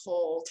contact this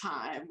whole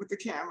time with the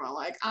camera.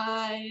 Like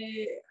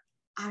I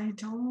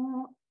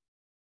don't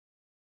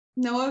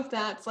know if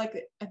that's like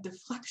a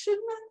deflection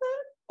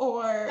method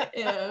or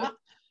if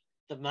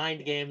The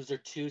mind games are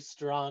too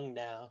strong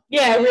now.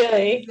 Yeah,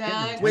 really.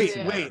 Exactly.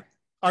 Wait.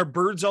 Are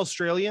birds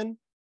Australian?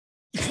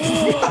 Do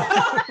they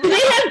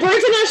have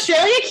birds in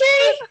Australia,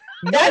 Carrie?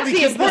 That's the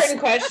because important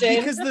question.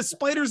 Because the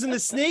spiders and the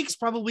snakes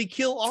probably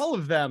kill all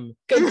of them.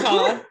 Good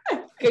call.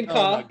 Good Oh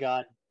call. my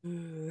god.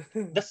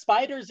 The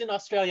spiders in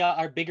Australia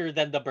are bigger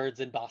than the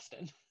birds in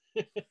Boston.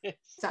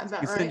 Sounds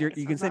about You can right. send your,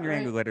 you can Sounds send your about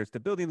angry right. letters to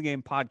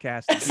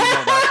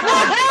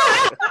buildingthegamepodcast@gmail.com.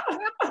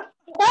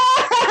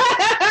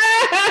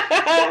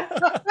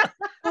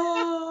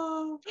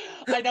 Oh.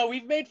 I know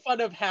we've made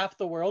fun of half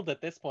the world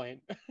at this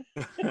point.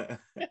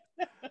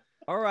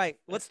 All right,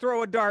 let's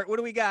throw a dart. What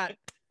do we got?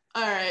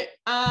 All right.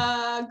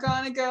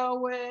 Gonna go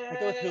with. I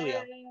go with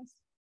Julio.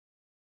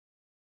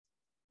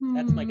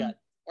 That's my gut.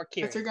 Or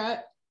Kiri. That's your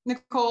gut.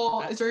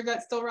 Nicole, is your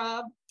gut still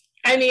Rob?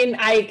 I mean,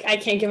 I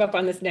can't give up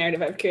on this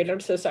narrative I've created. I'm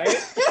so sorry.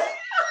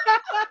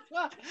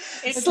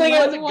 It's Slinger-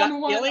 less a gut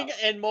feeling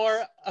and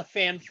more a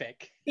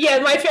fanfic. Yeah,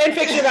 my fan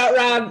fiction about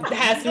Rob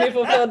has to be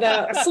fulfilled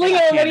now. Slinger,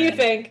 what do you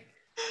think?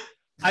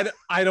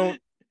 I don't.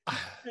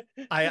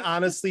 I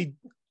honestly,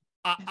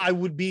 I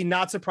would be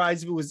not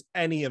surprised if it was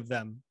any of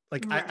them.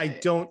 Like I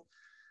Right. don't.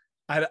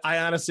 I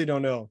honestly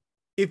don't know.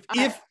 If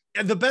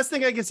the best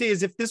thing I can say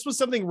is if this was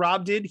something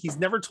Rob did, he's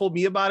never told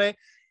me about it.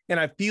 And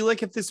I feel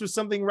like if this was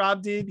something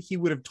Rob did, he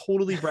would have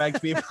totally bragged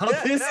to me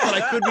about this, but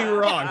I could be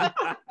wrong.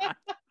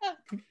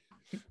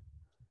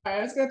 All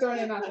right, I'm just gonna throw it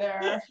in out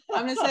there.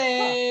 I'm gonna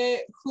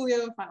say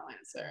Julio, final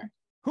answer.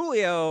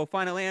 Julio,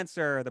 final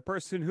answer. The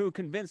person who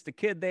convinced the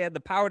kid they had the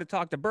power to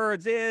talk to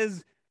birds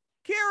is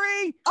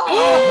Kiri.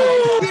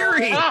 Oh,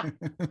 Kiri!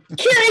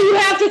 Kiri, you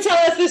have to tell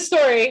us this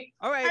story.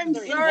 All right, I'm in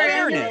sorry, I'm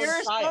fairness,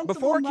 irresponsible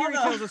before Kiri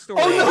mother. tells a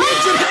story, Oh no!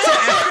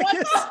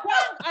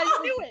 I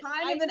knew it.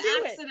 Kind I of an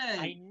knew it.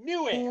 accident. I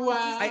knew it.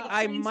 Wow.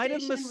 I might have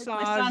PlayStation with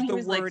my son, massaged he the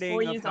was like 4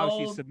 wording of years how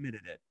she old.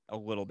 submitted it a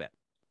little bit.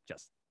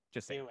 Just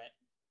saying. Knew it.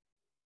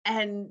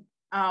 And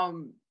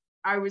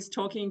I was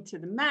talking to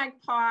the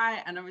magpie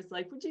and I was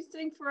like, would you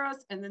sing for us?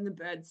 And then the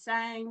bird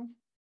sang.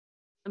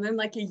 And then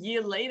like a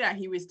year later,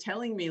 he was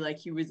telling me like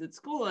he was at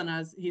school and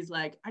he's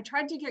like, I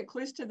tried to get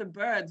close to the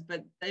birds,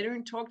 but they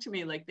don't talk to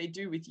me like they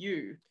do with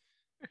you.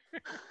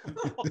 Just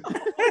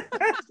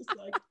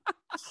like,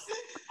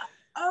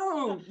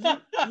 oh,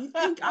 you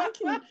think I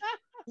can?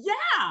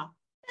 Yeah.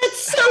 That's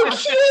so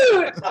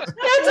cute.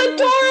 That's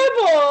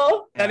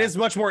adorable. That is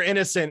much more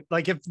innocent.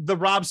 Like if the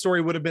Rob story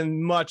would have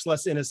been much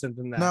less innocent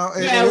than that. No,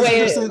 Yeah, it is wait,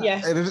 interesting.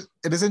 yeah.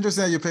 It is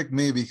interesting that you picked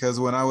me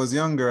because when I was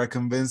younger, I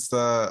convinced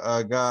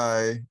a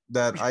guy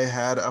that I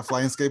had a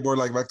flying skateboard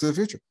like Back to the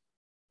Future.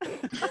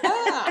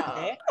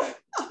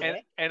 Yeah.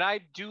 And I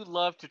do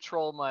love to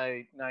troll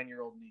my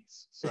 9-year-old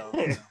niece. So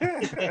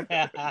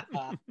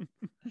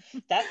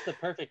That's the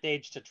perfect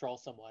age to troll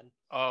someone.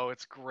 oh,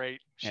 it's great.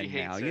 She And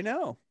hates now it. you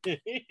know.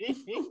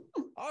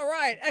 All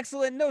right,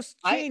 excellent. No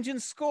change in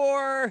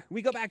score.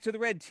 We go back to the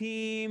red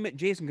team.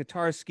 Jason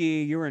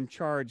Kotarski, you're in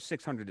charge,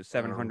 600 to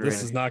 700.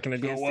 This is not going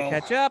to go Chance well. to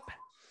catch up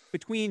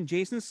between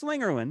Jason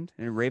Slingerland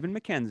and Raven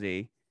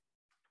McKenzie.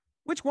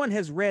 Which one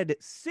has read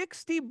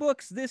 60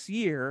 books this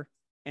year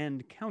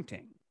and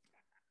counting?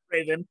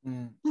 Raven.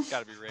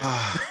 Gotta be Raven.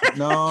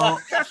 No,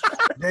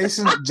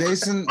 Jason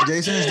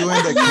is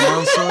doing the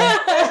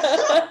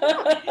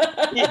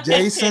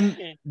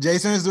counseling.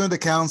 Jason is doing the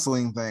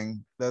counseling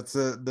thing. That's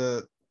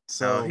the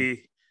so No,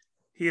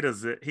 he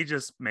does it. He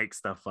just makes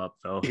stuff up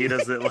though. He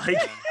doesn't like.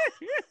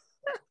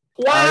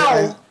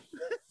 Wow.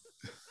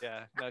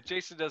 Yeah. No,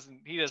 Jason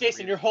doesn't. He doesn't.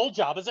 Jason, read your it. whole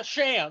job is a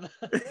sham.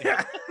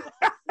 Yeah.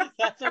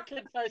 That's what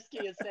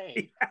Katarski is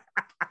saying.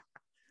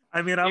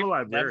 I mean, I'm a That's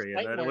librarian.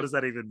 quite What nice. does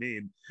that even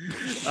mean?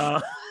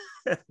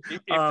 If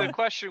the Um,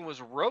 question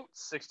was wrote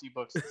 60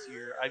 books this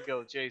year, I'd go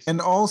with Jason.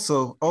 and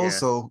also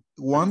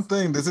one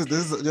thing. This is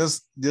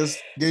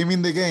just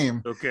gaming the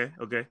game. Okay.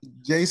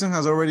 Jason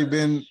has already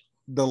been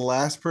the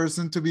last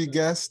person to be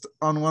guest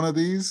on one of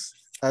these.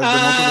 As the Oh,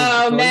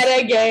 multiple choice.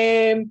 meta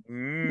game.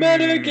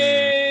 Meta Mm.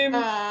 game.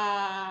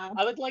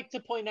 I would like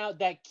to point out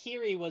that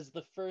Kiri was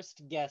the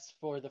first guest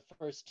for the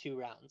first 2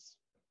 rounds.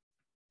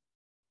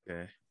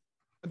 Okay.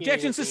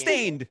 Objection was the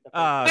sustained. answer.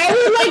 I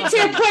would like to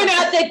point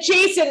out that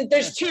Jason,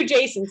 there's 2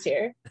 Jasons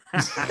here.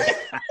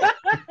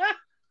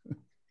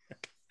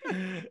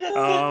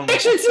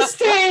 Objection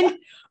sustained.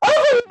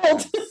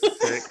 Overruled.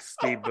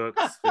 60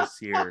 books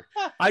this year.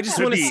 I just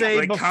Could want to be, say,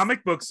 like,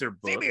 comic books are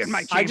books. Maybe in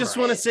my I just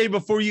chamber. want to say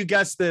before you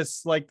guess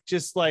this,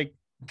 just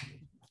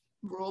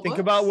Rule think books?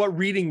 about what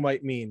reading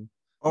might mean.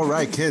 All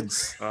right,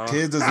 kids, Oh.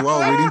 kids as well.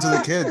 Reading to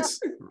the kids.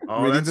 Oh,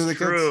 Reading that's to the kids.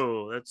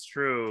 true. That's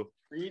true.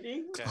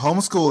 Reading?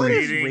 Homeschooling.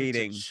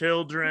 Reading to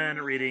children,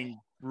 reading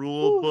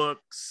rule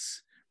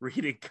books,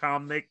 reading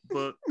comic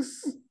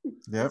books.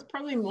 Yep. It's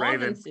probably more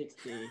Raven. than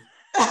 60.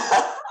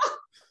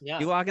 Yeah.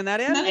 You locking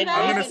that in? No, no, And no. I'm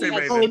gonna Raven say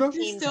has Raven. Oh, no.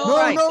 15 Still- No,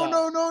 books,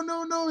 no,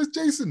 so- no. It's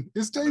Jason.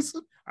 It's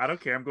Jason. I don't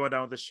care. I'm going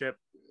down with the ship.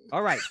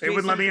 All right. They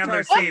wouldn't let me on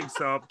their team,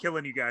 so I'm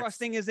killing you guys.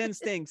 Trusting his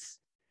instincts.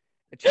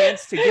 A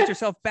chance to get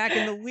yourself back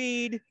in the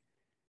lead.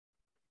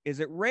 Is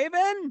it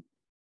Raven?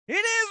 It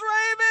is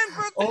Raven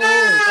for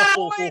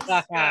Oh, points.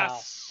 wow.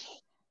 Yes.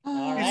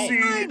 All You right.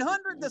 see,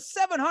 900 to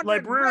 700.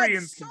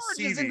 librarians Red can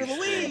see surges into the these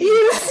lead.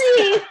 You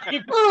see,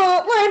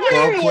 Well played,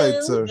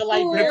 librarians. sir. The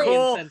librarian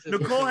Nicole, senses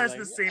Nicole are has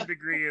tingling. the same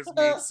degree as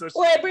me, so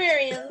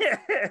Librarians.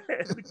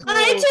 Nicole-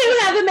 I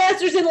too have a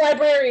master's in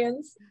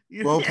librarians.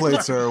 Well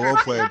played, sir. Well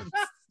played.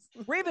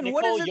 Raven,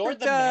 what Nicole, is it you're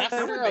that, the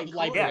master uh, of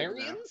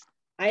librarians?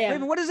 I am.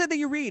 Raven, what is it that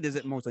you read? Is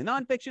it mostly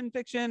nonfiction,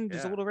 fiction,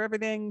 just a Yeah. little of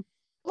everything?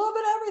 A little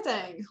bit of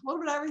everything. A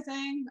little bit of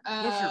everything.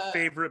 What's your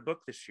favorite book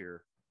this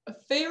year? A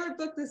favorite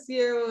book this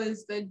year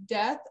was The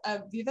Death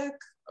of Vivek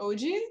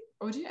Oji.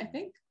 Oji, I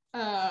think.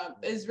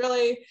 Is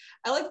really,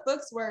 I like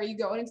books where you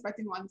go in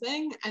expecting one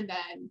thing and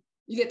then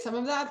you get some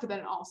of that, but then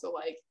it also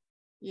like,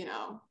 you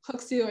know,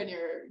 hooks you and you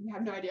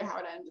have no idea how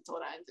it ends until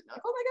it ends and you're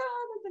like, oh my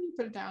God, and then you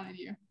put it down and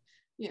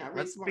you know, read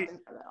Let's some be- more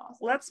things for that also.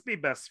 Let's be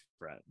best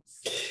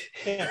friends.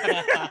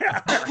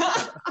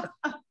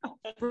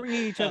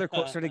 Bringing each other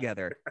closer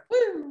together.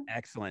 Woo.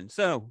 Excellent.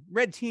 So,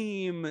 red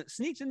team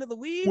sneaks into the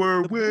lead.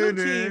 We're the blue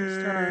team's winning.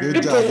 turn.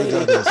 Good job. Good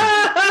job, Jason.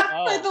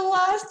 For the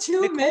last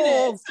 2 Nicole,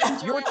 minutes.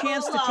 your Enjoy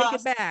chance the to take it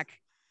loss. back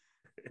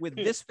with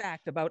this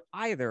fact about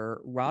either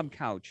Rob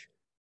Couch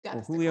or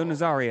Yes, Julio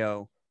Nicole.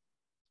 Nazario.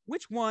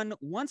 Which one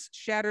once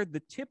shattered the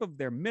tip of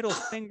their middle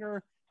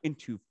finger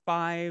into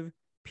 5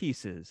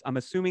 pieces? I'm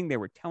assuming they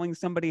were telling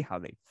somebody how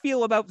they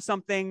feel about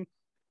something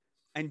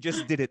and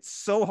just did it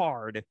so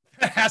hard.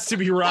 It has to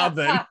be Rob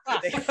then.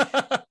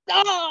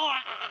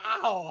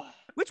 Oh!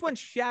 Which one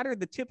shattered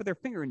the tip of their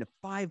finger into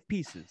 5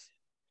 pieces?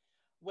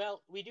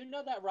 Well, we do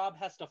know that Rob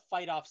has to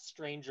fight off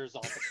strangers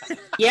all the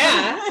time.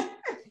 Yeah.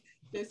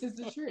 This is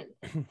the truth.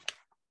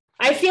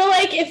 I feel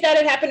like if that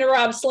had happened to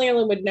Rob,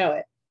 Slanlin would know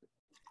it.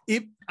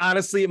 It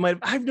honestly, it might.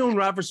 I've known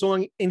Rob for so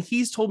long, and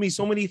he's told me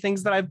so many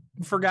things that I've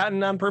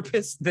forgotten on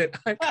purpose. That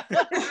I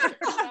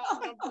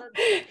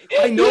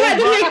know You had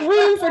to Rob- make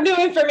room for new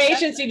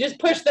information, so you just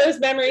push those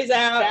memories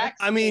out.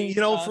 I mean, you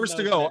know, Backspace on first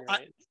to those go,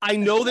 memories. I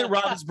know that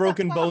Rob has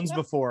broken bones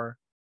before,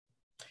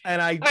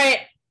 and I.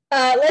 All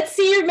right, let's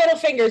see your middle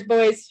fingers,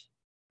 boys.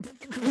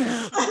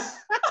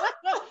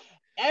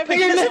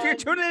 Everyone, If you're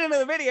tuning into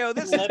the video,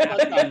 this is let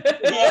us happening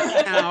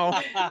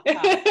know. now.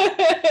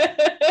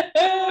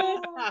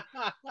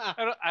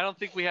 I don't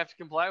think we have to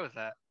comply with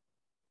that.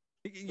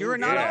 You're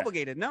not Yeah.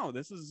 obligated. No,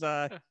 this is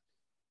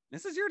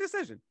your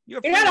decision. You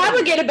have You're not free will.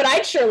 obligated, but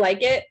I'd sure like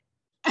it.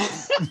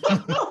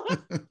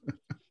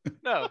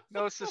 No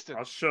assistance.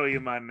 I'll show you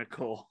mine,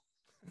 Nicole.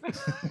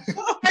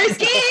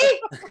 Katarsky!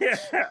 Yeah,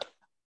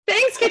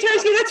 Thanks,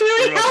 Katarsky. That's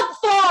really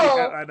helpful.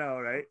 I know,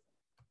 right?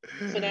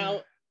 So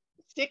now,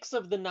 5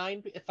 of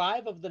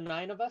the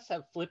 9 of us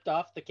have flipped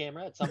off the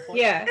camera at some point.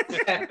 Yeah.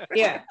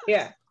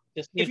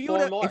 Just If need you 4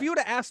 would more. have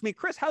asked me,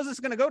 Chris, how's this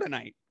going to go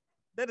tonight?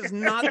 That is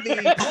not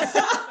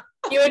the.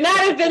 You would not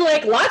have been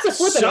like lots of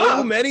flipping So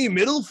off. many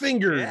middle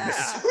fingers. Yeah.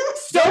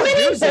 So many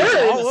Deuces birds.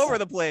 all over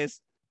the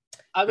place.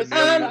 I was so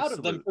Million proud of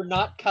them salute. for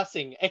not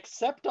cussing,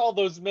 except all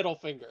those middle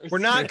fingers. We're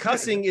not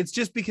cussing. It's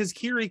just because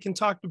Kiri can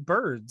talk to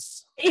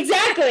birds.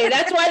 Exactly.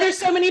 That's why there's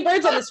so many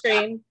birds on the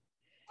screen.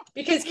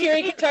 Because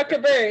Kiri can talk to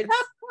birds.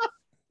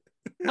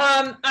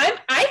 I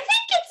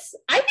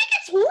think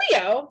it's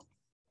Julio.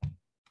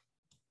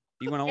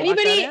 You want to lock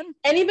that in?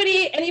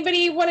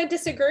 Anybody want to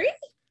disagree?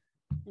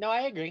 No,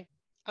 I agree.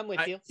 I'm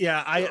with you.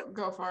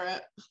 Go for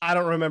it. I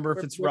don't remember if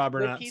We're- it's Rob or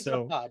we're not. peas in a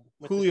So pod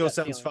with the Julio gut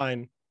sounds feeling.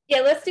 fine. Yeah,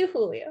 let's do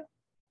Julio.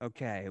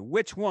 Okay,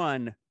 which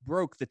one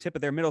broke the tip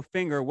of their middle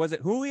finger? Was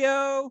it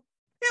Julio?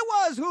 It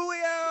was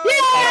Julio.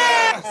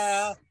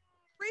 Yes!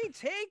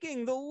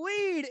 Retaking the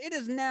lead. It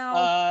is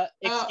now.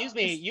 Excuse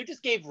me, you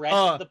just gave Red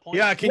the point.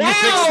 Yeah, can you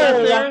fix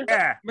that?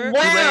 Yeah.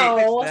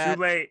 Wow.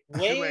 Too late.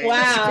 Wait.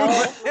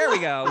 Wow. There we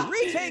go.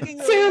 Retaking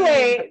the Too lead.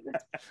 late.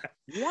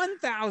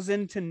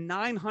 1,000 to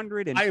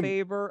 900 in I am-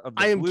 favor of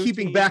the I am blue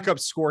keeping team. backup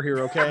score here,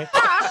 okay?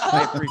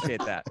 I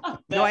appreciate that.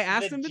 No, I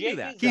asked him to do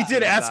that. He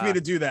did ask me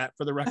to do that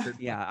for the record.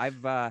 Yeah,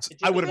 I've. I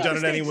would have done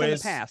it mistakes in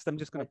anyways. the past. I'm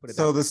just going to put it.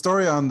 So down. the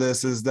story on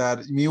this is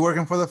that me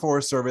working for the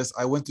Forest Service,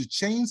 I went to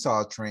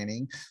chainsaw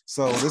training.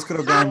 So this could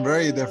have gone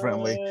very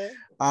differently.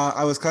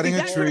 I was cutting a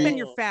that would have been tree.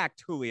 your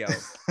fact, Julio.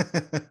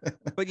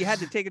 But you had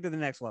to take it to the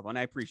next level, and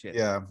I appreciate it.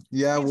 Yeah.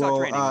 Chainsaw Well,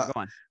 training, go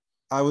on.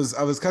 I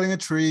was cutting a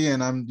tree,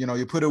 and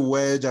you put a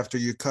wedge after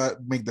you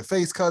make the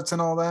face cuts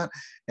and all that,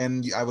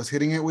 and I was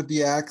hitting it with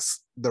the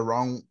axe the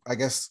wrong. I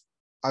guess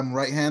I'm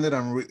right-handed.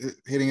 I'm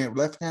hitting it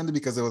left-handed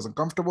because it was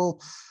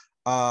uncomfortable,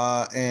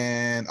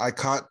 and I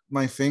caught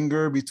my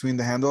finger between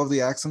the handle of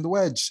the axe and the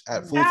wedge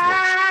at full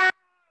force.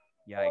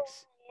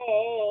 Yikes!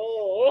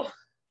 Oh.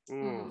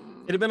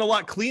 It'd have been a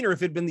lot cleaner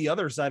if it'd been the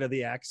other side of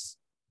the axe.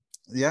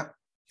 Yeah,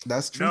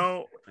 that's true.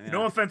 No,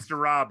 no offense to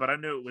Rob, but I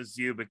knew it was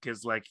you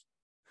because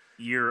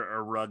you're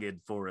a rugged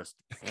forest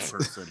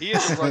person. He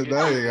is rugged.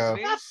 There you go.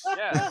 isn't he?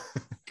 Yeah.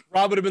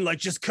 Rob would have been like,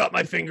 just cut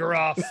my finger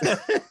off.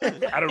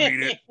 I don't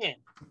need it.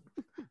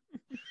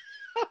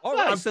 All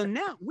right, so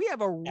now we have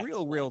a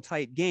real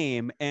tight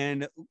game,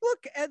 and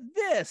look at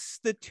this.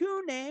 The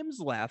 2 names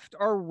left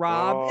are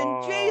Rob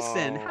and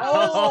Jason. How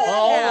does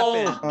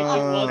that happen? It was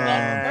on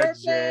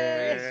purpose.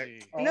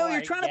 Magic. No, Oh, you're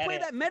I trying to get play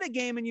it. that meta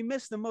game and you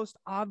miss the most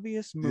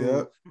obvious move.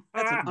 Yep.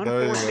 That's an There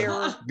you unforced go.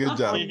 error Good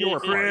job. on your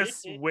part.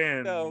 Chris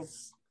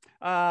wins.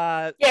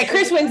 Uh, Yeah,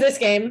 Chris wins this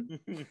game.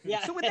 Yeah.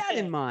 So with that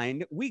in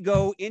mind, we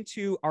go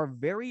into our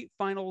very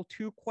final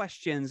 2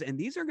 questions, and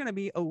these are going to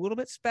be a little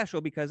bit special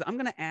because I'm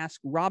going to ask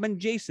Rob and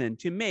Jason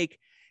to make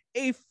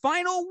a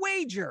final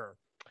wager.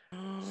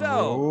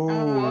 So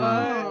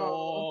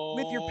Oh.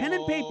 with your pen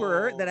and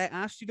paper that I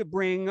asked you to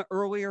bring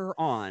earlier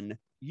on,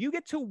 you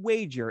get to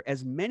wager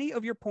as many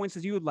of your points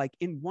as you would like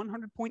in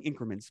 100-point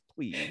increments,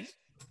 please.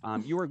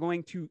 You are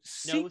going to No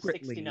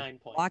secretly 69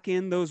 points. lock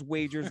in those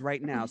wagers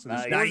right now. So the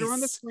Nice. scores are on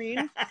the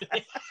screen.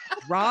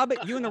 Rob,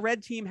 you and the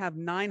red team have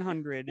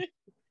 900.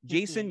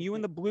 Jason, you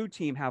and the blue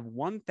team have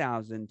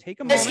 1,000. Take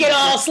a moment. Risk it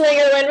all,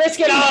 Slingerland. Risk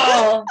it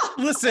all.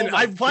 Listen, Oh my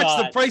I've watched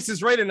The God. Price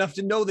is Right enough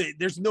to know that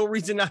there's no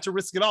reason not to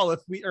risk it all if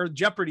we or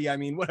Jeopardy. I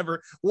mean,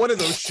 whatever, one of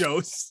those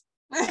shows.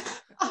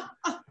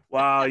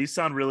 Wow, you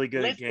sound really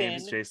good at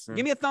games, Listen. Jason.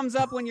 Give me a thumbs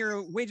up when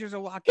your wagers are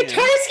locked in.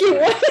 Katarsky,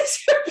 what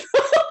is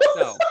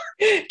So,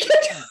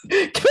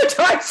 your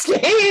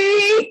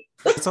Katarsky?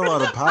 That's a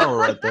lot of power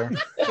right there.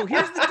 so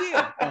here's the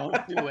deal.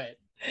 Don't do it.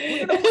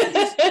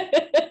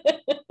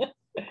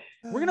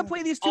 We're going to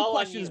play these 2 All on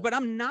questions, you. but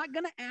I'm not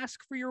going to ask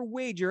for your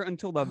wager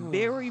until the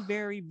very,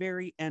 very,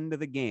 very end of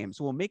the game.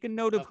 So we'll make a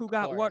note of Of who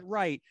got what course.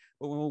 right,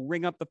 but we'll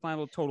ring up the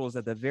final totals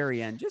at the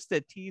very end just to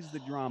tease the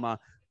drama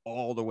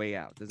all the way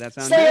out. Does that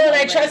sound Slingerland,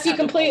 good? I trust you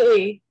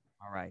completely.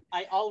 All right.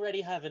 I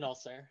already have an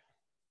ulcer.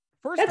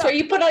 First That's up, where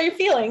you put all your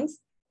feelings.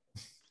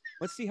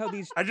 let's see how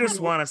these. I just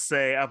two- want to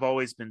say I've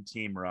always been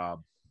Team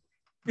Rob.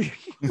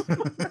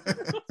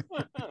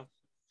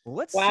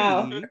 Let's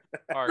Wow. see.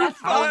 Art.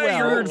 how I well.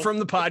 heard from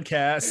the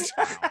podcast.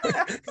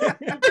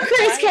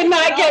 Chris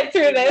cannot get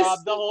through this. Rob,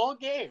 the whole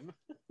game.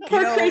 Poor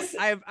You know, Chris.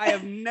 I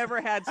have never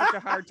had such a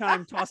hard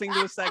time tossing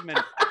to a segment.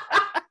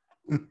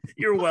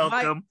 You're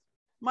welcome.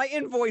 My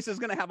invoice is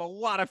going to have a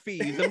lot of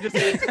fees. I'm just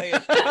going to say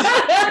it.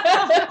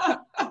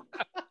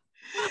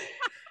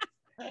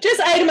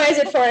 Just itemize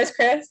it for us,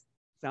 Chris.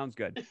 Sounds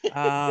good.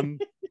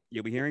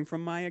 You'll be hearing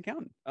from my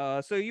accountant.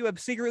 So you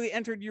have secretly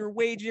entered your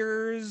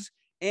wagers,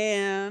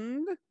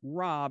 and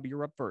Rob,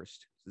 you're up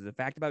first. This is a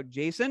fact about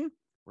Jason.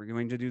 We're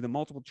going to do the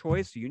multiple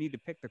choice, so you need to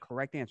pick the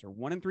correct answer.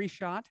 1 in 3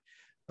 shot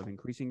of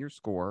increasing your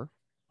score,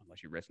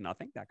 unless you risk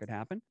nothing. That could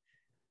happen.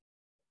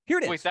 Here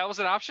it is. Wait, that was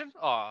an option?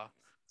 Aw.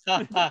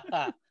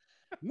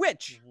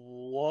 Which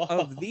Whoa.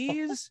 of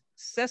these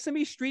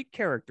Sesame Street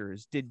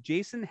characters did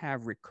Jason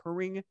have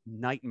recurring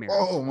nightmares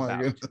Oh my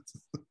about? goodness.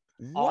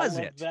 All Was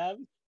of it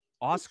them?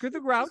 Oscar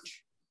the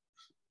Grouch,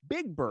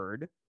 Big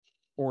Bird,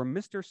 or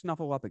Mr.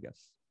 Snuffleupagus?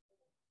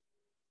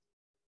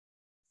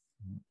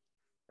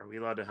 Are we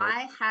allowed to help?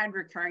 I had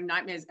recurring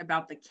nightmares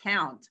about the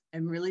Count.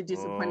 I'm really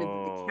disappointed that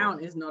Oh. the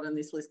Count is not on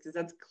this list because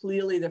that's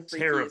clearly the freakiest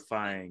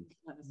Terrifying.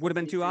 Would have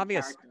been too Sesame Street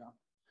obvious. character.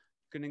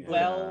 Couldn't include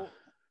Yeah. it. Well,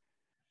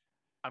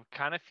 I'm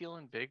kind of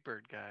feeling Big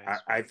Bird, guys.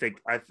 I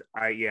think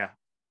yeah.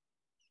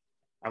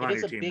 I'm It on is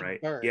your a team, big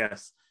right? bird.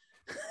 Yes.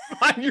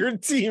 On your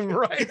team,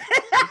 right?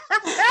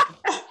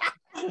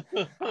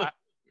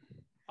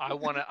 I'm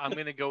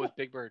gonna go with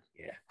Big Bird.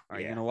 Yeah. Are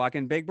you yeah. gonna lock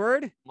in Big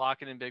Bird?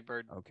 Locking in Big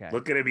Bird. Okay.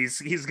 Look at him.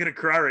 He's gonna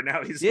cry right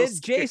now. He's so Did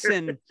scared.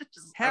 Jason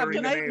Just have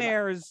uttering the name.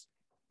 nightmares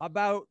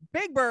about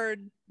Big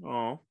Bird?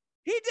 Oh.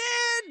 He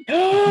did.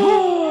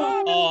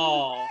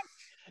 oh.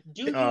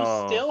 Do you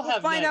Oh. still We'll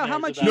have find out how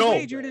much nightmares you about No.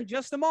 Big wagered Bird? in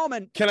just a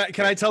moment. Can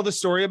I tell the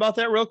story about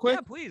that real quick?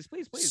 Yeah, please.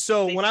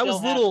 So They when I was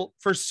still have little,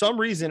 for some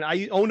reason,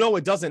 oh no,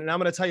 it doesn't. And I'm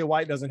gonna tell you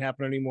why it doesn't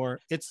happen anymore.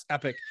 It's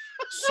epic.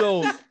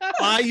 So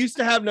I used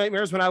to have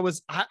nightmares when I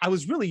was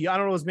really, I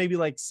don't know, it was maybe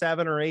like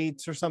 7 or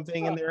 8 or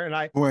something in there. And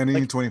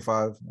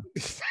 25.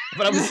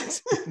 but I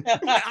was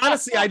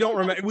honestly, I don't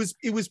remember.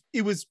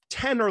 It was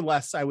 10 or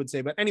less, I would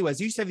say. But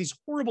anyways, I used to have these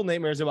horrible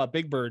nightmares about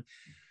Big Bird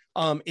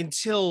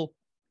until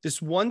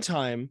this one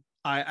time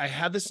I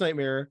had this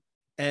nightmare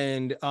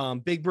and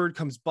Big Bird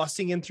comes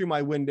busting in through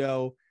my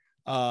window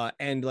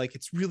and like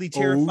it's really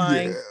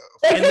terrifying.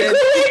 Oh, And then,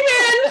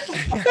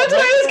 That's what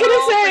I was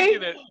gonna say.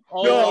 Thinking it.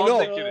 No, no.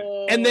 Thinking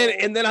it.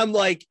 and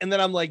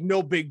then I'm like,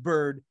 no, Big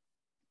Bird,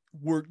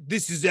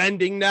 this is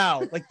ending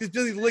now. Like this,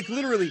 like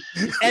literally.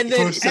 And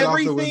then Pushed it out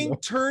the everything window.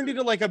 turned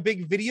into like a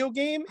big video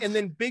game. And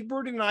then Big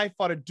Bird and I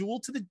fought a duel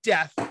to the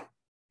death.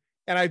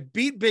 And I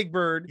beat Big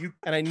Bird,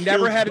 and I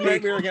never killed had a Big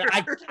nightmare again.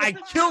 Bird. I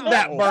killed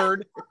that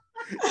bird.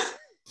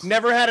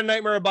 Never had a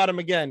nightmare about him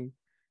again.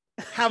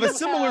 Have a You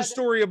similar had-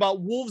 story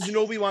about wolves and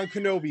Obi-Wan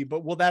Kenobi,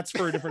 but well, that's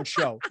for a different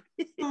show.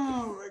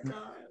 Oh my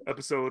god.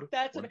 Episode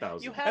That's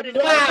 1000. you had an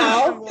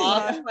Wow.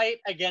 boss fight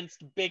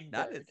against Big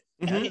That Bird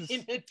is- Mhm. that is-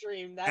 in a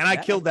dream. And I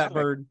killed that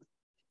bird.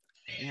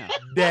 yeah.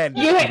 Dead.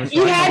 You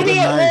had me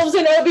at Knife. Wolves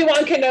and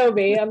Obi-Wan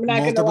Kenobi. I'm not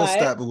multiple gonna lie.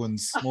 stab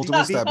wounds.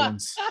 Multiple stab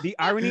wounds. The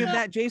irony of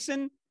that,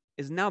 Jason,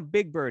 is now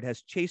Big Bird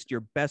has chased your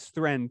best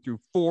friend through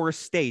 4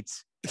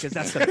 states because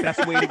that's the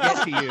best way to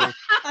get to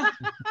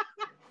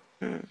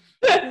you.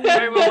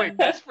 Wait.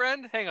 Best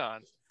friend? Hang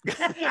on.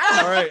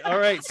 All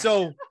right.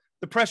 So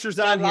the pressure's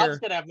on Rob's here.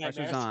 gonna have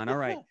Pressure's nightmares. on. All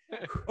right.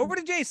 Over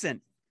to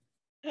Jason.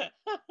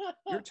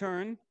 Your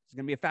turn. It's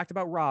going to be a fact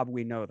about Rob.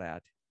 We know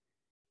that.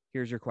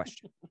 Here's your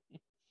question.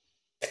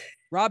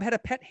 Rob had a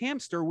pet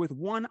hamster with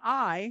one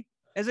eye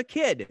as a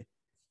kid.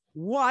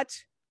 What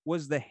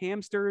was the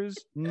hamster's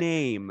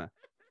name?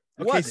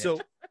 Okay, Was so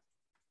it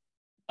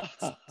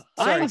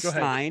sorry, go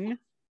ahead. Einstein,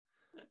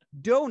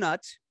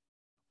 Donut,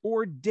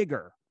 or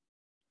Digger?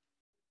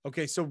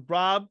 Okay, so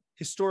Rob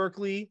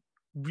historically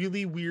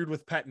really weird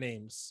with pet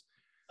names.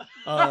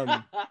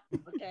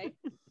 Okay.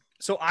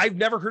 So I've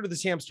never heard of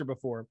this hamster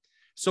before.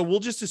 So we'll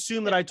just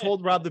assume that I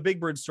told Rob the Big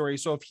Bird story.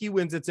 So if he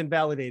wins, it's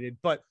invalidated.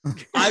 But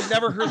I've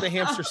never heard the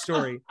hamster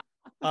story.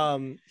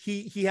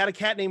 He had a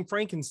cat named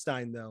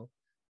Frankenstein though.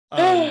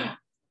 Oh,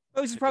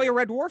 this is probably a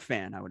Red Dwarf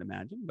fan, I would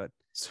imagine. But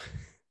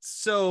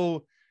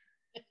so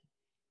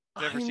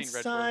Never seen Red Dwarf.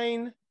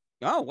 Einstein,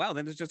 oh wow,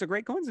 then it's just a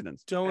great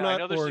coincidence. Yeah, Donut, I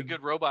know there's or a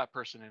good robot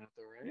person in it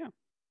though, right?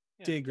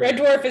 Yeah. Digger. Red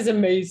Dwarf is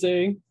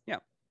amazing.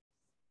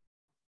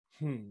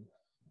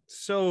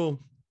 So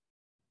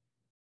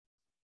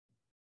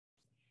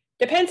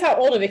Depends how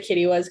old of a kid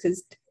he was,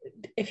 because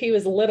if he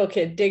was a little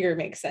kid, Digger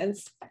makes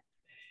sense.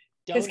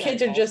 His Donut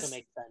kids are also just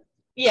makes sense.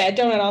 yeah.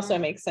 Donut also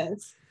makes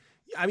sense.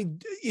 I mean,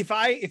 if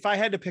I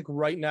had to pick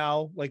right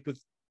now, like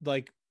with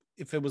like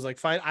if it was like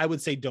fine, I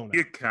would say Donut.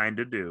 You kind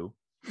of do.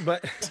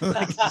 But,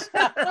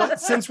 but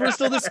since we're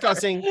still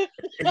discussing, You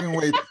can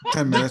wait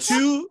 10 minutes.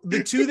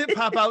 the two that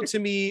pop out to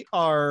me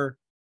are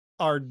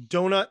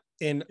Donut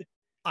and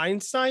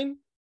Einstein.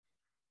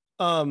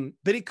 But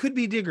it could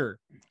be Digger.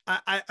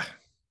 I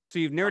So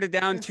you've narrowed it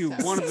down to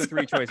one of the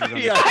three choices. On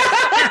Yeah.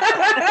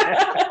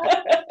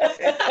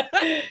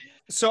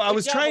 So I Good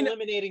was job trying to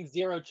eliminating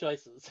 0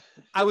 choices.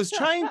 I was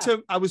trying to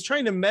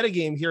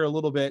metagame here a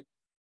little bit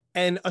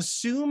and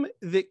assume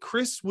that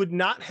Chris would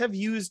not have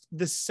used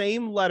the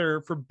same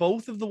letter for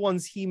both of the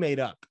ones he made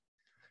up.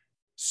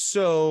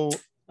 So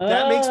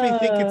that makes me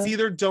think it's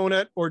either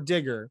Donut or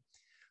Digger.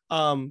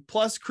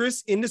 Plus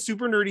Chris into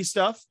super nerdy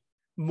stuff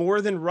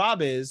more than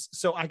Rob is.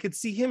 So I could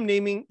see him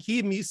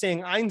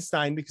saying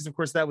Einstein, because of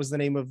course that was the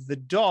name of the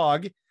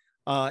dog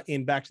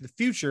in Back to the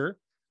Future.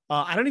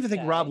 I don't even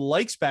think Rob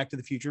likes Back to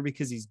the Future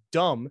because he's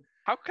dumb.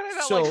 How can I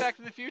not So- like Back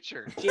to the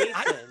Future? Jason,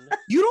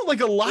 You don't like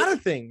a lot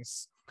of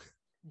things.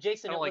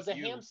 Jason, I it don't was like a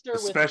you. hamster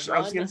with Especially, I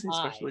was one going to say,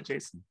 eye. especially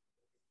Jason.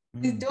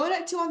 Is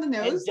donut two on the And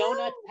nose? though?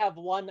 donuts have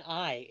one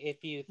eye,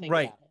 if you think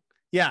Right. about it.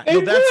 Yeah,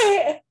 no, that's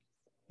It was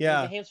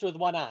yeah. a hamster with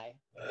one eye.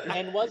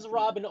 And was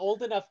Rob an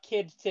old enough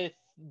kid to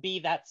be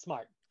that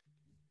smart?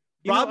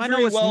 You Rob know, I know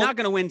very it's well- not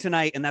going to win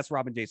tonight, and that's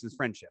Rob and Jason's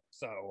friendship.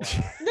 So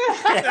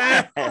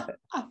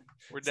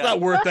We're It's not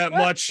worth that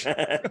much.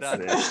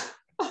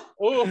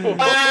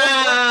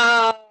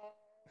 Wow.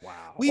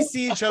 wow. We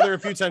see each other a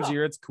few times a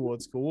year. It's cool.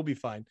 It's cool. We'll be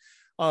fine.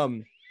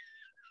 My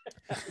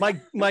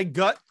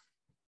gut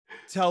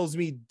tells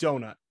me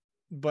Donut,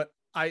 but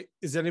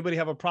does anybody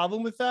have a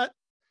problem with that?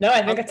 No,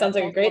 I think it sounds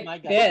like a great. Oh my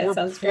God. Yeah, We're it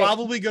sounds great.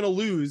 probably gonna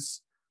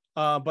lose.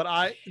 But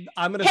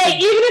I'm gonna Hey, say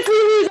even if we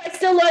lose, I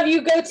still love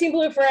you. Go Team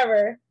Blue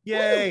forever.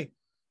 yay.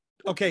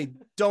 Okay,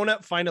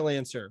 Donut, final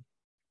answer.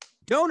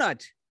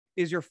 Donut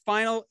is your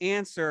final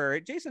answer.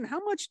 Jason,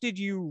 how much did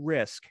you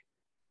risk?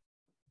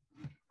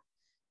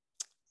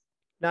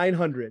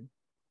 900.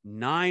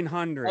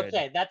 900.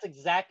 Okay, that's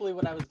exactly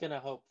what I was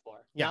gonna hope for.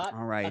 Yeah. Not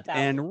All right. 1,000.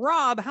 And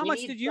Rob, how We much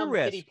need did you some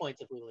risk? pity points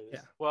if we lose.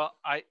 Yeah. Well,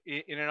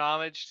 in an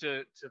homage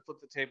to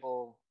flip the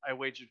table, I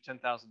wagered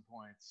 10,000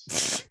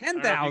 points.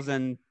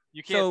 10,000.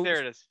 You can't. So- There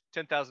it is.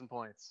 10,000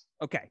 points.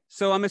 Okay.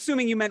 So I'm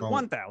assuming you meant Oh.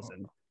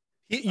 1,000.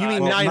 You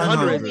mean Well,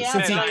 900 900.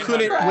 since he Yeah,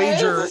 couldn't 900.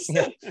 wager.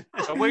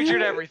 I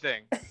wagered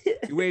everything.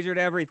 You wagered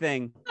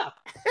everything.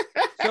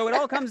 So it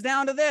all comes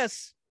down to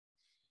this.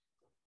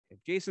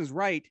 If Jason's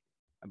right,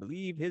 I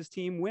believe his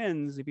team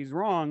wins. If he's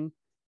wrong,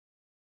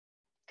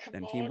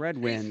 then Team Red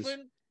wins.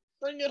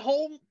 Bring it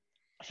home.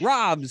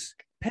 Rob's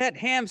pet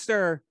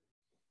hamster.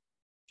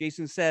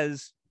 Jason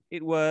says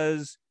it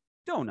was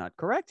Donut,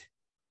 correct?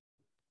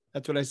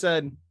 That's what I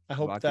said. I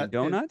hope Rocky that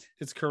Donut.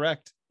 it's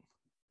correct.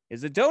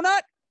 Is it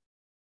Donut?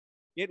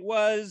 It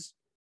was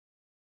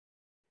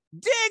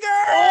Digger!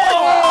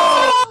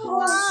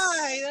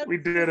 Oh! We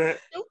did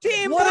it.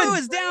 Team What a Blue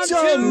is down to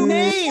dumb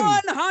name.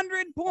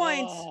 100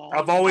 points.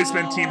 I've always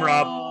been Team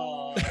Rob.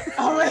 Oh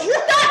my god.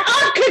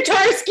 Oh,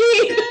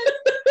 Katarski.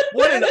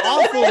 What an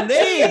awful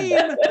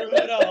name.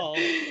 Brutal.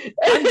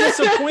 I'm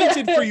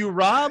disappointed for you,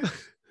 Rob.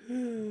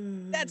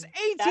 That's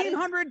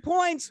 1,800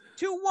 points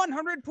to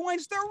 100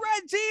 points. The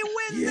red team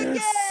wins the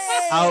game.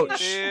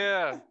 Ouch.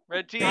 Yeah,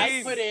 red team.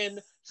 I put in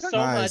so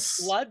Nice.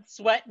 much blood,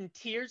 sweat, and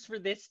tears for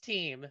this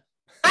team.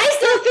 I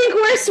still think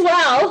we're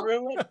swell.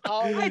 Threw it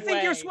all I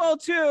think you're away. swell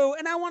too,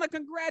 and I want to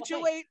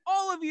congratulate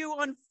all of you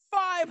on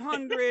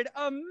 500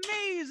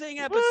 amazing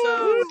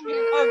episodes of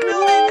Building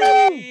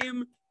the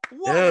Game.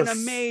 What an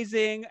Yes.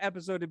 amazing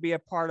episode to be a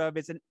part of.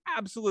 It's an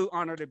absolute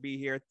honor to be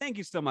here. Thank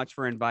you so much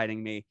for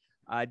inviting me.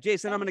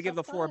 Jason, That I'm going to was give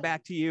so the floor fun.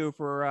 back to you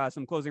for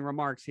some closing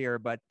remarks here,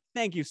 but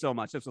thank you so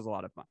much. This was a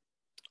lot of fun.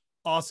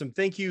 Awesome.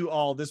 Thank you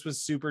all. This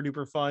was super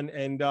duper fun.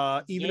 And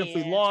even if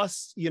we Yeah.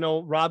 lost,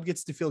 Rob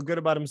gets to feel good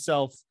about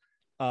himself,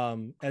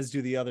 as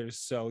do the others.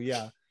 So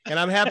yeah, And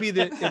I'm happy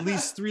that at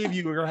least 3 of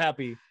you are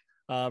happy.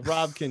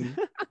 Rob can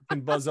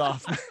buzz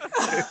off.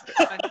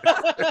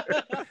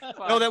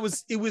 No,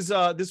 this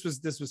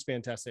was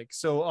fantastic.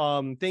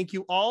 So thank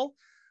you all.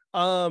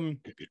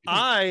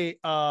 I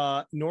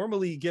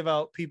normally give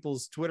out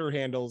people's Twitter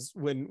handles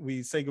when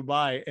we say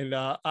goodbye, and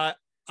I'm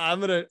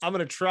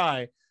gonna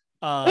try.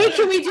 Wait,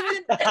 can we do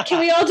it? Can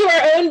we all do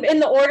our own in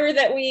the order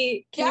that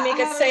we? Can you make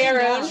us say our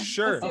own?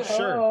 Sure.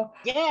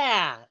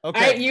 Yeah. Okay. Okay. All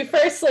right, you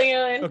first,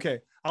 Leon. Okay.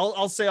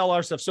 I'll say all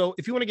our stuff. So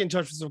if you want to get in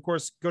touch with us, of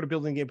course, go to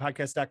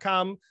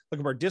buildinggamepodcast.com.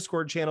 Look up our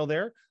Discord channel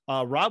there.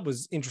 Rob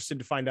was interested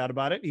to find out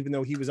about it, even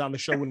though he was on the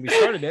show when we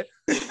started it.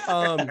 You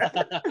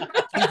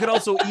can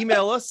also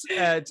email us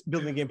at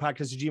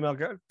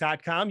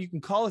buildinggamepodcast@gmail.com. You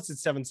can call us at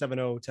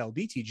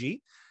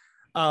 770-TEL-BTG.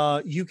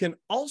 You can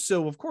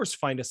also, of course,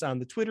 find us on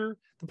the Twitter.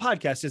 The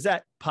podcast is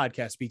at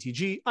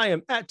podcastbtg. I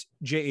am at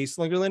J.A.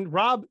 Slingerland.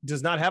 Rob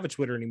does not have a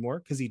Twitter anymore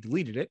because he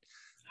deleted it.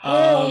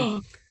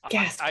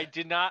 Yes. I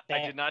did not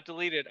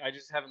delete it. I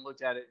just haven't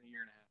looked at it in a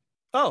year and a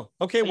half. Oh,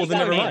 okay. Well, then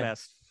never mind.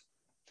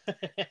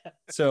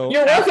 So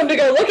you're welcome to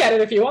go look at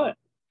it if you want.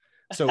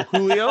 So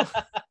Julio,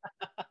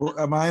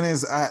 mine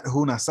is at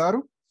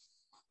Hunasaru.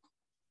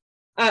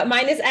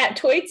 Mine is at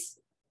Toits,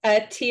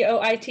 Toits.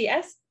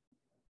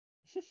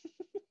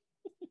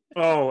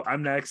 Oh,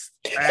 I'm next.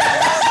 I'm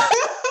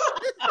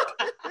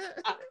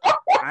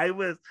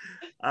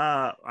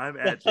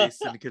at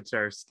Jason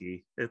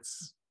Kaczarski.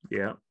 It's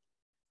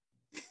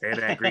and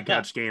at Green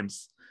Couch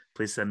Games.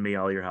 Please send me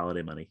all your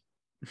holiday money.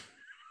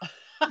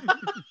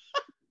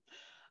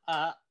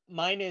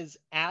 Mine is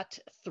at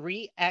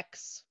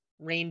 3X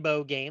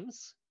Rainbow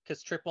Games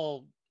because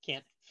triple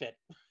can't fit.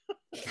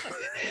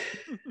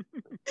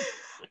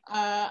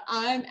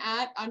 I'm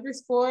at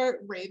 _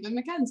 Raven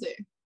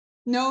McKenzie.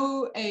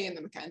 No A in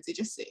the McKenzie,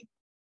 just C.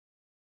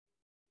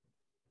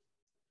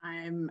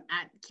 I'm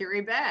at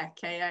Kiri Bear,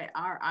 Kiribear.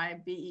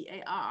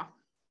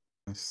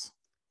 Nice.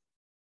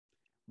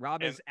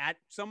 Rob is at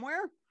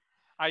somewhere.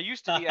 I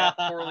used to be at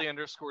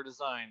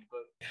 _design,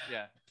 but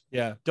yeah.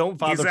 Yeah, don't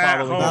bother He's at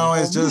following. home. Now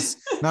it's just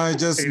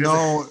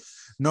no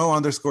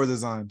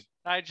 _designed.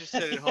 I just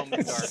sit at home in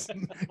the dark.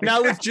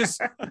 Now it's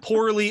just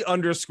poorly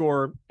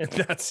 _ and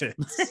that's it.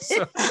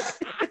 So.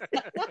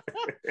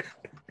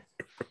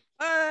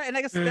 And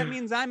I guess that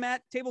means I'm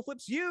at Table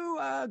Flips. You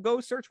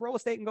go search real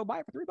estate and go buy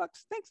it for $3.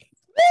 Thanks.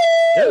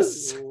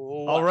 Yes.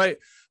 All right.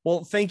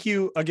 Well, thank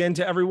you again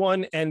to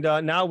everyone. And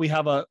now we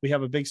have a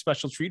big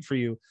special treat for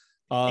you.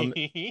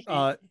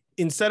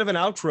 Instead of an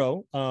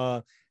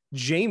outro,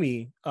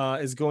 Jamie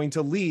is going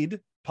to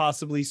lead,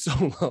 possibly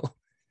solo.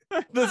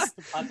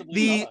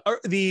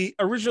 The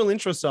original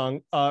intro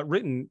song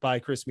written by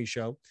Chris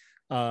Michaud.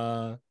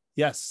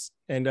 Yes,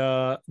 and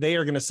they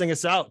are going to sing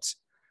us out.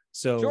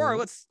 So sure,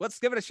 let's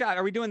give it a shot.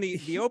 Are we doing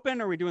the open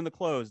or are we doing the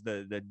close?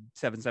 The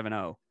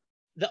 770.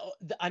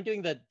 I'm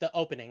doing the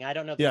opening. I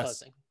don't know the Yes.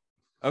 closing.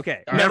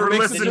 Okay. Never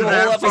listened to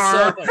that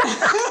far.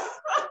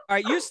 All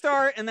right, you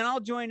start, and then I'll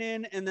join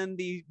in, and then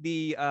the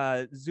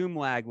Zoom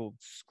lag will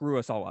screw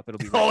us all up. It'll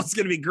be it's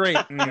gonna be great.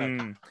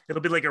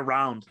 It'll be like a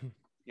round.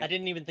 I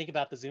didn't even think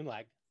about the Zoom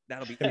lag.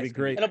 That'll be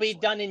great. It'll be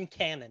done in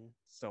canon.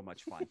 So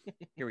much fun.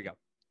 Here we go.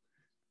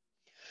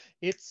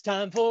 It's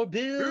time for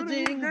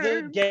building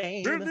the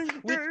game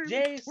with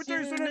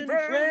Jason and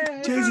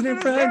friends. Jason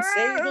and friends.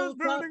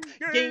 Tabletop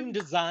game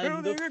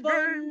design, the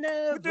fun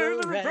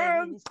never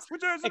ends.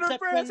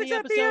 Except when the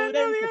episode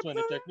ends, that's when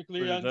it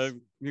technically ends.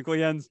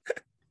 Technically ends.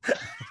 There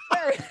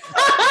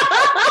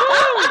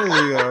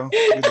you go.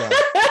 Good job.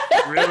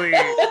 Really,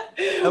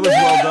 That was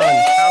well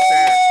done. out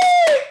there.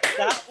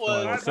 That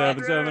was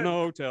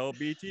 770 TEL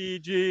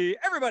BTG.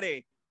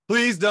 Everybody,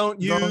 Please don't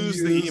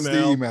use the the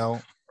email.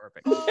 email.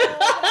 perfect.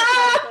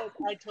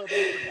 I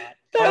totally forgot.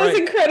 That All was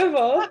right.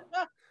 incredible.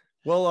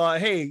 Well,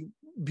 hey,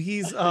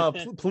 please,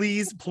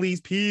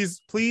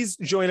 please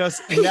join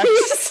us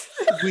next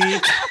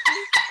week.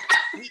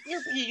 Eat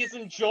your peas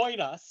and join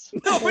us.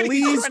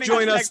 Please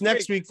join us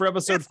next week for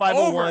episode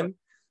 501, over.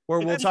 where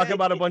we'll talk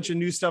about a bunch of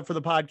new stuff for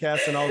the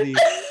podcast and all the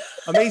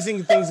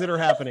amazing things that are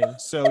happening.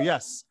 So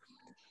yes,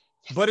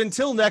 but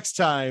until next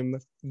time,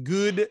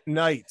 good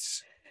night.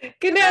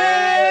 Good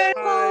night.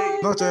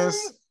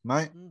 Noches.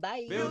 Night.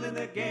 Bye. Building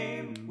the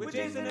game with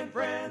Jason and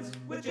friends,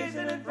 with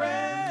Jason and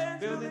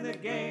friends. Building the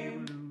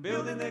game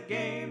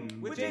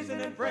with Jason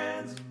and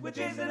friends, with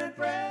Jason and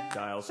friends.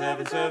 Dial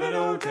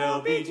 770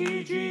 TEL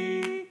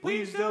BTG.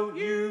 Please don't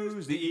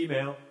use the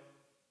email.